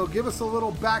right, so give us a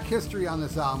little back history on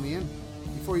this album, Ian,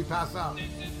 before you pass out.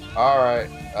 All right,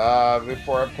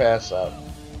 before I pass out,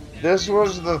 this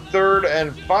was the third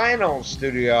and final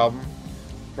studio album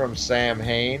from Sam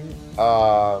Hain.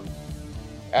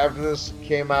 After this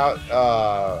came out,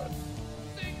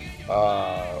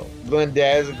 Glenn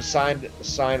Danzig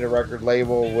signed a record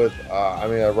label with,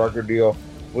 a record deal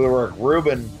with Rick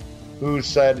Rubin, who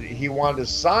said he wanted to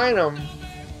sign him,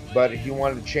 but he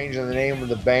wanted to change the name of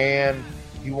the band.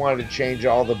 He wanted to change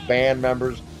all the band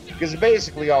members, because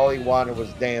basically all he wanted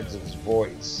was Danzig's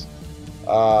voice.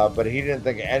 But he didn't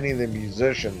think any of the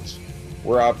musicians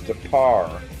were up to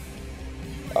par.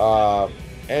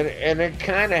 And it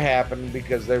kind of happened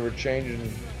because they were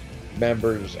changing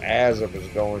members as it was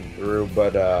going through.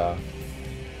 But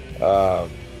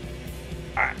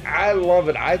I love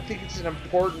it. I think it's an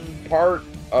important part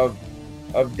of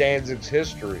Danzig's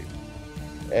history,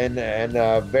 and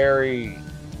very.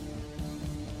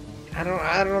 I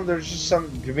don't know. There's just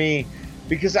something to me,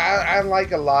 because I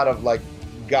like a lot of like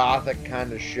gothic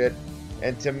kind of shit,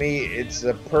 and to me it's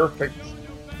a perfect.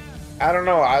 I don't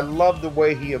know. I love the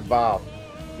way he evolved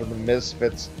from the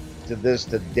Misfits to this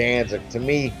to Danzig. To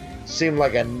me, seemed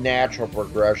like a natural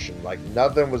progression. Like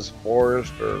nothing was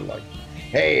forced or like,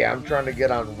 hey, I'm trying to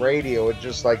get on radio. It's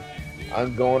just like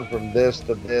I'm going from this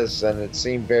to this, and it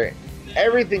seemed very.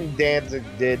 Everything Danzig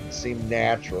did seemed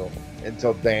natural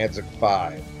until Danzig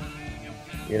 5.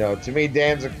 To me,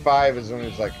 Danzig 5 is when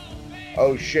it's like,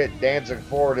 oh shit, Danzig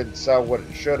 4 didn't sell what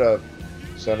it should have,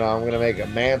 so now I'm going to make a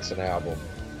Manson album.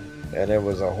 And it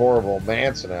was a horrible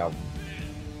Manson album.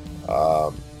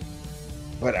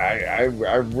 But I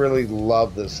really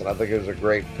love this, and I think it was a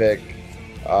great pick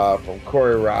from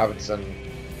Corey Robinson.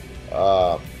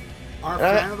 Our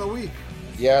fan of the week.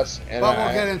 Yes. And but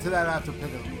we'll get into that after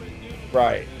pick of the week.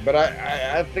 Right. But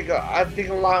I think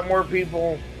a lot more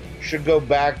people should go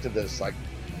back to this. Like,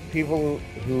 people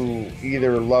who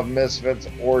either love Misfits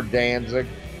or Danzig,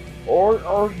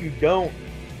 or you don't,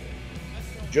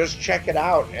 just check it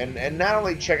out, and not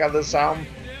only check out this album,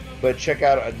 but check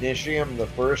out Initium, the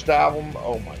first album.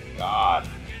 Oh my god,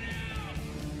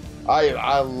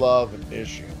 I love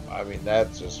Initium. I mean,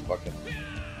 that's just fucking,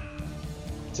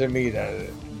 to me, that a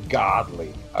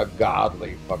godly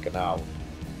fucking album.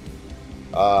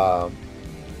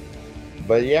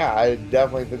 But yeah, I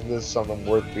definitely think this is something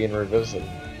worth being revisited.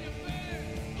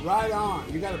 Right on.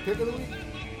 You got a pick of the week?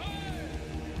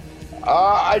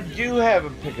 I do have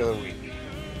a pick of the week,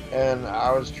 and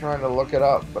I was trying to look it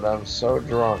up, but I'm so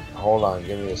drunk. Hold on,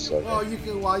 give me a second. Well,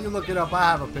 while you look it up, I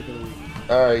have a pick of the week.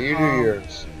 All right, you do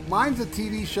yours. Mine's a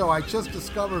TV show I just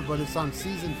discovered, but it's on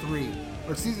season 3,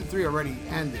 or season 3 already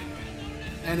ended,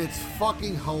 and it's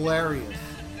fucking hilarious.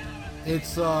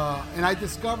 It's and I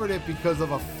discovered it because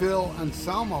of a Phil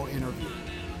Anselmo interview.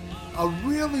 A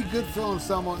really good Phil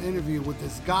Anselmo interview with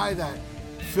this guy that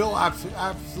Phil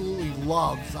absolutely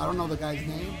loves. I don't know the guy's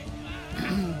name,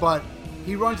 but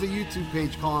he runs a YouTube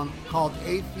page called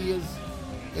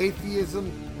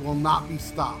Atheism Will Not Be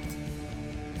Stopped.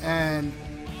 And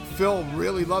Phil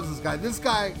really loves this guy. This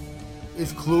guy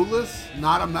is clueless,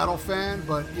 not a metal fan,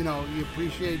 but he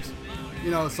appreciates,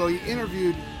 so he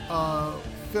interviewed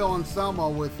Phil Anselmo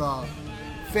with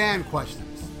fan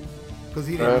questions because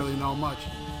he didn't really know much.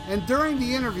 And during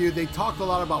the interview, they talked a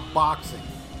lot about boxing,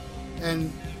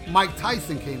 and Mike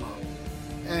Tyson came up,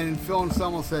 and Phil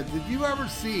Anselmo said, "Did you ever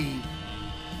see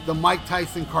the Mike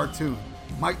Tyson cartoon?"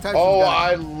 Mike Tyson. Oh,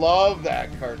 I love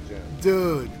that cartoon,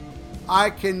 dude.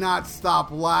 I cannot stop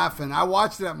laughing. I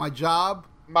watched it at my job.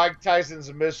 Mike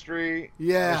Tyson's Mystery.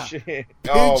 Yeah.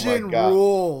 Pigeon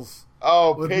Rules.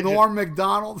 Oh, with Pigeon. Norm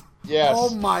Macdonald. Yes.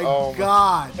 Oh my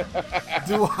God.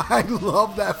 Do I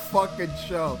love that fucking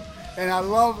show. And I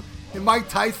love, and Mike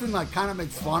Tyson kind of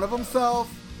makes fun of himself.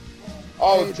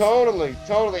 Oh, totally.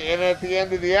 And at the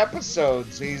end of the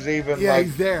episodes, he's even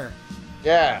he's there.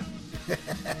 Yeah.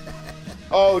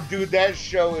 Oh, dude, that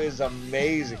show is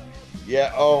amazing.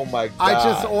 Yeah, oh my God. I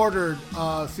just ordered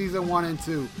season 1 and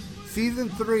 2. Season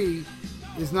 3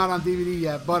 is not on DVD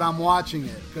yet, but I'm watching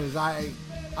it because I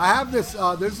have this.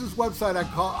 There's this website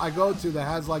I go to that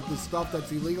has this stuff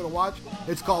that's illegal to watch.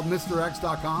 It's called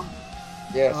MrX.com.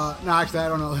 Yes. No, actually, I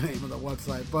don't know the name of the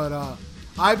website, but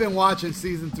I've been watching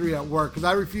season 3 at work because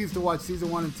I refuse to watch season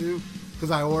 1 and 2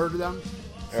 because I ordered them.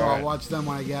 So All right. I'll watch them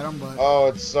when I get them. But Oh,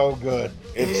 it's so good.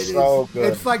 It's it so is-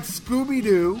 good. It's like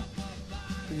Scooby-Doo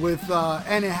with,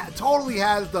 and it totally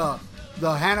has the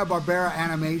Hanna-Barbera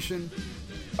animation.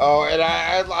 Oh, and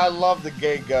I love the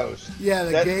gay ghost. Yeah,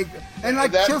 the That- gay, and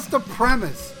like that- just the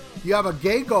premise. You have a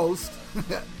gay ghost.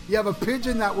 You have a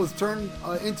pigeon that was turned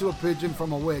into a pigeon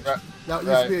from a witch Right, that used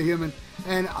right. to be a human,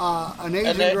 and an Asian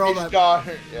And then girl his that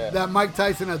daughter. Yeah. that Mike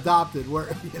Tyson adopted. Where,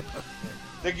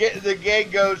 The gay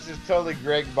ghost is totally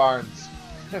Greg Barnes.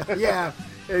 yeah,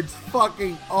 it's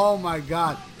fucking. Oh my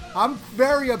god, I'm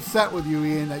very upset with you,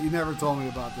 Ian, that you never told me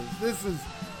about this. This is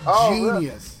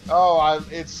genius. Oh,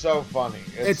 it's so funny.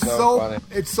 It's so funny.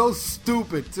 It's so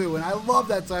stupid too, and I love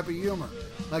that type of humor,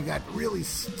 like that really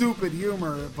stupid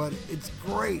humor. But it's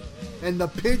great, and the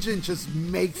pigeon just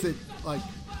makes it like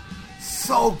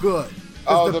so good.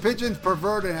 Because the pigeon's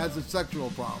perverted and has a sexual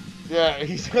problem. Yeah,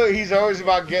 he's always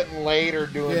about getting laid or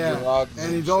doing drugs.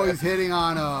 And he's shit. always hitting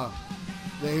on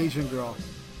the Asian girl.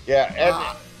 Yeah,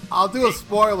 and I'll do a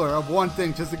spoiler of one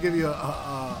thing just to give you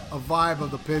a vibe of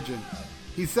the pigeon.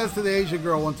 He says to the Asian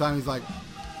girl one time, he's like,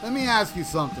 let me ask you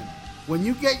something. When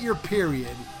you get your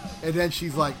period, and then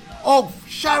she's like, oh,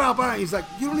 shut up. He's like,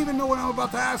 you don't even know what I'm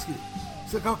about to ask you.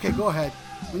 He's like, okay, go ahead.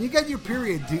 When you get your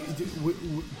period,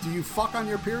 do you fuck on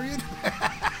your period?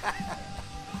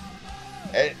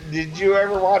 did you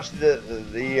ever watch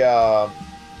the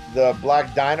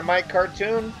Black Dynamite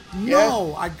cartoon?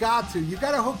 No, I got to. You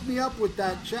got to hook me up with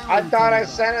that channel. I you thought told me I about.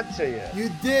 sent it to you. You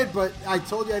did, but I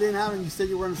told you I didn't have it, and you said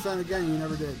you were going to send it again, and you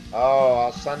never did. Oh,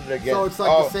 I'll send it again. So it's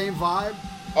like the same vibe?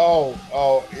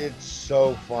 Oh, it's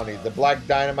so funny. The Black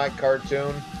Dynamite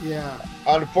cartoon. Yeah.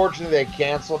 Unfortunately, they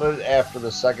canceled it after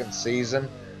the second season.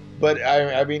 But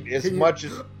I mean,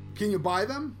 Can you buy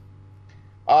them?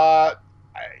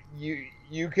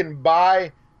 You can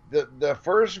buy the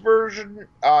first version.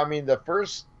 I mean, the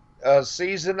first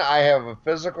season I have a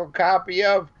physical copy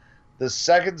of. The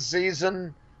second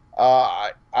season,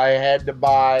 I had to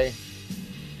buy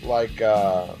like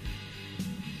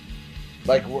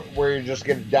where you just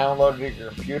get it downloaded to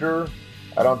your computer.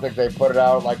 I don't think they put it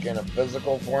out like in a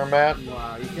physical format.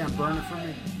 Wow, you can't burn it for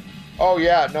me? Oh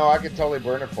yeah, no, I can totally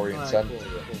burn it for you and All right, send cool, it to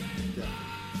you. cool. Yeah.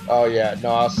 Oh yeah, no,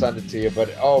 I'll send it to you.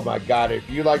 But oh my god, if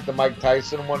you like the Mike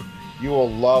Tyson one, you will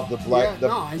love the Black.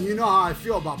 No, and you know how I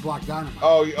feel about Black Dynamite.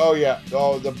 Oh yeah,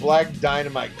 the Black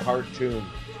Dynamite cartoon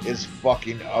is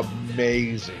fucking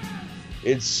amazing.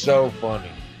 It's so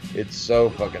funny. It's so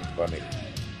fucking funny.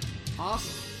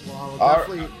 Awesome. Well, I will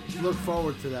definitely look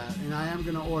forward to that, and I am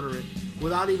going to order it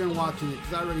without even watching it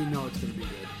because I already know it's going to be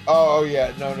good. Oh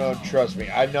yeah, no, trust me.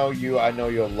 I know you'll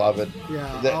love it.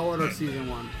 Yeah, I'll order season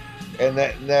 1. And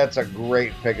that's a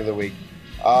great pick of the week.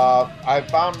 I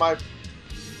found my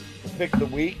pick of the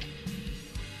week,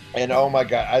 and oh my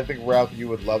god, I think Ralph, you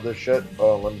would love this shit.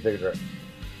 Oh, let me take a drink.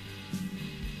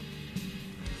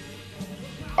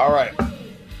 All right,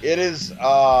 it is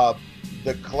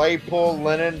the Claypool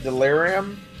Lennon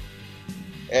Delirium,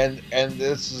 and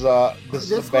this is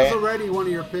This a was band. already one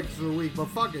of your picks of the week, but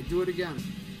fuck it, do it again.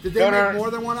 Did they No, make no.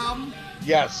 more than one album?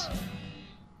 Yes.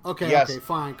 Okay, Yes. okay,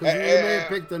 fine. Because you may have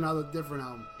picked another different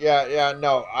album. Yeah,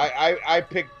 no. I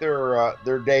picked their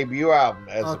debut album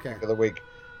as the Okay. pick of the week,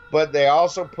 but they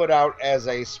also put out as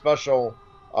a special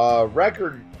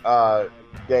record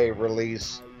day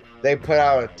release. They put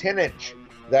out a 10-inch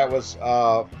that was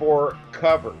 4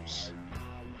 covers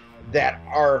that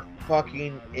are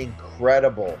fucking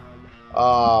incredible.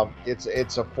 It's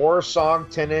a 4-song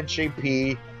 10-inch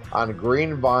EP on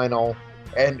green vinyl,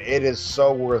 and it is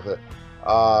so worth it.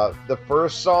 The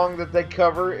first song that they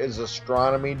cover is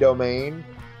Astronomy Domain.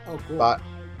 Oh, cool.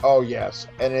 Oh yes,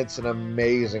 and it's an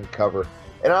amazing cover.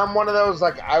 And I'm one of those,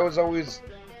 like, I was always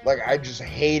like, I just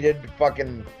hated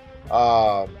fucking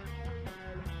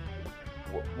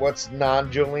what's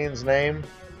non-Julian's name?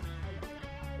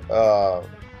 Sean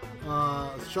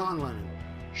Lennon.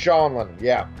 Sean Lennon.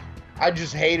 Yeah, I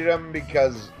just hated him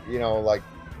because, you know, like,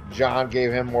 John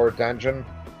gave him more attention.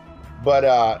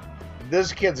 But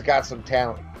this kid's got some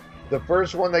talent. The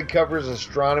first one they cover is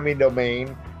Astronomy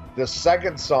Domain. The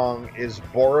second song is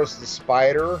Boris the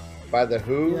Spider by The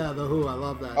Who. Yeah, The Who. I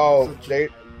love that. Oh, they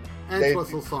they-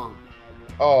 whistle song.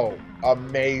 Oh,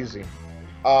 amazing.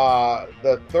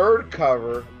 The third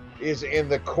cover is In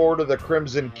the Court of the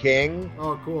Crimson King.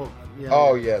 Oh, cool. Yeah.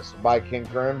 Oh, yeah. yes, by King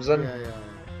Crimson. Yeah.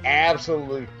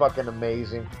 Absolutely fucking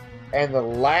amazing. And the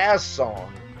last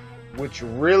song, which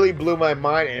really blew my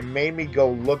mind and made me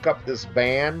go look up this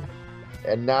band,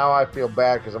 and now I feel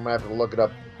bad because I'm going to have to look it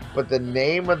up, but the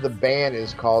name of the band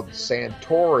is called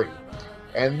Santori,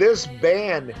 And this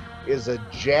band is a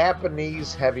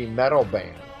Japanese heavy metal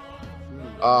band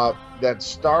that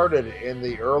started in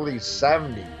the early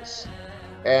 70s.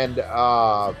 And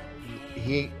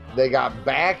they got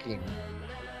backing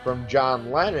from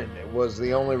John Lennon. It was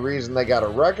the only reason they got a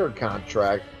record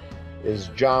contract is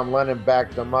John Lennon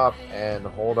backed them up. And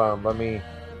hold on, I'm going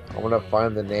to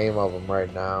find the name of them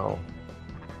right now.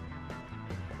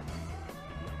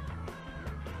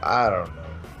 I don't know.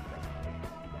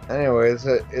 Anyway,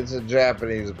 it's a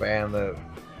Japanese band that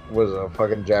was a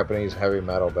fucking Japanese heavy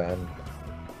metal band.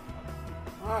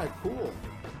 All right, cool.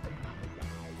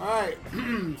 All right,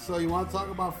 so you want to talk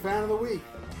about Fan of the Week?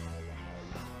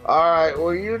 All right,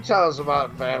 well, you tell us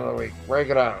about Fan of the Week. Break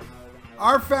it out.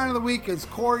 Our Fan of the Week is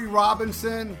Corey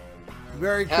Robinson.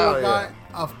 Very cool Hell guy.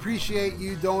 yeah. Appreciate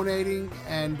you donating.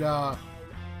 And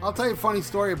I'll tell you a funny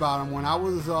story about him. When I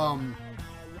was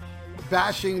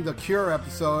bashing the Cure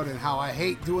episode and how I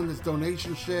hate doing this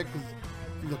donation shit because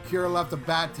the Cure left a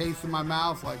bad taste in my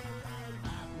mouth, like,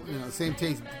 you know, the same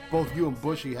taste both you and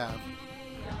Bushy have.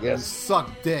 Yes. You suck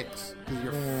dicks because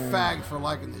you're fags for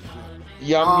liking this shit.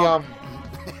 Yum.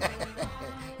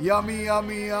 Yummy,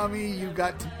 yummy, yummy. You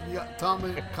got cum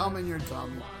in your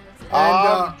tummy. And,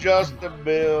 I'm just a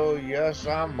bill. Yes,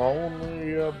 I'm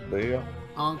only a bill.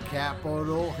 On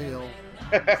Capitol Hill.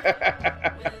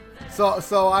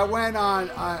 So I went on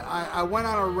I went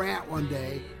on a rant one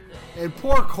day, and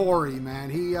poor Corey, man,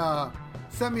 he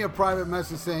sent me a private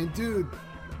message saying, dude,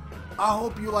 I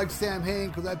hope you like Sam Hain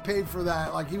because I paid for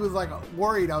that. Like, he was like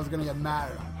worried I was gonna get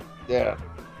mad at him. Yeah.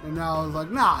 And I was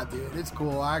like, nah, dude, it's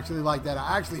cool. I actually like that.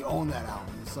 I actually own that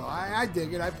album, so I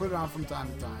dig it. I put it on from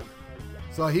time to time.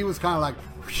 So he was kind of like,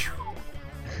 whew.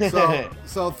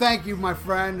 So thank you, my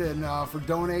friend, and for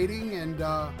donating, and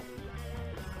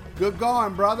good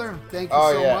going, brother. Thank you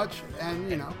so much. And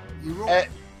you know, you roll.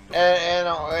 And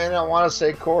I want to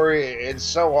say, Corey, it's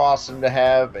so awesome to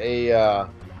have a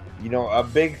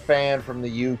big fan from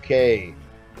the UK,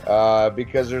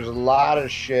 because there's a lot of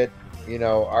shit. You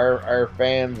know, our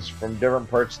fans from different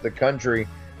parts of the country,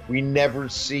 we never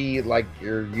see like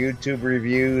your YouTube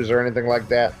reviews or anything like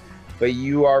that. But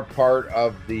you are part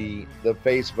of the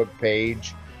Facebook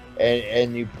page,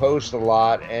 and you post a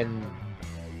lot. And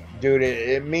dude,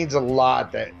 it means a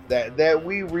lot that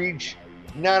we reach.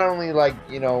 Not only, like,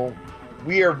 you know,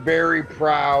 we are very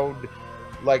proud,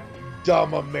 like,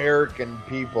 dumb American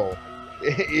people,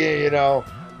 you know,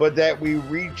 but that we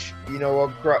reach, you know,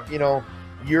 across, you know,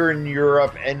 you're in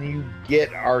Europe and you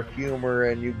get our humor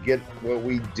and you get what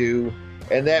we do,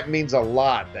 and that means a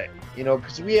lot. That, you know,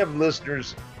 because we have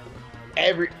listeners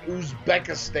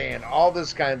Uzbekistan, all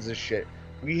this kinds of shit.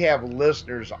 We have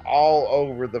listeners all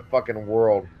over the fucking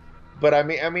world. But I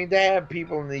mean, to have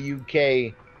people in the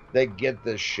UK that get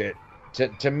this shit,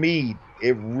 to me,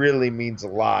 it really means a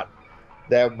lot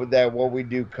that what we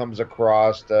do comes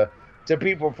across to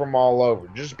people from all over,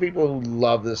 just people who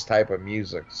love this type of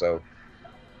music. So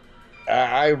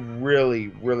I really,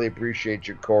 really appreciate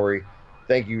you, Corey.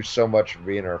 Thank you so much for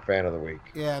being our fan of the week.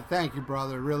 Yeah, thank you,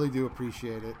 brother. Really do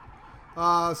appreciate it.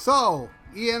 So,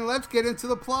 Ian, let's get into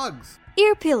the plugs.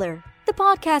 Earpillar, the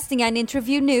podcasting and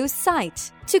interview news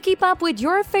site. To keep up with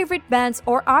your favorite bands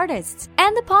or artists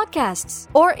and the podcasts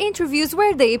or interviews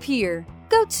where they appear,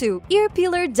 go to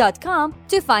earpillar.com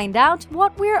to find out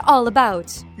what we're all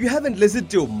about. You haven't listened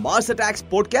to Mars Attacks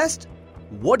podcast?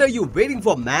 What are you waiting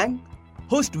for, man?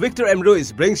 Host Victor M.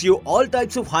 Ruiz brings you all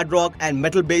types of hard rock and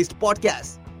metal-based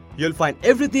podcasts. You'll find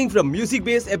everything from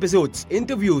music-based episodes,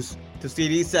 interviews, to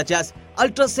series such as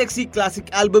Ultra Sexy Classic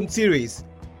Album Series,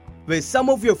 where some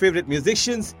of your favorite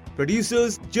musicians,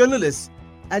 producers, journalists,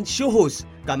 and show hosts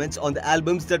comments on the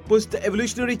albums that push the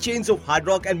evolutionary chains of hard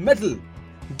rock and metal.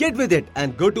 Get with it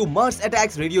and go to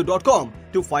MarsAttacksRadio.com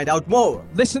to find out more.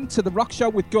 Listen to The Rock Show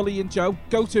with Gully and Joe.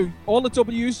 Go to all the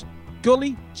W's,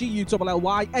 Gully,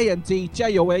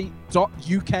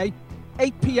 GULLYANDJOA.UK,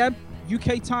 8 p.m.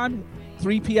 UK time,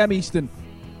 3 p.m. Eastern.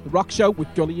 The Rock Show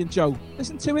with Gully and Joe.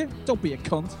 Listen to it, don't be a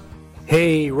cunt.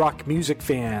 Hey, rock music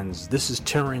fans, this is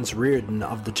Terrence Reardon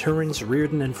of the Terrence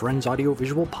Reardon and Friends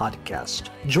Audiovisual Podcast.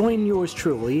 Join yours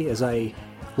truly as I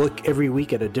look every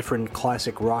week at a different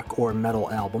classic rock or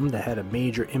metal album that had a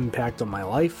major impact on my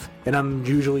life, and I'm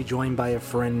usually joined by a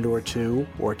friend or two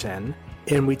or 10,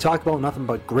 and we talk about nothing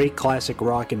but great classic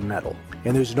rock and metal.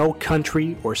 And there's no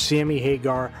country or Sammy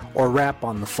Hagar or rap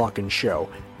on the fucking show.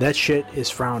 That shit is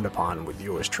frowned upon with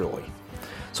yours truly.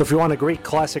 So if you want a great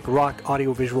classic rock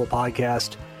audiovisual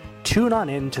podcast, tune on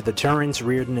in to the Terrence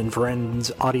Reardon and Friends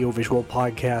Audiovisual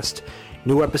Podcast.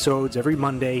 New episodes every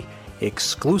Monday,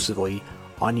 exclusively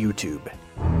on YouTube.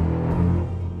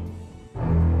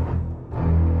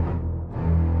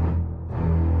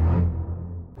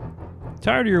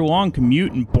 Tired of your long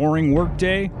commute and boring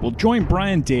workday? Well, join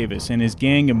Brian Davis and his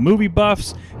gang of movie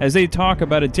buffs as they talk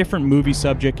about a different movie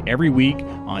subject every week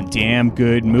on Damn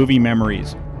Good Movie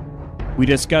Memories. We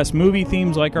discuss movie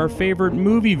themes like our favorite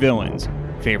movie villains,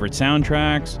 favorite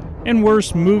soundtracks, and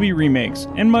worst movie remakes,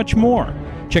 and much more.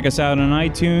 Check us out on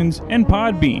iTunes and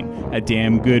Podbean at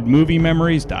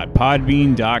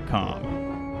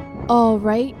damngoodmoviememories.podbean.com. All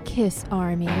right, Kiss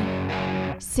Army.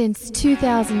 Since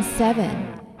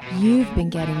 2007, you've been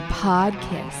getting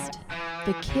Podkissed,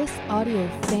 the Kiss audio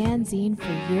fanzine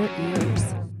for your ears.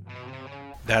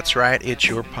 That's right, it's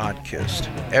your Podkissed.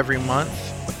 Every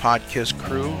month, the Podkiss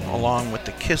crew, along with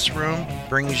the Kiss Room,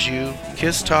 brings you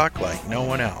Kiss talk like no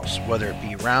one else, whether it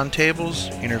be roundtables,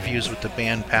 interviews with the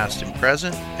band past and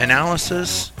present,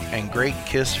 analysis, and great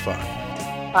Kiss fun.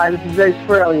 Hi, this is Ace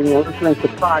Frehley, and you're listening to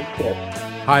Podkissed.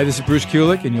 Hi, this is Bruce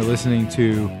Kulick, and you're listening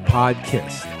to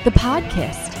Podkissed. The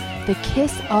Podkissed, the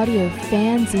Kiss audio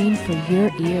fanzine for your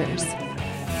ears.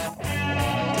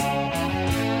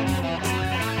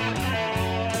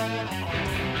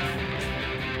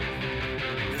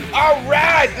 All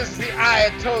right, this is the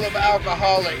Ayatollah of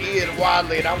Alcoholic, Ian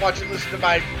Wadley, and I want you to listen to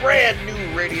my brand new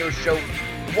radio show,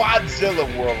 Wadzilla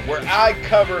World, where I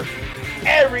cover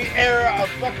every era of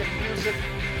fucking music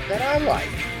that I like.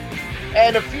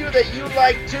 And a few that you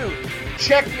like too.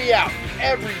 Check me out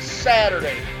every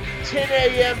Saturday, 10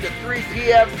 a.m. to 3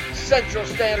 p.m. Central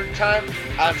Standard Time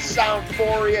on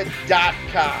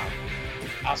Soundphoria.com.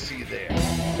 I'll see you there.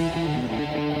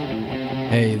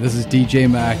 Hey, this is DJ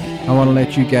Mac. I want to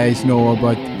let you guys know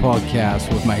about the podcast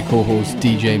with my co-host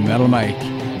DJ Metal Mike,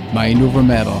 Mind Over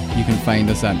Metal. You can find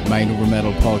us at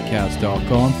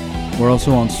mindovermetalpodcast.com. We're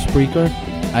also on Spreaker,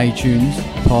 iTunes,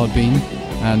 Podbean,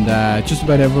 and just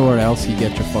about everywhere else you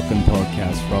get your fucking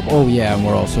podcast from. Oh yeah, and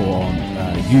we're also on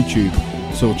YouTube.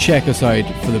 So check us out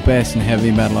for the best in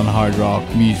heavy metal and hard rock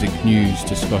music, news,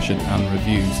 discussion, and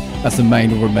reviews. That's the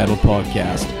Mind Over Metal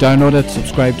podcast. Download it,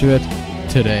 subscribe to it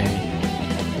today.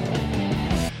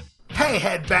 Hey,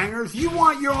 headbangers, you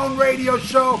want your own radio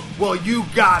show? Well, you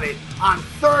got it. On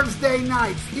Thursday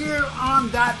nights here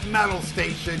on that metal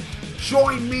station,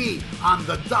 join me on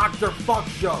the Dr. Fuck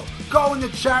Show. Go in the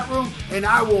chat room and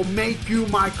I will make you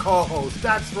my co-host.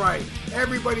 That's right.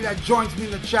 Everybody that joins me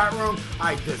in the chat room,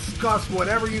 I discuss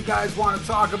whatever you guys want to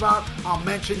talk about. I'll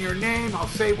mention your name, I'll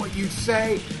say what you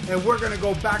say, and we're going to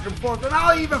go back and forth. And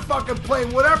I'll even fucking play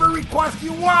whatever request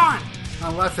you want.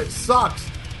 Unless it sucks.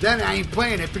 Then I ain't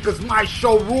playing it because my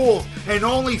show rules, and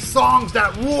only songs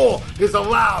that rule is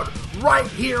allowed right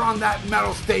here on that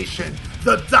metal station.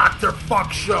 The Dr.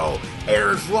 Fuck Show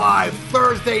airs live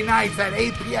Thursday nights at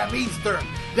 8 p.m. Eastern.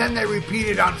 Then they repeat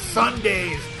it on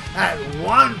Sundays at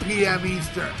 1 p.m.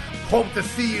 Eastern. Hope to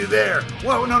see you there.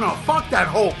 Well, no, fuck that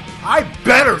hope. I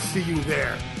better see you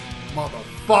there,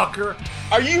 motherfucker.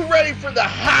 Are you ready for the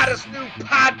hottest new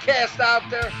podcast out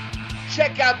there?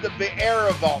 Check out the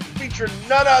Vieira Vault, featuring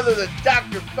none other than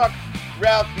Dr. Fuck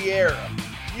Ralph Vieira.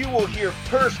 You will hear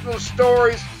personal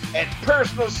stories and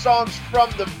personal songs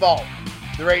from the vault.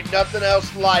 There ain't nothing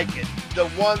else like it. The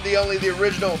one, the only, the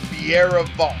original Vieira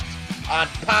Vault. On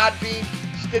Podbean,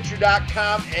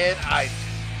 Stitcher.com, and iTunes.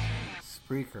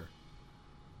 Spreaker.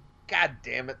 God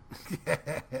damn it.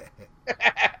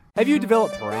 Have you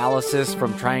developed paralysis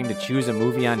from trying to choose a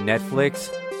movie on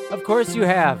Netflix? Of course you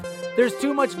have. There's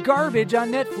too much garbage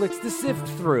on Netflix to sift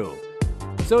through.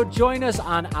 So join us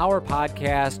on our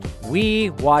podcast, We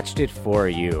Watched It For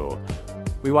You.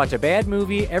 We watch a bad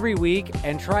movie every week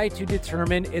and try to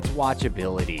determine its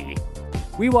watchability.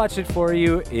 We Watched It For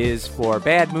You is for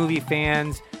bad movie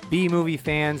fans, B-movie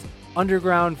fans,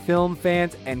 underground film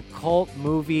fans, and cult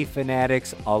movie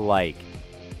fanatics alike.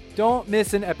 Don't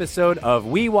miss an episode of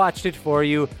We Watched It For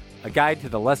You, a guide to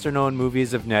the lesser-known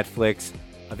movies of Netflix,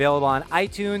 available on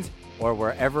iTunes or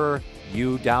wherever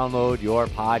you download your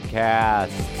podcasts.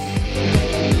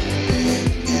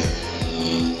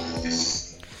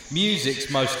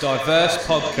 Music's most diverse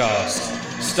podcast,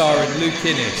 starring Luke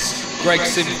Innes, Greg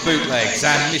Simp Bootlegs,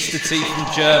 and Mr. T from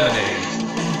Germany.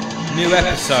 New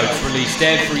episodes released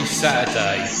every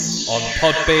Saturday on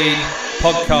Podbean,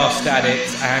 Podcast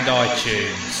Addict, and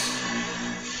iTunes.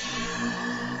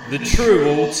 The true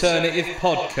alternative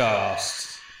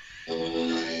podcast.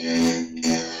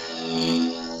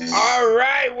 All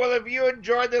right, well, if you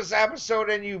enjoyed this episode,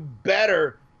 and you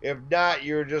better, if not,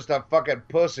 you're just a fucking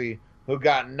pussy who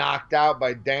got knocked out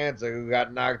by Danzig, who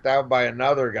got knocked out by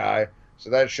another guy. So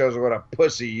that shows what a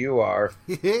pussy you are.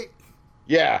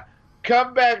 Yeah.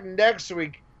 Come back next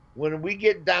week when we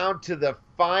get down to the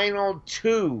final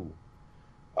 2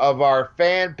 of our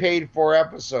fan paid for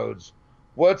episodes.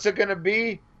 What's it going to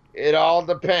be? It all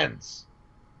depends.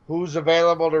 who's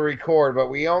available to record, but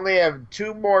we only have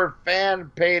 2 more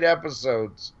fan-paid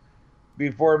episodes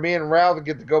before me and Ralph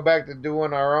get to go back to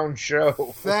doing our own show.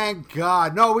 Thank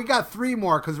God. No, we got 3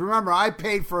 more, because remember, I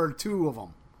paid for 2 of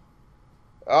them.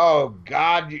 Oh,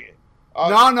 God.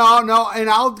 No.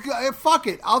 And fuck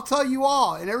it. I'll tell you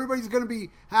all. And everybody's going to be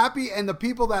happy. And the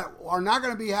people that are not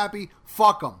going to be happy,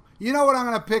 fuck them. You know what I'm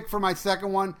going to pick for my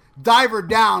second one? Diver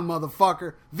Down,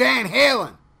 motherfucker. Van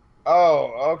Halen.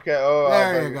 Oh, okay. Oh,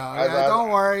 there you go. Don't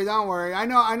worry. I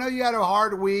know you had a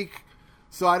hard week,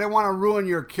 so I didn't want to ruin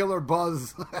your killer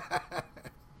buzz.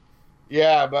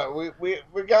 Yeah, but we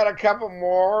got a couple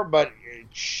more, but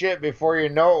shit, before you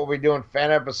know it, we'll be doing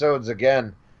fan episodes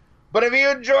again. But if you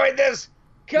enjoyed this,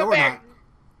 come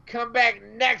back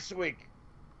next week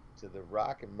to the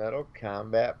Rock and Metal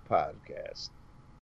Combat Podcast.